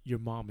like your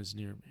mom is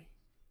near me,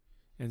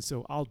 and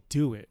so I'll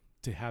do it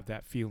to have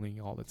that feeling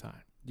all the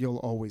time." You'll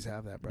always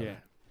have that, brother. Yeah,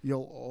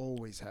 You'll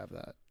always have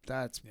that.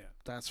 That's yeah.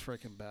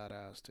 freaking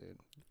badass, dude.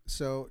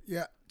 So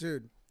yeah,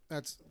 dude.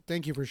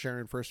 Thank you for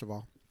sharing. First of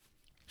all,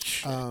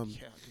 Yeah,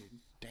 dude.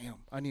 Damn,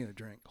 I need a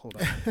drink. Hold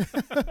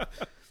on.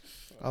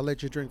 I'll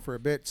let you drink for a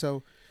bit.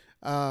 So,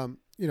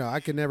 you know, I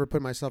could never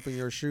put myself in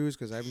your shoes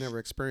because I've never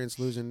experienced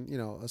losing, you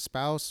know, a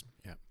spouse.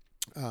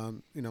 Yeah.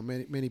 You know,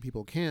 many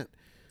people can't.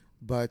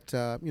 But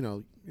you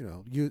know,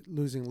 you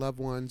losing loved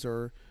ones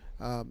or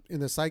in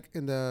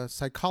the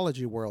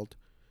psychology world,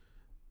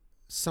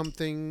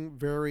 something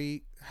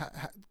very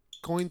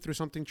going through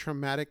something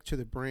traumatic to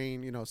the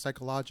brain,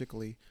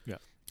 psychologically. Yeah.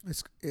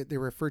 They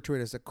refer to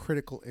it as a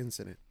critical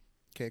incident.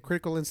 Okay, a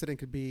critical incident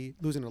could be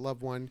losing a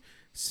loved one,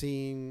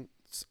 seeing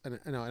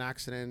an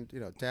accident,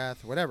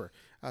 death, whatever.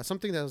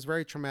 Something that was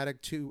very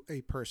traumatic to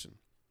a person.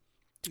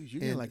 Dude,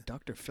 you're like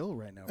Dr. Phil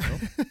right now, bro.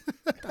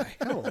 What the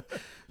hell?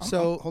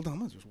 Hold on, I'm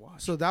gonna just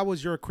watch. So that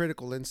was your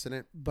critical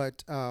incident,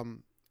 but a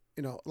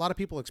lot of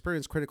people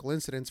experience critical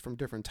incidents from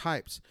different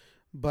types,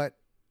 but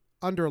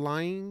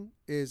underlying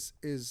is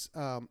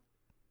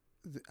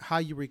how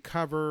you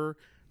recover,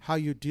 how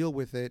you deal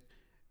with it.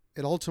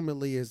 It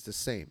ultimately is the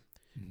same,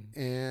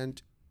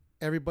 and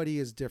everybody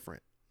is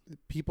different.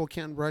 People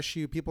can't rush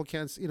you. People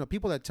can't,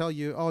 people that tell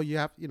you, oh, you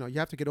have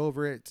to get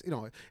over it.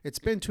 It's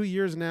been 2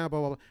 years now, blah,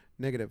 blah, blah.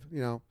 Negative,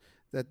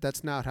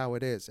 that's not how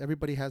it is.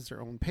 Everybody has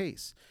their own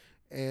pace.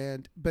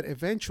 But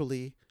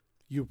eventually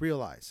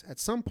at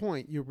some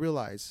point you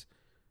realize,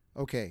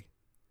 okay,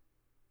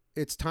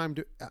 it's time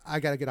I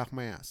got to get off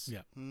my ass.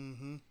 Yeah.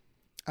 Mm-hmm.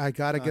 I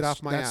got to get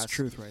off my ass. That's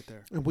truth right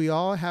there. And we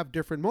all have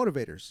different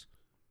motivators.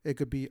 It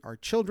could be our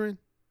children.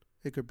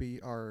 It could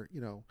be our,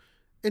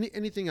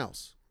 anything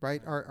else,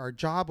 right? Our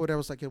job,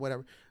 whatever,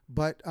 whatever.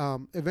 But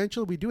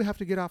eventually we do have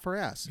to get off our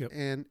ass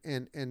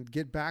and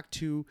get back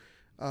to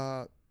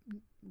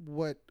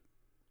what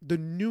the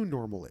new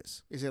normal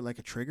is. Is it like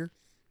a trigger?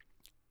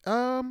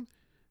 I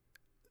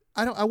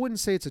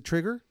wouldn't say it's a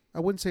trigger.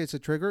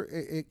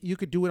 You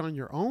could do it on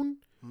your own,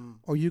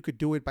 or you could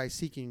do it by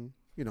seeking,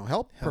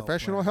 help,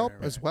 professional help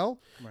as well.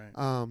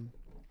 Right.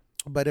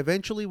 But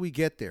eventually we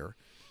get there,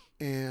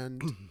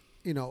 and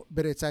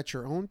but it's at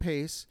your own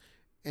pace,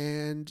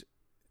 and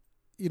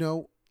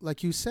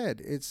like you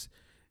said, it's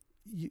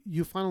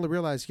you finally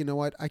realize,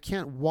 what, I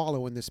can't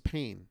wallow in this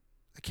pain.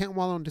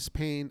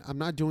 I'm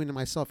not doing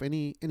myself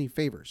any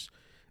favors,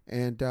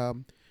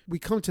 and we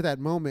come to that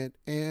moment,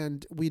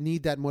 and we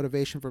need that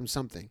motivation from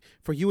something.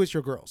 For you, it's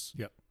your girls.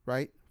 Yep.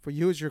 Right. For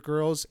you, it's your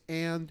girls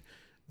and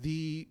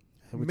the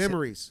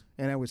memories.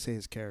 And I would say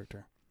his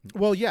character.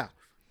 Well, yeah.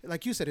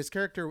 Like you said, his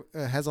character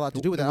has a lot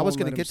to do with that. I was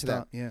going to get to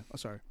that. Yeah. Oh,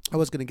 sorry. I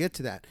was going to get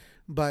to that.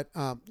 But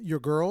your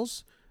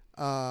girls,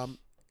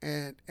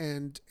 and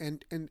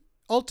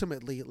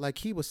ultimately, like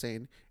he was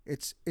saying,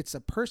 it's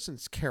a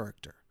person's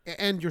character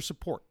and your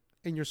support,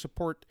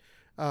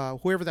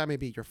 whoever that may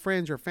be, your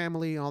friends, your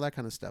family, all that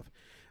kind of stuff.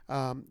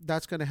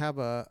 That's going to have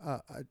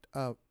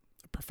a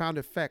profound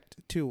effect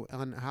too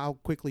on how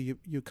quickly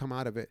you come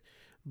out of it.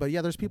 But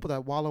yeah, there's people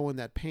that wallow in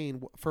that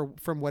pain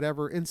from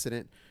whatever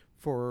incident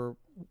for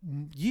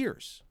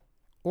years,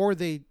 or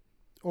they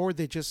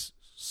just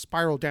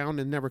spiral down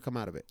and never come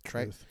out of it.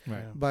 Right.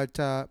 Right. But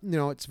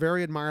it's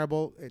very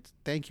admirable.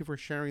 Thank you for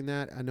sharing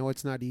that. I know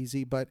it's not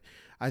easy, but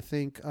I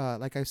think,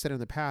 like I said in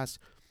the past,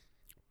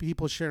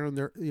 people sharing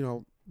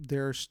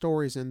their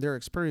stories and their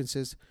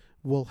experiences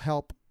will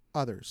help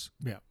others.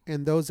 Yeah.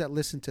 And those that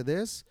listen to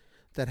this,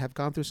 that have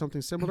gone through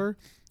something similar,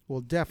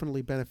 will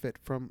definitely benefit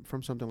from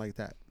something like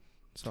that.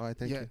 So I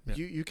think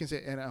you can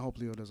say, and I hope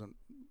Leo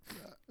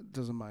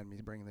doesn't mind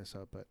me bringing this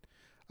up, but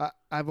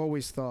I've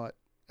always thought,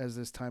 as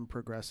this time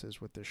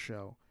progresses with this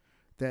show,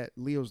 that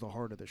Leo's the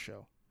heart of the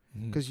show,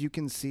 because you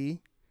can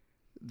see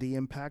the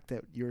impact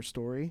that your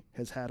story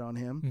has had on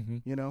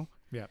him.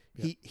 Yeah.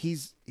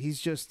 He's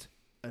just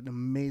an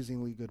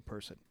amazingly good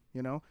person.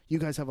 You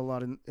guys have a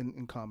lot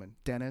in common.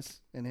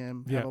 Dennis and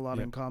him have a lot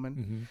in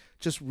common.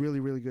 Just really,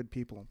 really good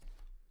people.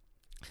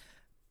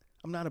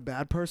 I'm not a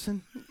bad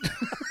person,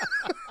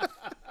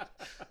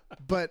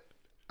 but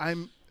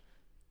I'm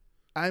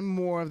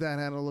more of that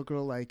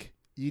analytical, like,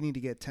 you need to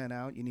get 10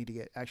 out. You need to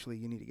get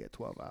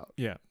 12 out.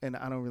 Yeah. And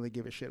I don't really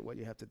give a shit what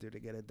you have to do to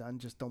get it done.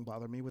 Just don't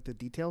bother me with the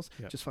details.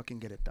 Yeah. Just fucking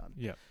get it done.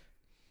 Yeah.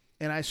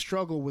 And I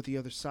struggle with the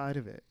other side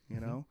of it.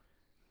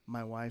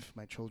 My wife,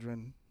 my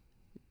children,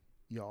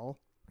 y'all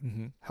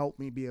help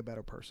me be a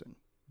better person.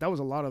 That was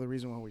a lot of the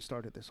reason why we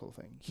started this whole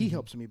thing. He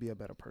helps me be a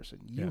better person.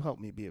 You help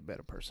me be a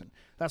better person.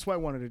 That's why I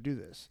wanted to do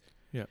this.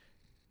 Yeah.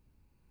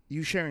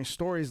 You sharing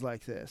stories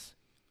like this,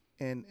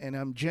 and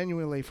I'm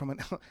genuinely,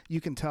 you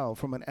can tell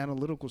from an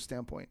analytical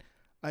standpoint,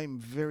 I'm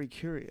very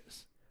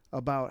curious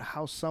about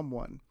how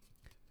someone,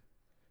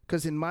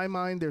 because in my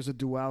mind, there's a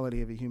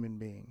duality of a human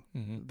being.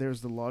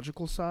 There's the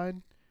logical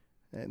side,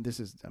 and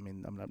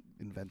I'm not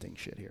inventing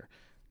shit here.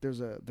 There's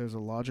a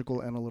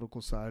logical,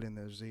 analytical side, and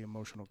there's the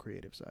emotional,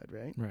 creative side,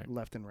 right? Right.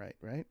 Left and right,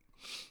 right?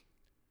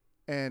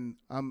 And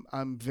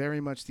I'm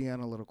very much the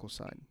analytical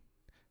side.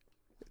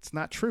 It's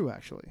not true,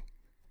 actually.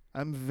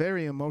 I'm a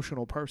very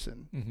emotional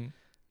person.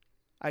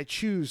 I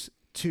choose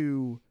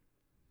to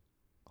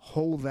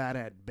hold that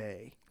at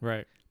bay.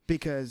 Right.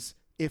 Because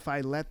if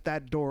I let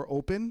that door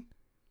open,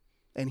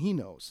 and he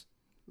knows,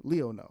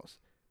 Leo knows,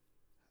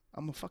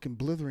 I'm a fucking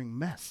blithering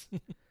mess.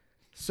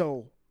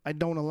 So I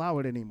don't allow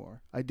it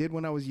anymore. I did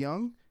when I was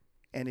young,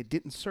 and it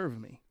didn't serve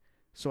me.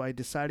 So I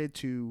decided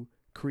to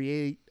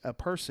create a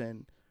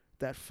person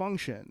that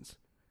functions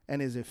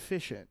and is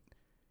efficient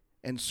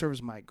and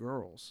serves my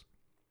girls,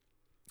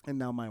 and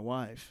now my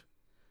wife,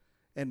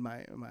 and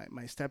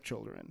my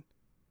stepchildren,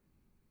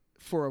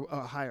 for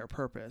a higher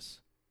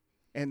purpose.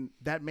 And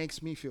that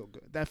makes me feel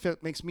good.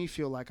 That makes me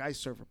feel like I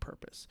serve a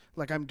purpose,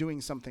 like I'm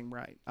doing something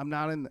right. I'm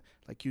not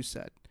like you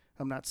said,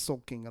 I'm not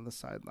sulking on the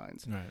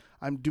sidelines. Right.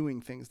 I'm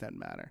doing things that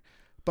matter.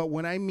 But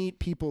when I meet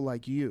people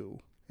like you,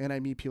 and I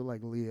meet people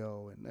like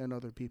Leo and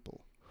other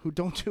people who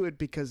don't do it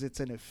because it's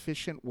an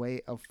efficient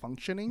way of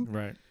functioning,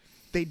 Right.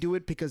 they do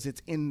it because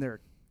it's in their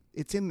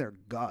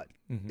gut.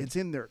 Mm-hmm. It's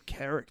in their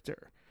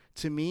character.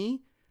 To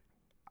me,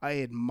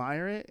 I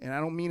admire it, and I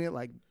don't mean it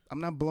like I'm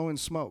not blowing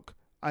smoke.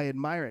 I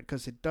admire it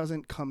because it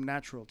doesn't come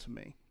natural to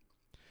me.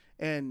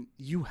 And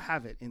you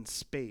have it in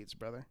spades,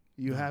 brother.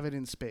 You have it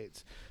in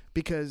spades.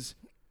 Because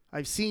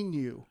I've seen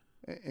you,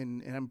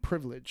 and I'm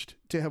privileged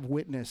to have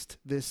witnessed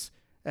this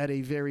at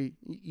a very,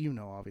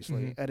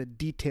 obviously, at a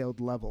detailed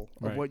level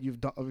of what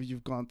you've done,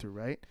 you've gone through,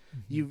 right?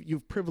 Mm-hmm.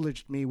 You've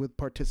privileged me with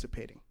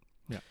participating.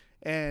 Yeah.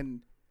 And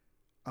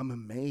I'm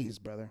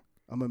amazed, brother.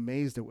 I'm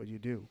amazed at what you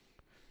do.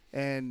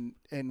 And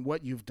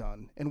what you've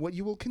done and what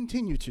you will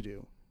continue to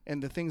do.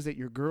 And the things that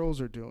your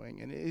girls are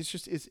doing, and it's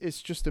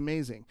just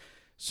amazing.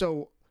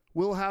 So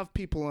we'll have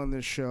people on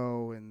this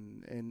show,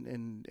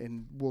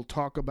 and we'll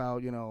talk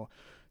about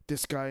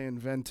this guy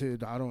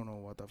invented I don't know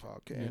what the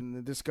fuck,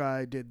 and this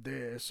guy did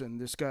this, and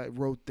this guy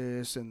wrote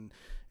this, and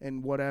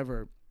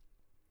whatever.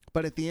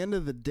 But at the end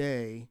of the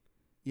day,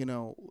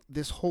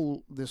 this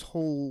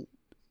whole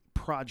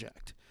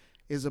project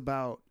is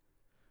about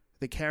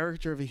the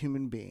character of a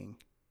human being,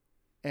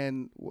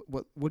 and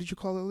what did you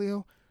call it,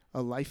 Leo?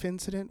 A life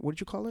incident? What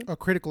did you call it? A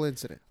critical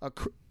incident.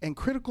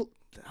 Critical.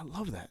 I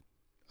love that.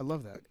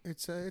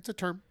 It's a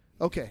term.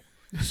 Okay.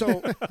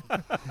 So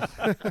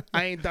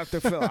I ain't Dr.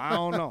 Phil. I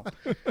don't know.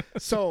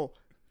 So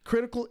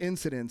critical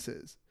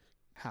incidences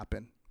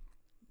happen.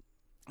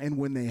 And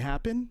when they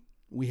happen,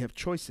 we have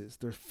choices.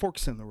 There's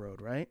forks in the road,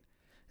 right?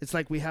 It's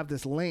like we have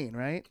this lane,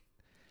 right?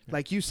 Yeah.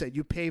 Like you said,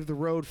 you paved the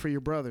road for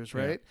your brothers,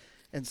 right? Yeah.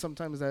 And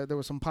sometimes there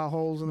were some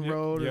potholes in the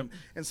road,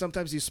 and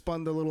sometimes you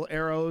spun the little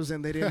arrows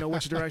and they didn't know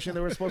which direction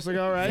they were supposed to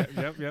go, right?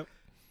 Yep.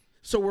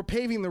 So we're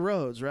paving the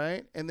roads,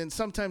 right? And then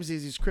sometimes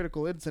there's these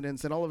critical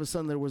incidents, and all of a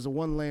sudden there was a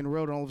one-lane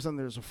road, and all of a sudden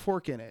there's a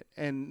fork in it,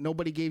 and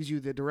nobody gives you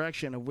the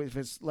direction of if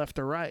it's left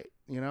or right,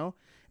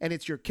 And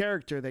it's your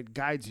character that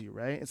guides you,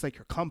 right? It's like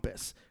your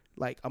compass.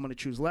 Like, I'm going to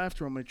choose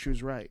left or I'm going to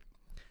choose right.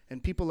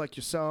 And people like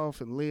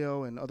yourself and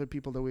Leo and other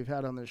people that we've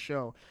had on this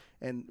show,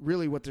 and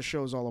really what the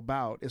show is all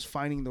about is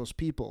finding those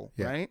people,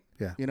 right?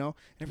 Yeah.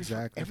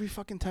 Every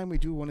fucking time we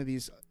do one of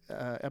these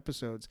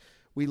episodes,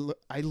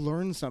 I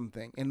learn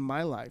something in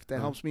my life that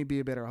helps me be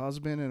a better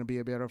husband and be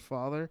a better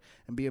father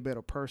and be a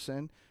better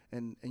person.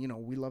 And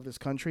we love this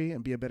country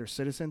and be a better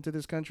citizen to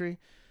this country.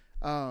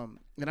 And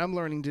I'm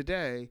learning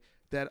today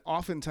that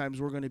oftentimes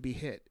we're going to be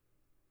hit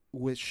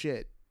with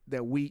shit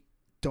that we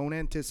don't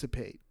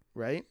anticipate,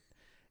 right?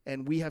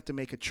 And we have to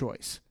make a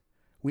choice.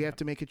 We have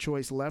to make a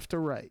choice left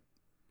or right.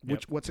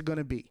 What's it going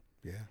to be?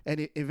 Yeah.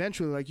 And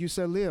eventually, like you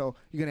said, Leo,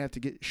 you're going to have to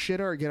get shit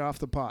or get off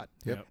the pot.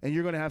 Yep. And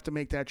you're going to have to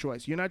make that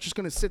choice. You're not just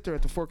going to sit there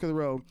at the fork of the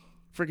road,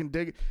 freaking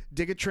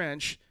dig a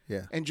trench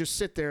and just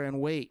sit there and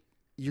wait.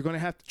 You're going to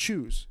have to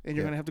choose, and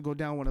you're going to have to go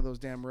down one of those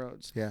damn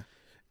roads. Yeah.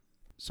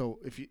 So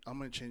I'm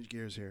going to change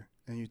gears here,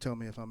 and you tell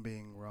me if I'm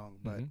being wrong.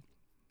 But,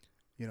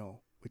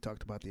 we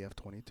talked about the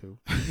F-22.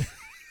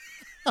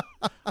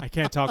 I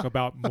can't talk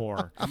about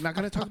more. I'm not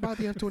going to talk about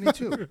the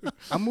F-22.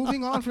 I'm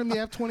moving on from the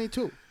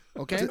F-22.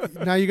 Okay.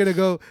 Now you're gonna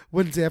go.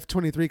 When's the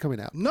F-23 coming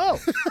out? No,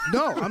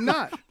 I'm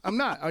not.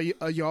 Are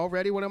you all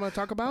ready? What I'm gonna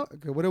talk about?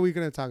 Okay. What are we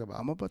gonna talk about?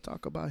 I'm about to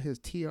talk about his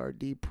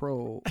TRD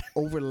Pro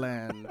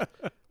Overland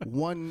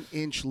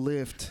 1-inch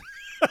lift.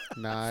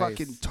 Nice.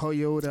 Fucking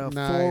Toyota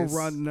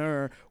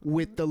 4Runner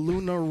with the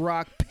Lunar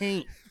Rock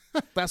paint.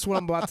 That's what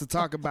I'm about to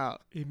talk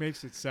about. He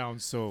makes it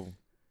sound so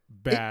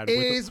bad. It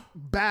is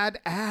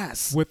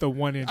badass. With a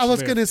 1-inch I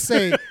was lift. gonna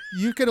say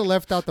you could have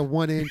left out the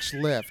 1-inch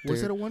lift. Was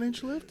dude. it a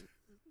 1-inch lift?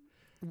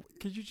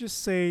 Could you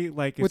just say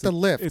like with the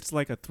lift? It's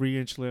like a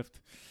 3-inch lift.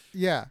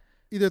 Yeah,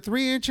 either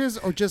 3 inches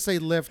or just say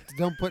lift.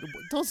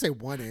 Don't say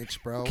 1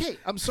 inch, bro. Okay,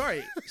 I'm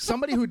sorry.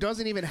 Somebody who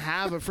doesn't even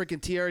have a freaking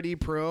TRD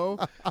Pro,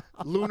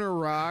 Lunar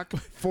Rock,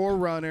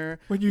 4Runner,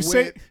 when you with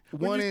say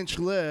 1-inch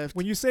lift.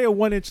 When you say a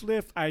 1-inch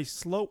lift, I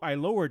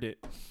lowered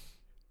it.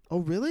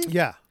 Oh really?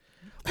 Yeah.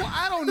 Well,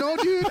 I don't know,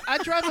 dude. I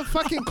drive a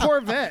fucking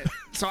Corvette,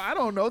 so I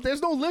don't know.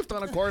 There's no lift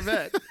on a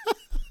Corvette.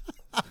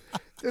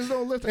 There's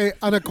no lift. Hey,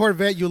 on a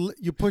Corvette,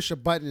 you push a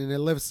button and it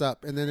lifts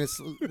up, and then it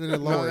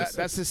lowers. No,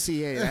 that's the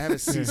C8. I have a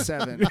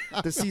C7.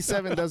 The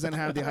C7 doesn't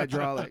have the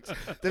hydraulics.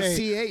 The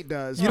C8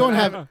 does. You don't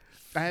have.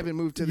 I haven't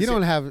moved to the You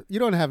don't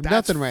have That's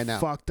nothing right now.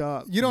 Fucked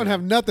up. You don't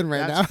have nothing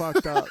right That's now.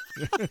 fucked up.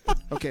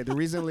 Okay, the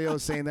reason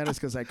Leo's saying that is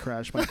because I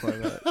crashed my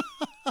Corvette.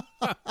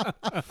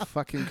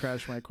 Fucking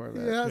crashed my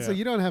Corvette. Yeah, so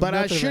you don't have. But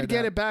I nothing should right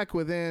get now. it back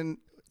within.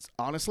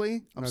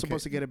 Honestly, I'm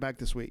supposed to get it back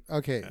this week.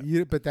 Okay,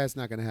 but that's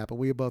not going to happen.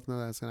 We both know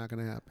that's not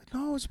going to happen.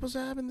 No, it's supposed to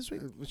happen this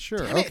week. Sure.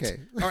 Damn it. Okay.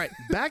 All right,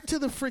 back to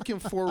the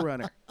freaking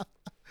 4Runner.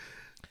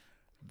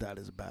 That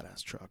is a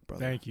badass truck,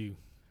 brother. Thank you.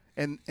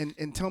 And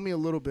tell me a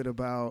little bit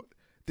about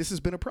this. Has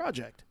been a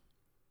project.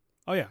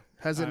 Oh yeah.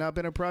 Has it not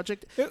been a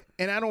project?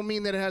 And I don't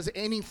mean that it has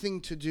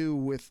anything to do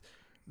with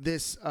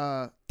this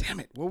damn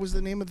it, what was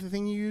the name of the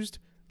thing you used?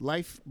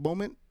 Life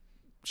moment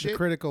shit? The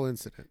critical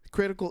incident.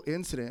 Critical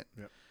incident.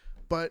 Yep.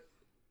 But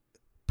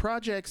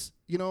projects,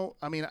 you know,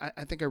 I mean,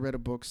 I think I read a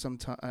book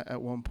sometime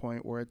at one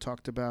point where it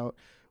talked about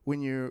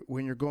when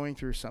you're going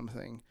through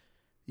something,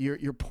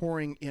 you're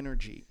pouring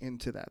energy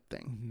into that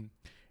thing. Mm-hmm.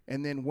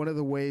 And then one of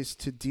the ways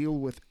to deal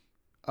with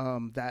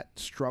that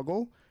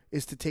struggle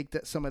is to take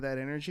some of that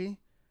energy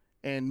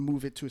and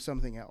move it to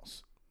something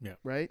else. Yeah.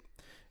 Right?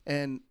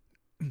 And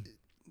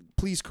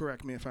please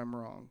correct me if I'm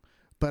wrong,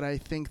 but I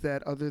think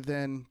that other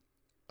than,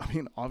 I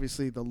mean,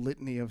 obviously the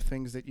litany of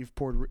things that you've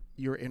poured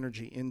your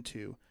energy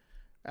into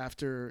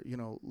after, you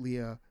know,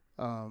 Leah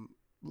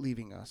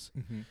leaving us,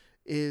 Mm-hmm.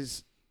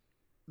 is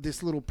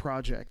this little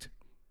project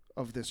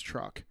of this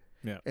truck.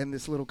 Yeah. And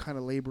this little kind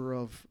of labor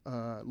of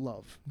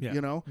love, Yeah.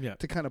 you know, Yeah.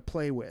 to kind of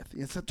play with.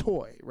 It's a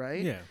toy,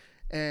 right? Yeah.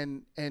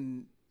 And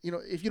you know,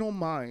 if you don't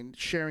mind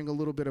sharing a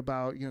little bit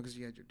about, you know, because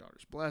you had your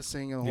daughter's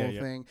blessing and the whole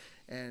thing,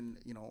 and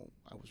you know,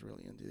 I was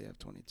really into the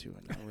F-22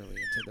 and not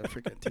really into the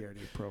freaking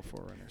TRD Pro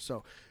 4Runner.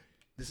 So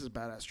this is a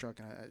badass truck,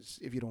 and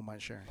if you don't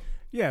mind sharing.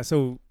 Yeah.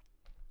 So,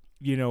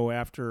 you know,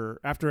 after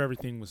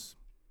everything was,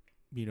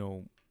 you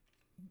know,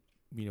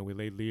 we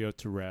laid Leo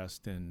to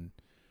rest, and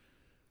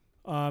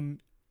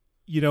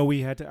you know, I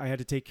had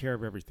to take care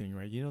of everything,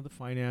 right? You know, the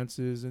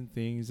finances and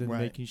things, and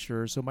Right. making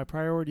sure. So my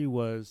priority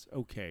was,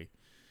 okay,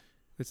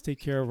 let's take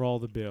care of all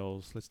the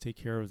bills. Let's take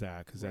care of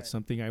that, because that's Right.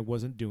 something I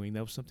wasn't doing.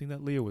 That was something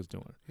that Leo was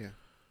doing.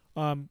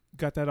 Yeah.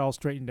 Got that all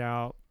straightened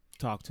out.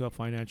 Talked to a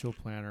financial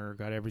planner.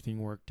 Got everything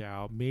worked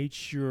out. Made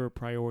sure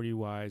priority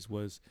wise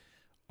was,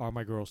 are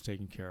my girls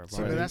taken care of?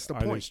 So Are they- that's the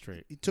are they point.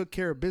 straight? You took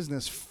care of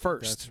business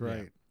first. That's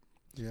right.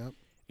 Yep.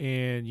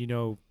 And you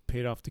know,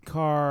 paid off the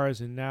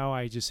cars, and now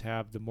I just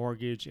have the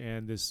mortgage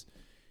and this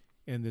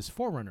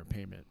 4Runner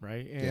payment,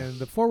 right? And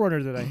the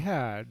 4Runner that I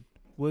had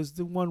was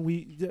the one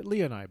that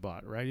Leah and I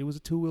bought, right? It was a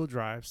 2-wheel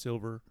drive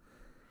silver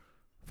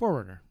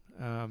 4Runner.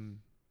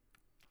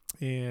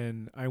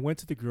 And I went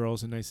to the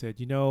girls and I said,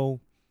 you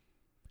know,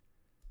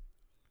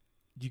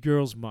 you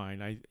girls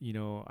mind.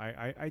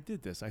 I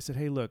did this. I said,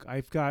 hey, look,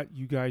 I've got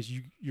you guys,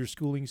 your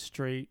schooling's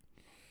straight.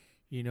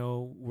 You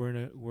know, we're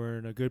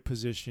in a good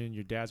position.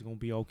 Your dad's gonna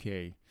be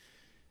okay.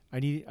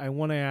 I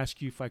want to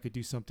ask you if I could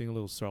do something a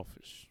little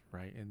selfish,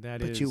 right? And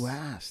that is, But you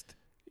asked.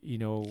 you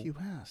know, You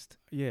asked.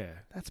 yeah.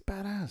 That's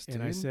badass, dude.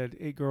 And I said,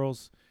 hey,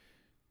 girls,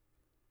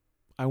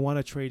 I want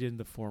to trade in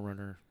the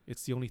 4Runner.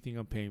 It's the only thing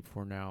I'm paying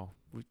for now,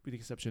 with the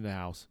exception of the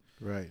house.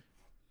 Right.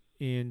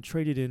 And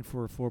trade it in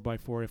for a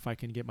 4x4 if I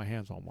can get my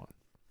hands on one.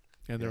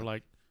 And they're Yeah.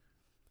 like,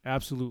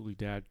 absolutely,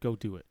 Dad, go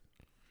do it.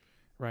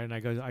 Right? And I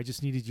go, I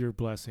just needed your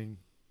blessing,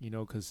 you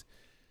know, because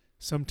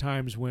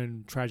sometimes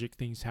when tragic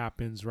things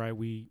happens, right,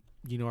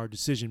 our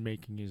decision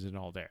making isn't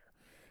all there.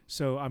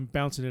 So I'm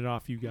bouncing it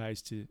off you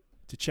guys to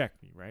check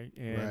me, right?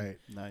 And Right.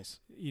 Nice.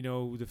 you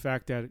know, the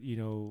fact that, you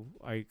know,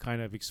 I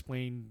kind of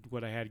explained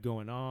what I had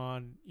going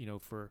on, you know,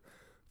 for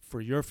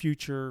your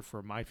future,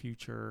 for my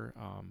future,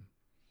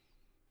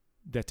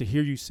 that to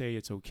hear you say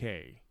it's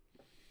okay,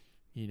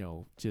 you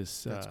know,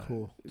 just That's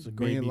cool. It's a made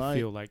green me light.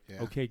 feel like,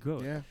 Yeah. okay,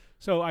 good. Yeah.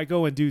 So I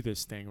go and do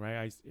this thing,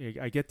 right?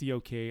 I get the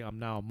okay.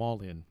 I'm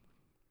all in,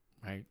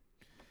 right?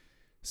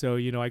 So,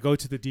 you know, I go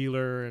to the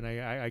dealer and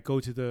I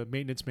go to the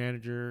maintenance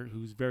manager,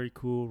 who's very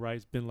cool, right?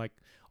 It's been like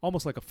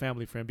almost like a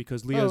family friend,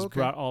 because Leah's okay.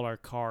 brought all our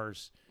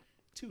cars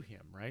to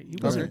him, right? He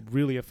wasn't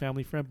really a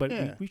family friend, but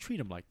Yeah. we treat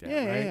him like that,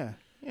 Yeah, right?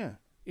 yeah.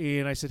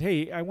 And I said,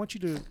 hey, I want you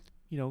to,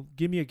 you know,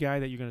 give me a guy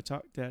that you're going to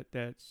talk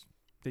that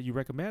you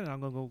recommend, and I'm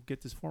going to go get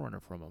this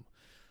 4Runner from him.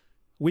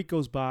 Week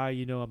goes by,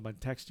 you know, I'm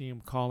texting,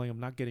 I'm calling, I'm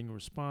not getting a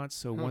response.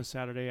 So one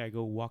Saturday I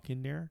go walk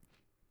in there,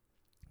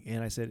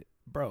 and I said,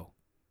 bro,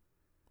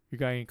 your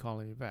guy ain't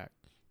calling me back.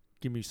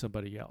 Give me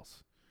somebody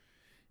else.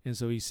 And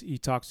so he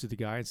talks to the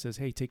guy and says,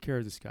 hey, take care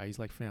of this guy. He's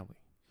like family.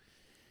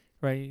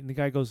 Right? And the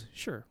guy goes,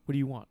 sure. What do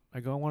you want? I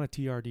go, I want a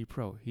TRD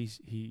Pro.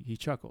 He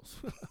chuckles.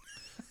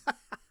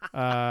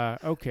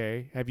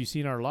 Okay. Have you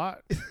seen our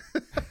lot?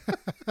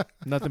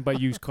 Nothing but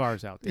used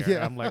cars out there.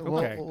 Yeah. I'm like,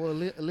 okay. Well,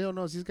 Leo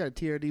knows he's got a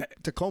TRD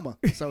Tacoma,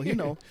 so he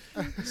know.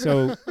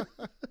 So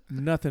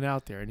nothing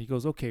out there. And he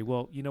goes, okay,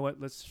 well, you know what?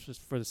 Let's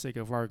just, for the sake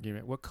of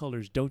argument, what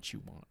colors don't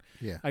you want?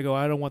 Yeah. I go,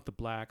 I don't want the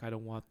black. I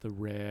don't want the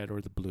red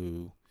or the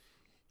blue,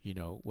 you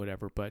know,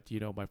 whatever. But, you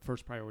know, my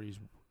first priority is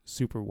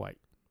super white.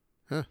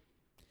 Huh.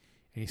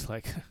 And he's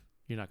like,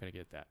 you're not going to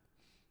get that.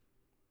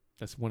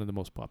 That's one of the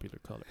most popular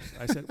colors.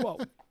 I said, well,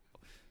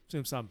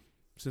 since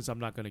I'm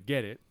not going to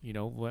get it, you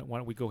know, why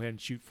don't we go ahead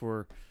and shoot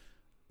for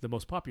the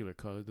most popular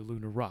color, the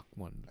Lunar Rock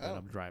one that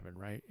I'm driving,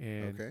 right?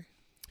 And Okay.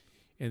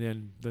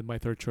 and then my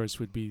third choice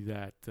would be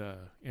that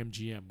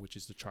MGM, which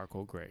is the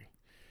charcoal gray.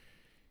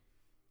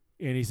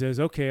 And he says,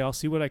 okay, I'll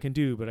see what I can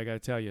do, but I got to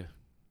tell you,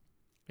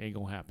 ain't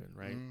going to happen,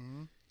 right?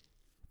 Mm-hmm.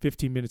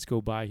 15 minutes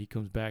go by. He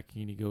comes back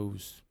and he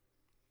goes,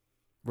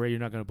 Ray, you're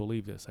not going to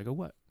believe this. I go,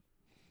 what?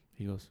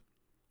 He goes,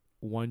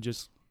 one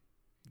just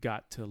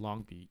got to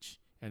Long Beach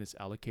and it's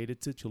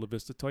allocated to Chula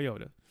Vista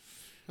Toyota,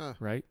 Huh.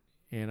 right?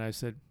 And I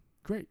said,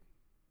 great.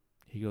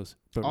 He goes,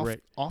 but Ray,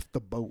 Off the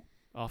boat.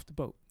 off the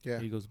boat. Yeah.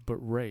 He goes, but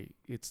Ray,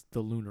 it's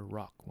the lunar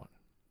rock one.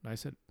 And I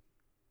said,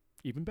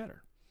 even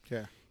better.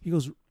 Yeah. He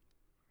goes,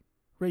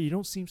 Ray, you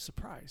don't seem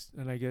surprised.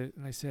 And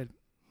I said,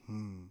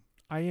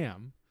 I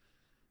am,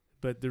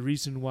 but the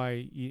reason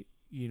why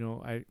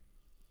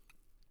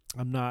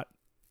I'm not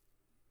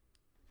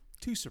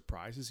too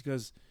surprised is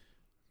because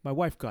my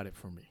wife got it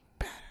for me.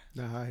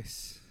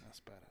 Nice. That's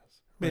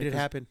badass. Made it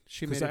happen.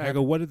 She made it happen. I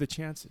go, what are the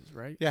chances,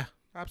 right? Yeah,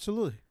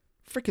 absolutely.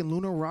 Freaking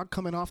Lunar Rock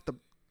coming off the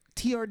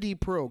TRD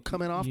Pro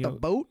coming off the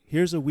boat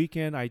Here's a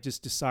weekend I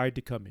just decide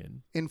to come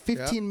in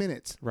 15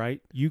 minutes.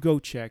 Right? You go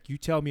check. You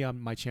tell me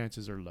my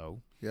chances are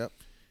low. Yep.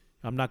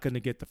 I'm not going to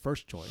get the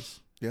first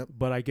choice. Yep.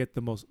 But I get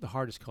the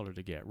hardest color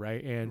to get,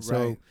 right? And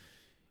so,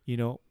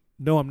 no,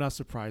 I'm not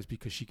surprised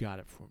because she got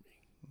it for me.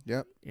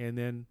 Yep. And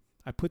then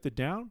I put the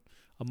down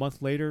a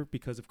month later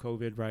because of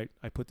COVID, right?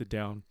 I put the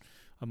down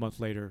a month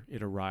later.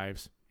 It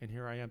arrives. And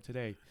here I am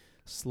today,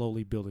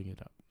 slowly building it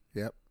up.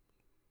 Yep.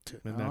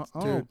 And I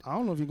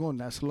don't know if you're going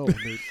that slow,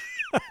 dude.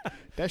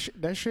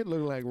 that shit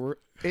looked like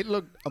it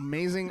looked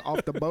amazing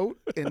off the boat,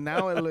 and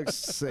now it looks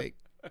sick.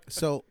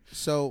 So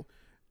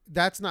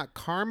that's not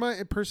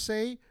karma per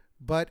se,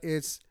 but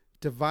it's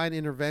divine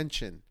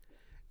intervention.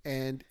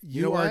 And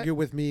you know argue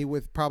with me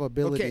with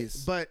probabilities.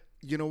 Okay, but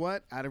you know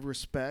what? Out of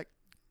respect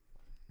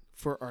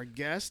for our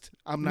guest,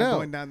 I'm not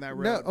going down that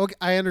road. No, okay,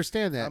 I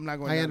understand that. I'm not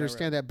going. I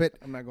understand that, but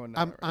I'm not going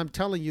down. I'm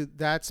telling you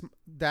that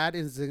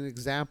is an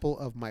example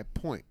of my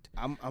point.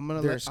 I'm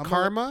gonna. There's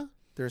karma.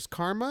 There's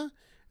karma.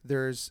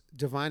 There's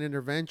divine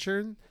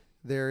intervention.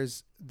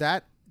 There's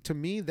that. To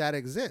me, that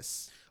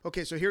exists.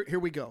 Okay, so here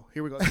we go.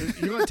 Here we go.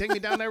 You're going to take me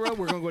down that road?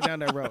 We're going to go down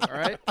that road, all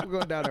right? We're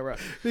going down that road.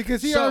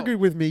 Because he argued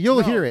with me.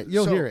 You'll hear it.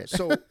 You'll hear it.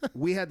 So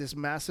we had this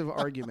massive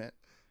argument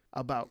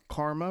about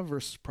karma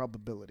versus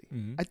probability.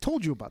 Mm-hmm. I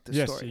told you about this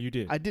story. Yes, you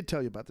did. I did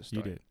tell you about this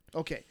story. You did.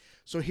 Okay,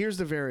 so here's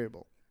the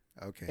variable.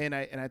 Okay. And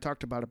I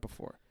talked about it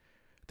before.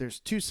 There's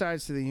two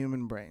sides to the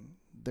human brain.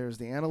 There's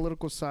the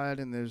analytical side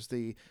and there's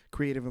the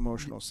creative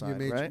emotional side,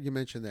 right? You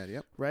mentioned that,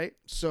 yep. Right?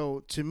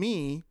 So to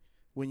me,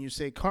 when you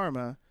say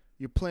karma,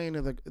 you're playing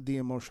to the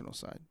emotional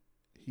side.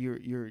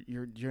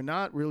 You're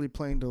not really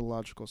playing to the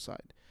logical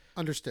side.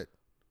 Understood.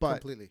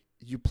 But completely.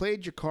 You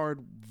played your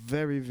card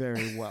very,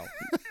 very well.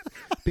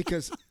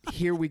 Because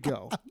here we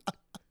go.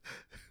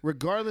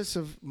 Regardless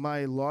of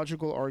my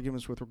logical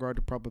arguments with regard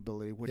to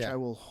probability, which I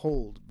will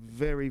hold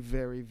very,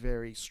 very,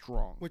 very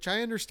strong. Which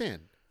I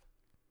understand.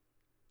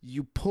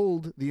 You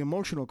pulled the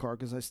emotional card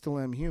because I still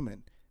am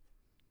human.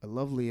 I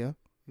love Leah.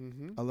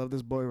 Mm-hmm. I love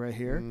this boy right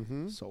here.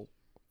 Mm-hmm. So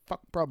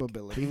fuck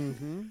probability.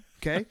 Mm-hmm.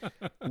 Okay?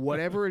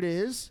 Whatever it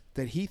is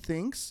that he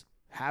thinks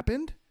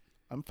happened,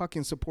 I'm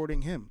fucking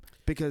supporting him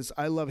because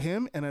I love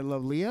him and I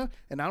love Leah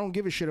and I don't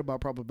give a shit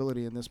about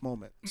probability in this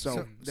moment.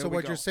 So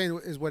what you're saying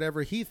is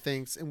whatever he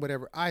thinks and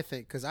whatever I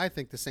think, because I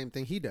think the same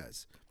thing he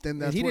does. Then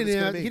that's what it's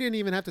gonna be. He didn't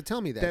even have to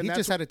tell me that. Then he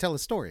just had to tell a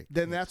story.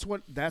 Then that's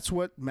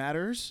what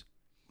matters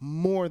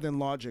more than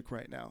logic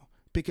right now.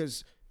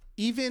 Because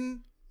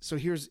even so,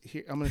 here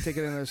I'm going to take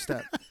it another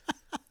step.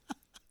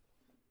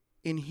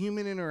 In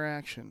human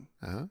interaction,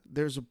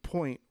 there's a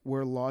point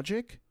where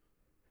logic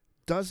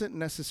doesn't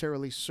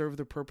necessarily serve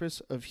the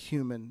purpose of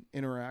human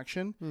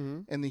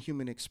interaction and the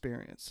human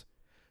experience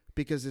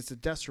because it's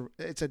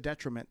a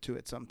detriment to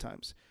it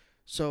sometimes.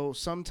 So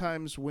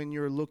sometimes when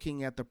you're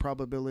looking at the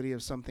probability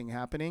of something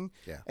happening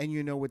and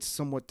you know it's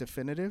somewhat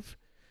definitive,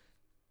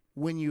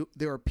 when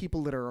there are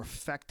people that are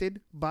affected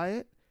by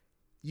it,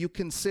 you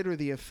consider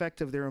the effect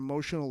of their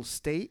emotional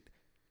state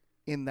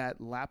in that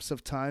lapse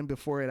of time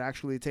before it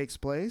actually takes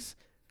place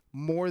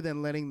more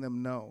than letting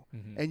them know.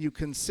 Mm-hmm. And you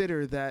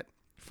consider that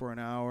for an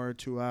hour,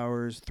 2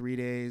 hours, 3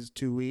 days,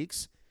 2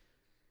 weeks,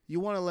 you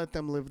want to let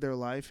them live their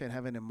life and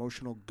have an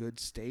emotional good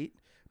state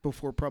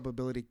before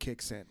probability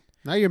kicks in.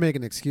 Now you're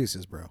making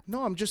excuses, bro.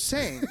 No, I'm just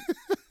saying.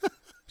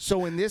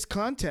 So in this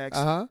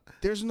context,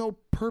 there's no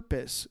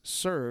purpose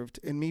served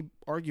in me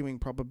arguing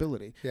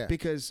probability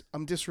because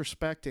I'm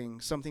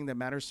disrespecting something that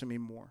matters to me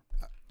more.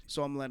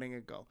 So I'm letting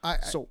it go.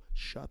 So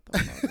shut the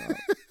fuck up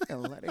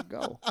and let it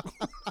go.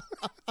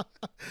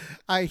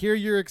 I hear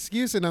your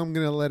excuse and I'm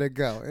going to let it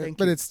go.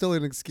 But it's still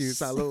an excuse.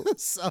 Salud.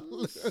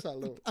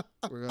 Salud.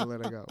 We're going to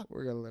let it go.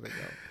 We're going to let it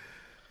go.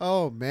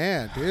 Oh,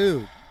 man,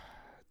 dude.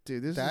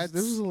 Dude, this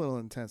is a little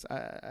intense.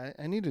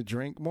 I need to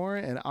drink more.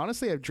 And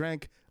honestly, I've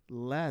drank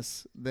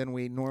less than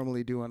we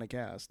normally do on a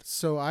cast.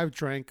 So I've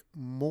drank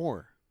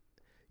more.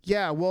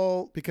 Yeah,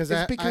 well, because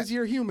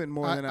you're human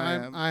more than I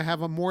am. I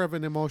have a more of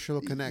an emotional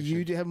connection.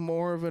 You have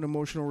more of an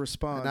emotional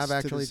response. And I've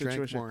actually to the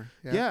drank more.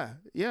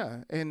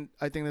 Yeah, and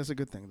I think that's a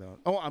good thing, though.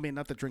 Oh, I mean,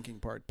 not the drinking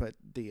part, but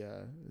the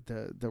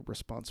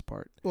response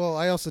part. Well,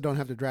 I also don't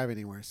have to drive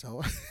anywhere,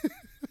 so.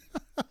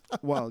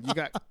 Well, you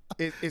got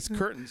it's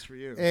curtains for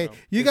you. Hey, so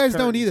you guys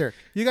don't either.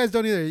 You guys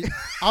don't either.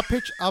 I'll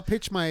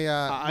pitch my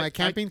my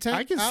camping tent.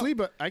 I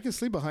can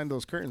sleep behind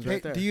those curtains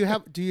right there. Do you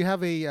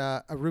have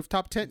a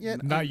rooftop tent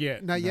yet? Not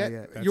yet. Not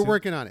yet. You're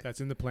working on it.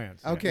 That's in the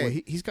plans. Okay.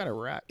 Well, he's got a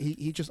rack.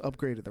 He just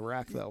upgraded the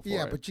rack though.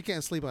 But you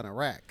can't sleep on a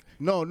rack.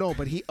 No,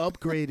 but he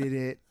upgraded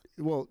it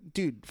Well,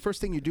 dude,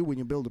 first thing you do when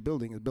you build a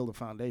building is build a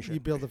foundation. You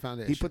build the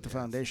foundation. He put the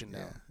foundation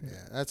down. Yeah,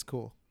 that's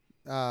cool.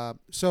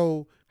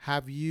 So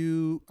are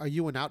you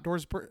an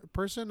outdoors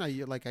person?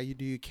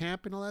 Do you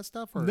camp and all that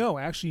stuff? Or? No,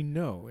 actually,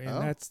 no. And Oh.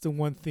 that's the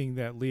one thing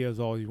that Leah's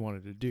always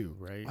wanted to do,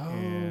 right? Oh.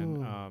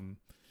 And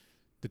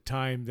the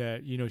time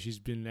that, she's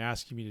been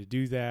asking me to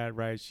do that,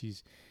 right?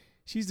 She's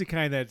the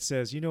kind that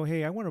says,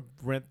 hey, I want to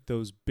rent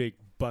those big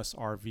bus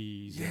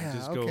RVs and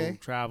just go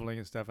traveling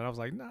and stuff. And I was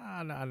like,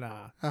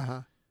 nah.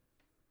 Uh-huh.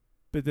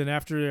 But then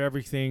after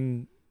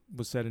everything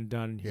was said and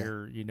done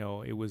here,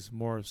 it was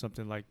more of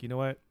something like, you know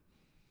what?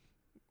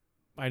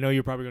 I know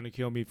you're probably going to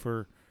kill me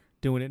for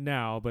doing it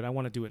now, but I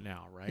want to do it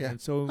now, right? Yeah.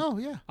 And so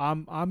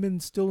I'm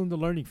still in the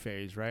learning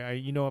phase, right?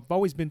 I've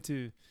always been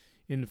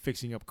into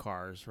fixing up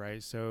cars,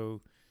 right?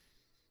 So,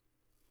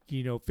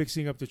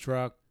 fixing up the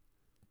truck,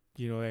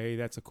 hey,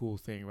 that's a cool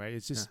thing, right?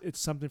 It's just it's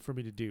something for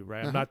me to do,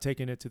 right? I'm not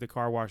taking it to the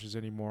car washes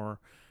anymore.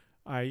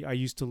 I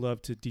used to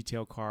love to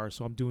detail cars,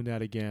 so I'm doing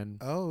that again.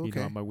 Oh,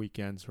 okay. On my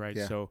weekends, right?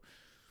 Yeah. So,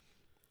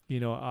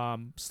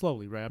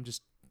 slowly, right? I'm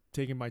just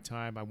taking my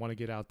time. I want to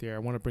get out there. I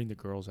want to bring the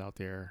girls out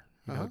there.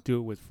 Do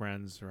it with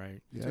friends,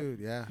 right? Yeah. Dude,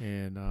 yeah.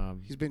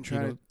 And he's been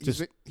trying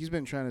he's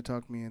been trying to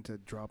talk me into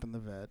dropping the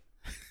vet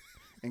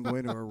and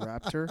going to a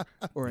Raptor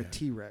or a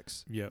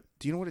T-Rex. Yep.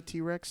 Do you know what a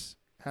T-Rex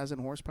has in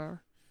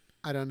horsepower?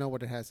 I don't know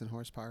what it has in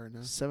horsepower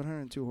now.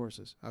 702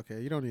 horses.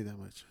 Okay, you don't need that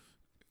much.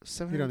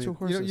 702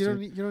 horses.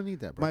 You don't need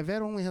that, bro. My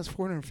vet only has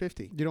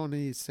 450. You don't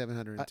need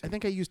 702. I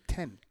think I used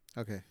 10.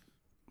 Okay.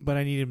 But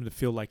I need him to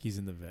feel like he's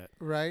in the vet.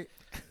 Right?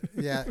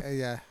 Yeah,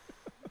 yeah.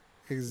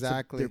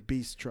 Exactly. They're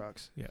beast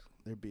trucks. Yeah.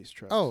 They're beast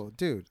trucks. Oh,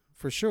 dude,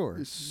 for sure.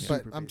 It's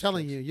But super I'm beast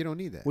telling trucks. you don't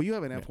need that. Well, you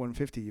have an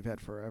F-150 you've had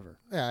forever.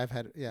 Yeah, I've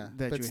had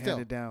That but you still,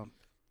 handed down.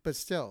 But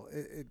still,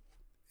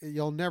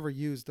 you'll never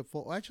use the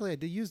full. Actually, I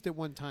did used it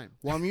one time.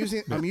 Well, I'm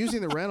using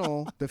the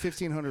rental, the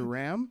 1500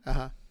 Ram.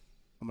 Uh-huh.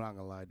 I'm not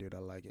gonna lie, dude. I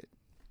like it.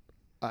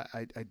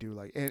 I do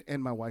like it.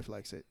 And my wife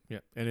likes it. Yeah.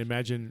 And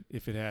imagine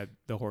if it had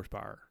the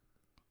horsepower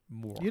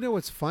more. You know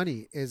what's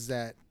funny is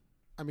that,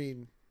 I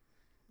mean,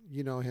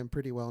 you know him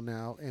pretty well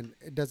now, and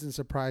it doesn't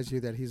surprise you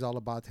that he's all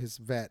about his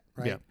vet,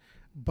 right? Yeah.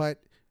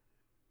 But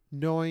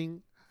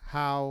knowing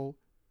how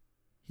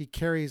he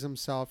carries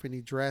himself and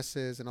he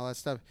dresses and all that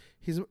stuff,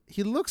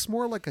 he looks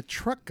more like a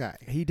truck guy,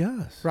 He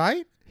does.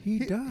 right? He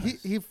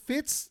does. He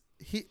fits.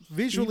 He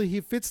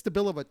fits the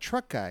bill of a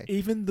truck guy.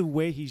 Even the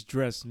way he's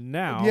dressed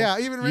now. Yeah,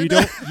 even right you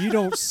now. you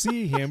don't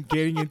see him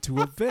getting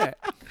into a vet.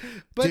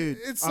 But Dude,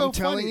 it's so I'm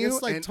telling funny. you,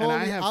 It's like and totally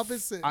I have,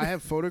 opposite. I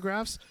have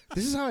photographs.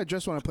 This is how I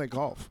dress when I play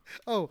golf.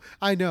 Oh,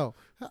 I know.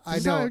 I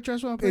This is how know. I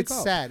dress when I play It's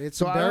golf. sad. It's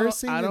So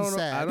embarrassing I don't and know,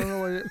 sad. I don't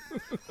know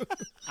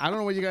I don't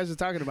know what you guys are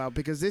talking about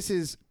because this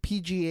is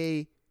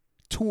PGA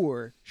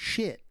Tour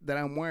shit that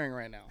I'm wearing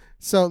right now.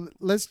 So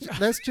let's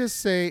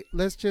just say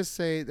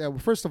that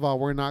first of all,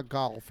 we're not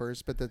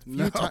golfers, but the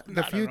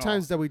few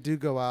times that we do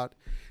go out,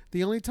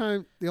 the only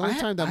time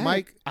that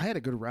Mike I had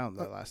a good round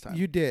that last time.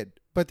 you did,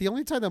 but the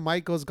only time that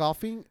Mike goes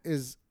golfing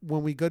is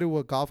when we go to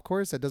a golf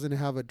course that doesn't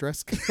have a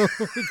dress code,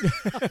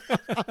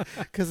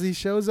 because he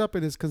shows up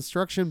in his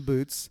construction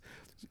boots,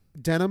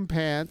 denim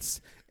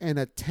pants, and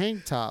a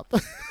tank top,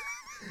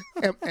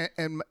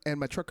 and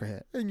my trucker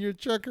hat. and your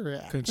trucker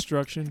hat,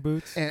 Construction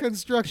boots. And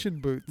construction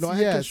boots. no, I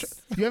had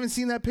Yes, you haven't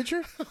seen that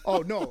picture? Oh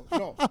no.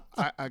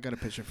 I got a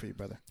picture for you,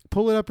 brother.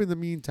 pull it up in the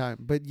meantime.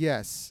 But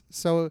yes,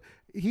 so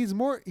he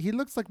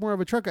looks like more of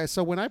a truck guy.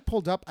 So when I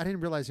pulled up, I didn't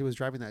realize he was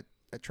driving that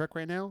truck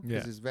right now because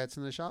Yeah. his vet's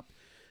in the shop.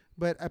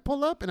 But I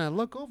pull up and I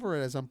look over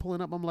it as I'm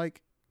pulling up. I'm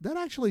like, that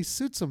actually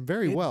suits him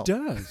very It well.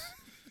 does.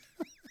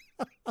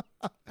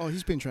 Oh,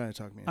 he's been trying to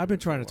talk me. I've been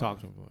trying to to talk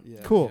to him.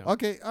 Yeah. Cool. Yeah.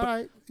 Okay. All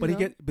right. But You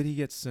know, he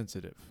gets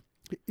sensitive.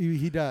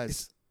 he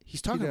does.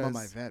 He's talking about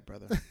my does. vet,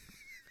 brother.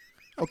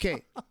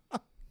 Okay.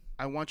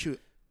 I want you,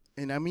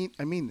 and I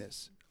mean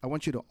this. I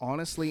want you to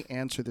honestly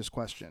answer this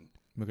question.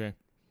 Okay.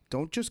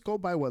 Don't just go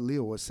by what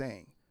Leo was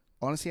saying.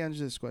 Honestly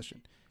answer this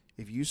question.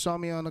 If you saw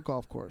me on a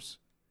golf course,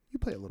 you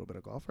play a little bit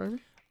of golf, right?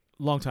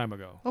 Long time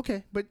ago.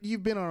 Okay, but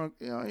you've been on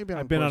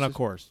I've been on a courses.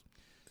 course.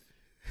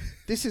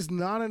 This is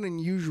not an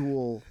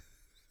unusual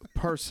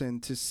person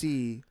to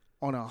see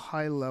on a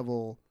high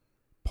level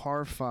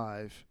par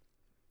 5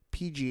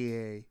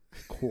 PGA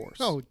course.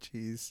 Oh,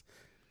 jeez.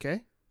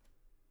 Okay?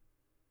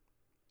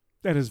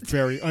 That is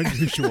very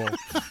unusual.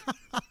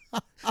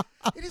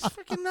 It is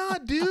freaking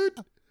not, dude.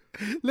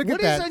 Look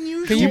What at is that.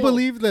 unusual? Can you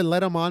believe they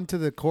let him onto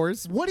the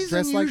course? What is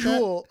dressed like that?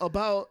 unusual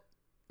about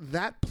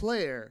that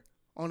player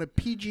on a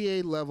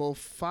PGA level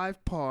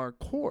 5 par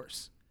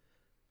course?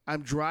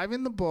 I'm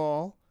driving the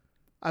ball.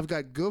 I've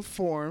got good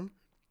form.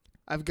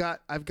 I've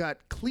got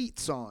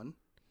cleats on.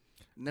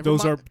 Never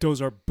those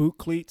mind. are boot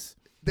cleats.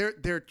 They're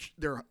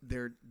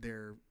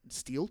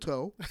steel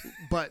toe,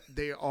 but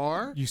they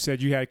are You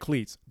said you had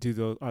cleats.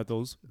 Are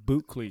those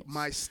boot cleats?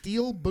 my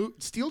steel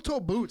toe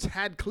boots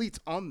had cleats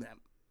on them.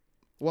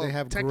 Well, They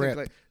have technically,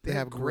 grip. They They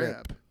have have grip.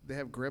 grip. They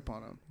have grip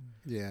on them.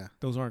 Yeah.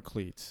 Those aren't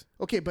cleats.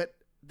 Okay, but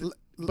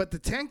But the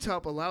tank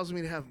top allows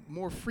me to have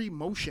more free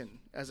motion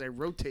as I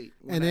rotate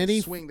when And I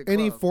swing the club.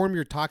 any form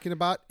you're talking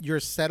about, your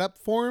setup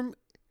form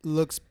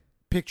looks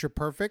picture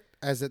perfect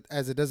as it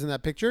does in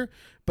that picture,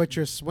 but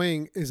your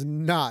swing is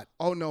not.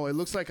 Oh no, it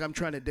looks like I'm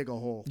trying to dig a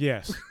hole.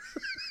 Yes.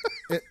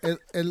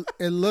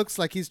 It looks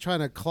like he's trying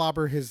to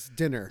clobber his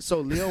dinner. So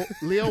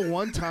Leo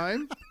one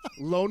time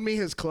loaned me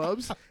his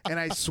clubs, and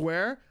I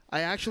swear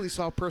I actually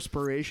saw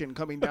perspiration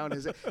coming down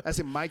his. I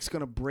said, "Mike's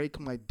gonna break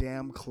my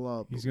damn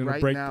club He's gonna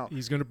right break. now.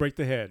 He's gonna break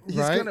the head. He's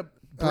Right? gonna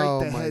break Oh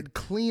the my head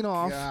clean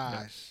off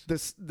Gosh.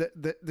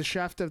 the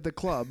shaft of the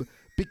club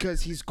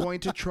because he's going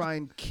to try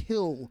and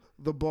kill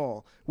the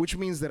ball, which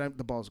means that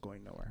the ball's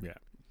going nowhere." Yeah.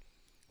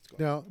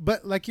 No,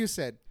 but like you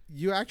said,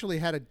 you actually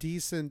had a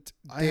decent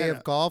I day had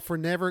of golf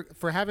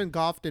for having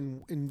golfed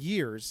in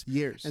years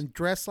Years. and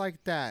dressed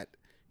like that.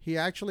 He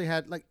actually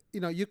had, like,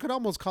 you could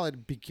almost call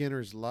it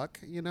beginner's luck,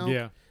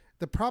 Yeah.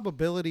 The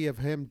probability of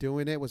him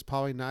doing it was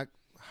probably not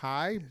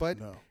high, but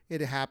No.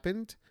 it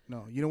happened.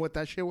 No, you know what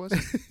that shit was?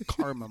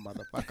 Karma,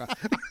 motherfucker.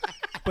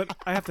 But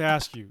I have to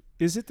ask you: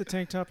 is it the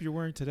tank top you're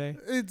wearing today?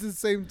 It's the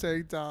same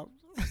tank top.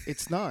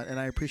 It's not, and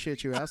I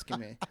appreciate you asking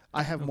me.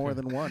 I have more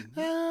than one.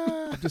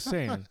 I'm just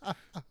saying.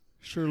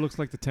 Sure looks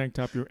like the tank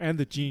top and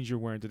the jeans you're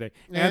wearing today,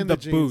 and, And the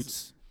the jeans.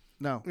 boots.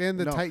 No, And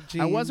the no. tight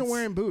I wasn't jeans.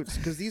 wearing boots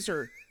because these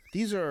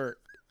are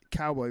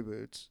cowboy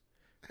boots,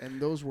 and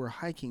those were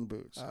hiking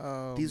boots.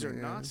 Oh, These are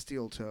man. not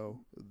steel toe.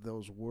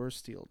 Those were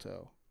steel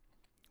toe.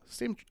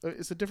 Same.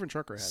 It's a different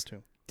trucker hat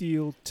too.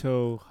 Steel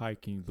toe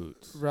hiking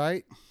boots.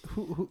 Right?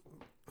 Who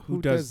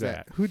does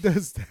that? Who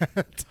does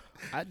that?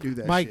 I do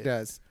that. Mike shit.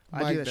 does.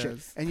 I Mike do that shit.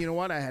 does. And you know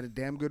what? I had a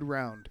damn good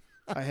round.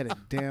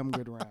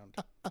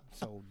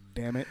 So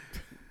damn it.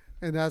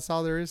 And that's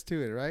all there is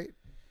to it, right?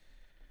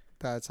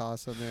 That's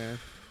awesome, man.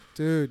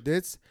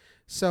 Dude,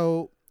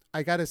 so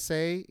I got to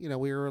say,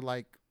 we were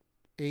like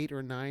 8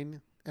 or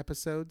 9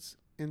 episodes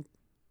in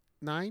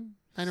 9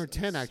 or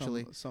 10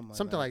 actually.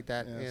 Something like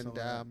that. Yeah, And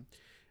something like that.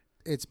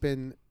 it's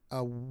been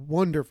a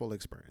wonderful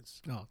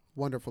experience. Oh,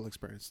 Wonderful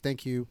experience.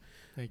 Thank you.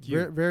 thank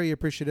you. Very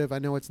appreciative. I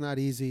know it's not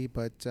easy,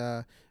 but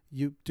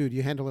you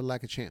handle it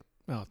like a champ.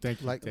 Oh,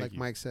 thank you. Like thank you.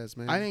 Mike says,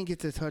 man. I didn't get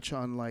to touch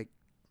on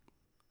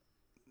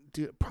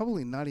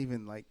probably not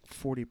even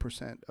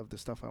 40% of the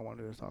stuff I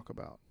wanted to talk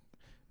about,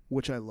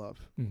 which I love.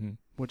 Mm-hmm.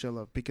 Which I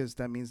love because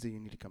that means that you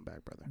need to come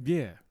back, brother.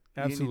 Yeah,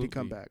 absolutely. You need to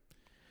come back.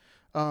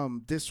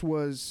 This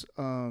was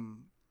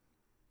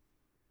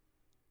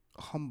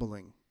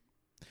humbling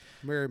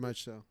Very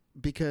much so.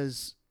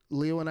 because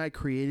Leo and I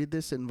created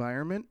this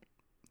environment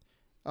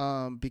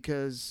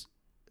because,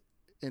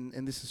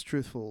 and this is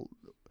truthful,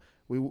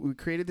 we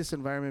created this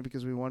environment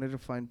because we wanted to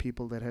find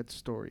people that had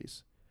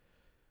stories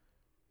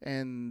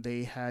and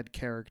they had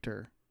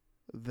character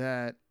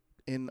that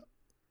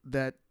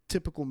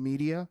typical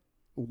media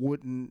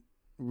wouldn't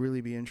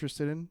really be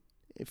interested in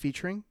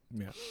featuring.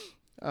 Yeah.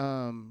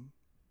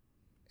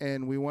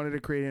 And we wanted to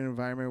create an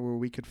environment where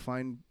we could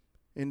find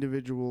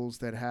individuals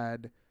that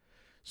had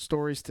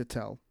stories to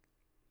tell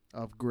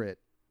of grit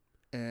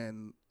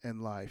and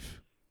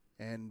life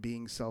and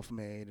being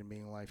self-made and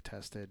being life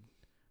tested.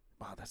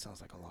 Wow, that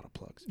sounds like a lot of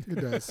plugs. It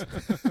does.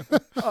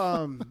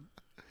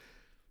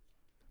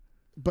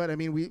 But I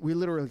mean, we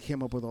literally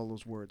came up with all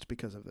those words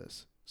because of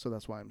this. So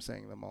that's why I'm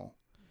saying them all.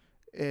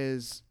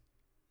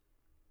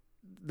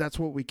 That's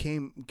what we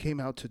came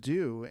out to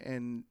do,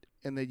 and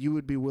that you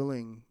would be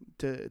willing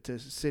to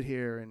sit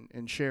here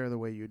and share the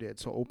way you did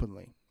so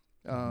openly,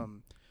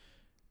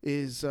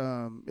 is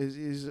a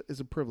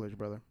privilege,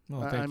 brother.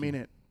 Oh, I mean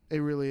it. It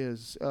really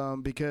is,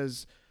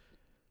 because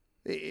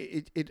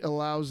it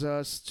allows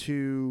us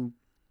to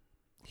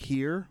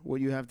hear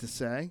what you have to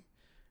say.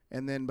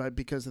 And then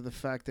because of the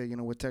fact that,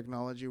 with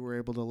technology, we're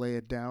able to lay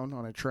it down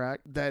on a track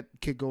that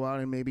could go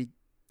out and maybe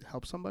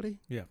help somebody.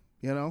 Yeah.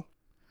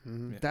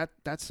 Mm-hmm. Yeah.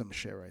 That's some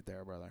shit right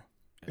there, brother.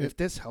 If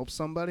this helps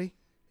somebody,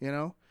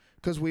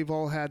 because we've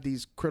all had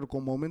these critical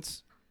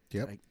moments.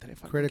 Yep. That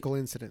if I- Critical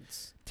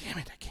incidents. Damn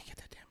it, I can't get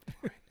that damn thing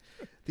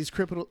right. These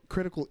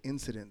critical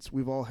incidents,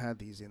 we've all had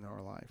these in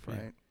our life, Yeah.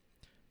 right?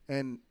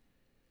 And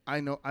I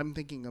know I'm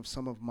thinking of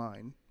some of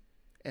mine,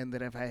 and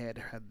that if I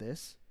had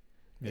this,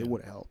 it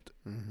would have helped.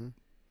 Mm-hmm.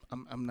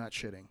 I'm not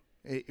shitting.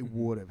 It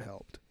would have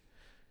helped.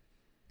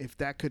 If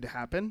that could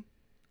happen,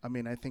 I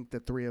mean, I think the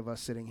three of us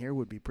sitting here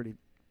would be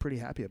pretty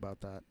happy about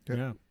that.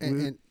 Yeah.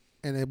 And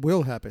it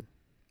will happen.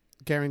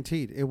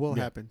 Guaranteed. It will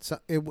happen. So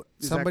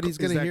somebody's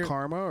going to hear. Is that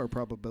karma or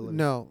probability?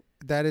 No,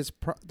 that is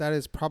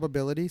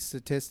probability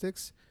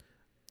statistics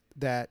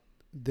that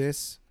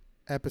this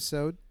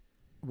episode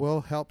will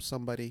help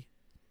somebody.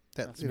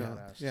 That's For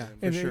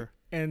And sure.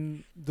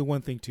 And the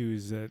one thing too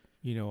is that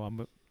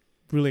I'm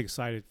really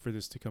excited for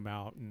this to come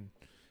out and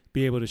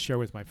be able to share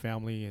with my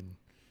family, and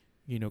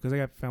because I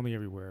got family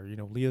everywhere.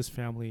 Leah's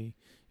family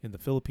in the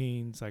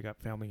Philippines. I got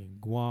family in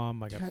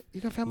Guam.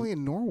 You got family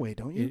in Norway,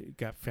 don't you?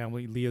 Got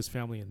family, Leah's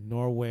family in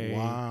Norway.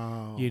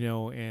 Wow. You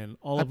know, and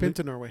all I've of been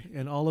to Norway.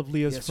 and all of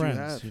Leah's Yes, you friends.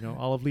 have. You know,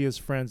 all of Leah's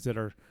friends that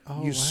are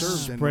Oh, You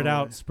served in spread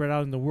Norway.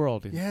 out in the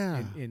world.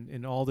 Yeah.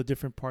 In all the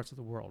different parts of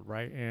the world,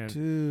 right? And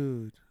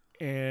Dude.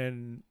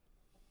 and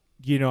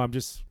you know, I'm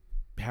just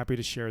happy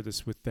to share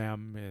this with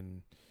them,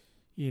 and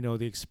you know,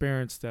 the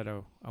experience that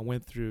I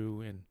went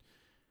through,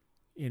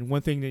 and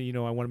one thing that, you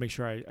know, I want to make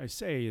sure I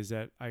say is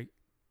that I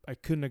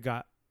couldn't have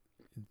got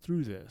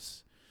through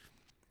this,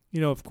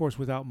 you know, of course,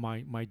 without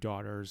my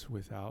daughters,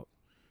 without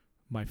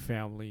my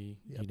family,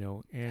 Yep. you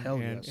know, and Hell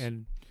and, yes.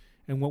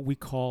 and what we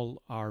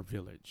call our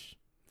village,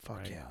 Fuck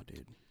right. yeah,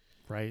 dude.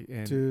 right?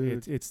 And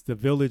Dude. it's the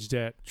village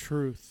that,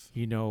 Truth.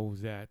 you know,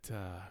 that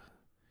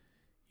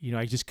you know,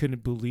 I just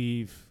couldn't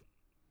believe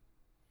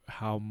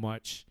how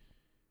much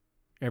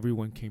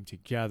everyone came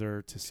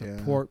together to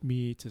support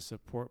me, to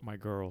support my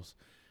girls,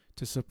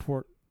 to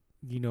support,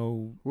 you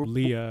know,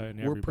 Leah and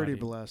everybody. We're pretty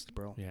blessed,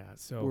 bro. Yeah,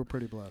 so We're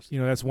pretty blessed. you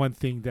know, that's one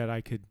thing that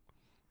I could,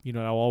 you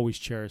know, I'll always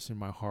cherish in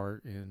my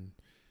heart, and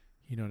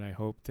you know, and I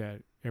hope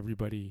that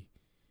everybody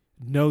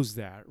knows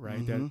that,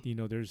 right? That, Mhm. you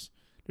know, there's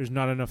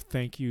not enough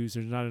thank yous,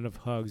 there's not enough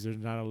hugs, there's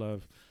not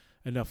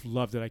enough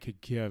love that I could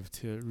give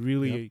to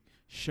really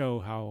show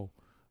how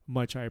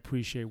much I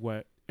appreciate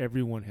what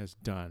everyone has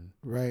done.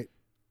 Right.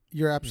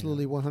 You're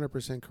absolutely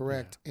 100%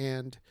 correct.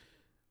 And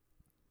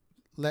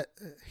let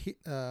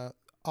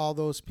all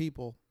those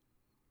people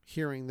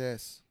hearing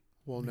this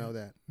will know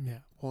that. Yeah.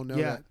 Will know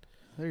Yeah. that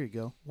There you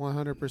go.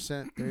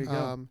 100%. There you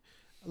go.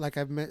 Like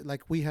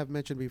we have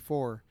mentioned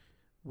before,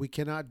 we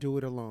cannot do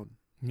it alone.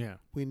 Yeah.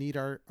 We need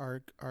our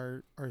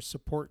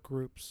support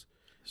groups.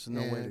 There's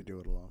no way to and do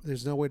it alone.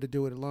 There's no way to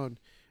do it alone.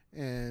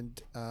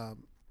 And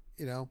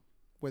you know,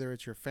 whether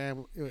it's your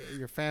family,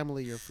 your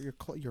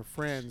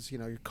friends, you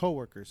know, your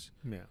coworkers,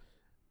 Yeah.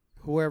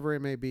 whoever it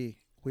may be,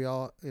 we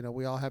all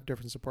have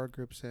different support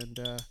groups,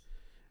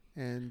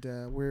 and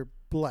we're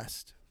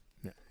blessed.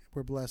 Yeah.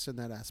 We're blessed in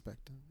that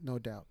aspect, no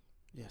doubt.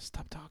 Yeah,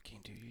 stop talking,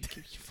 dude. You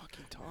keep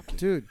fucking talking.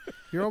 Dude,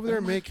 you're over there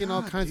Oh my making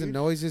all God, kinds of dude.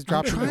 noises, I'm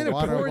dropping trying the to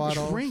water pour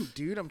bottle. a drink,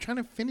 dude. I'm trying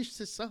to finish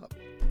this up.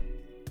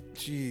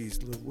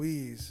 Jeez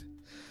Louise.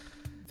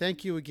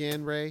 Thank you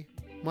again, Ray.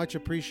 Much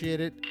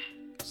appreciated.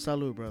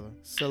 Salud, brother.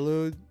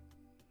 Salud.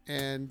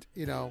 And,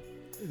 you know,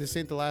 this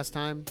ain't the last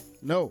time,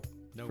 No,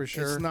 for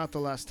sure. it's not the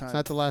last time. It's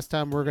not the last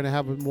time. We're going to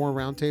have more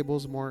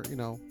roundtables, more, you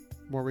know,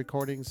 more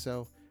recordings.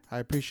 So I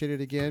appreciate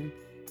it again.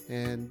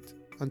 And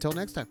until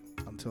next time.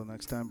 Until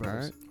next time, All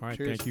brothers. right. All right.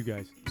 Cheers. Thank you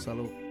guys.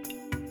 Salud.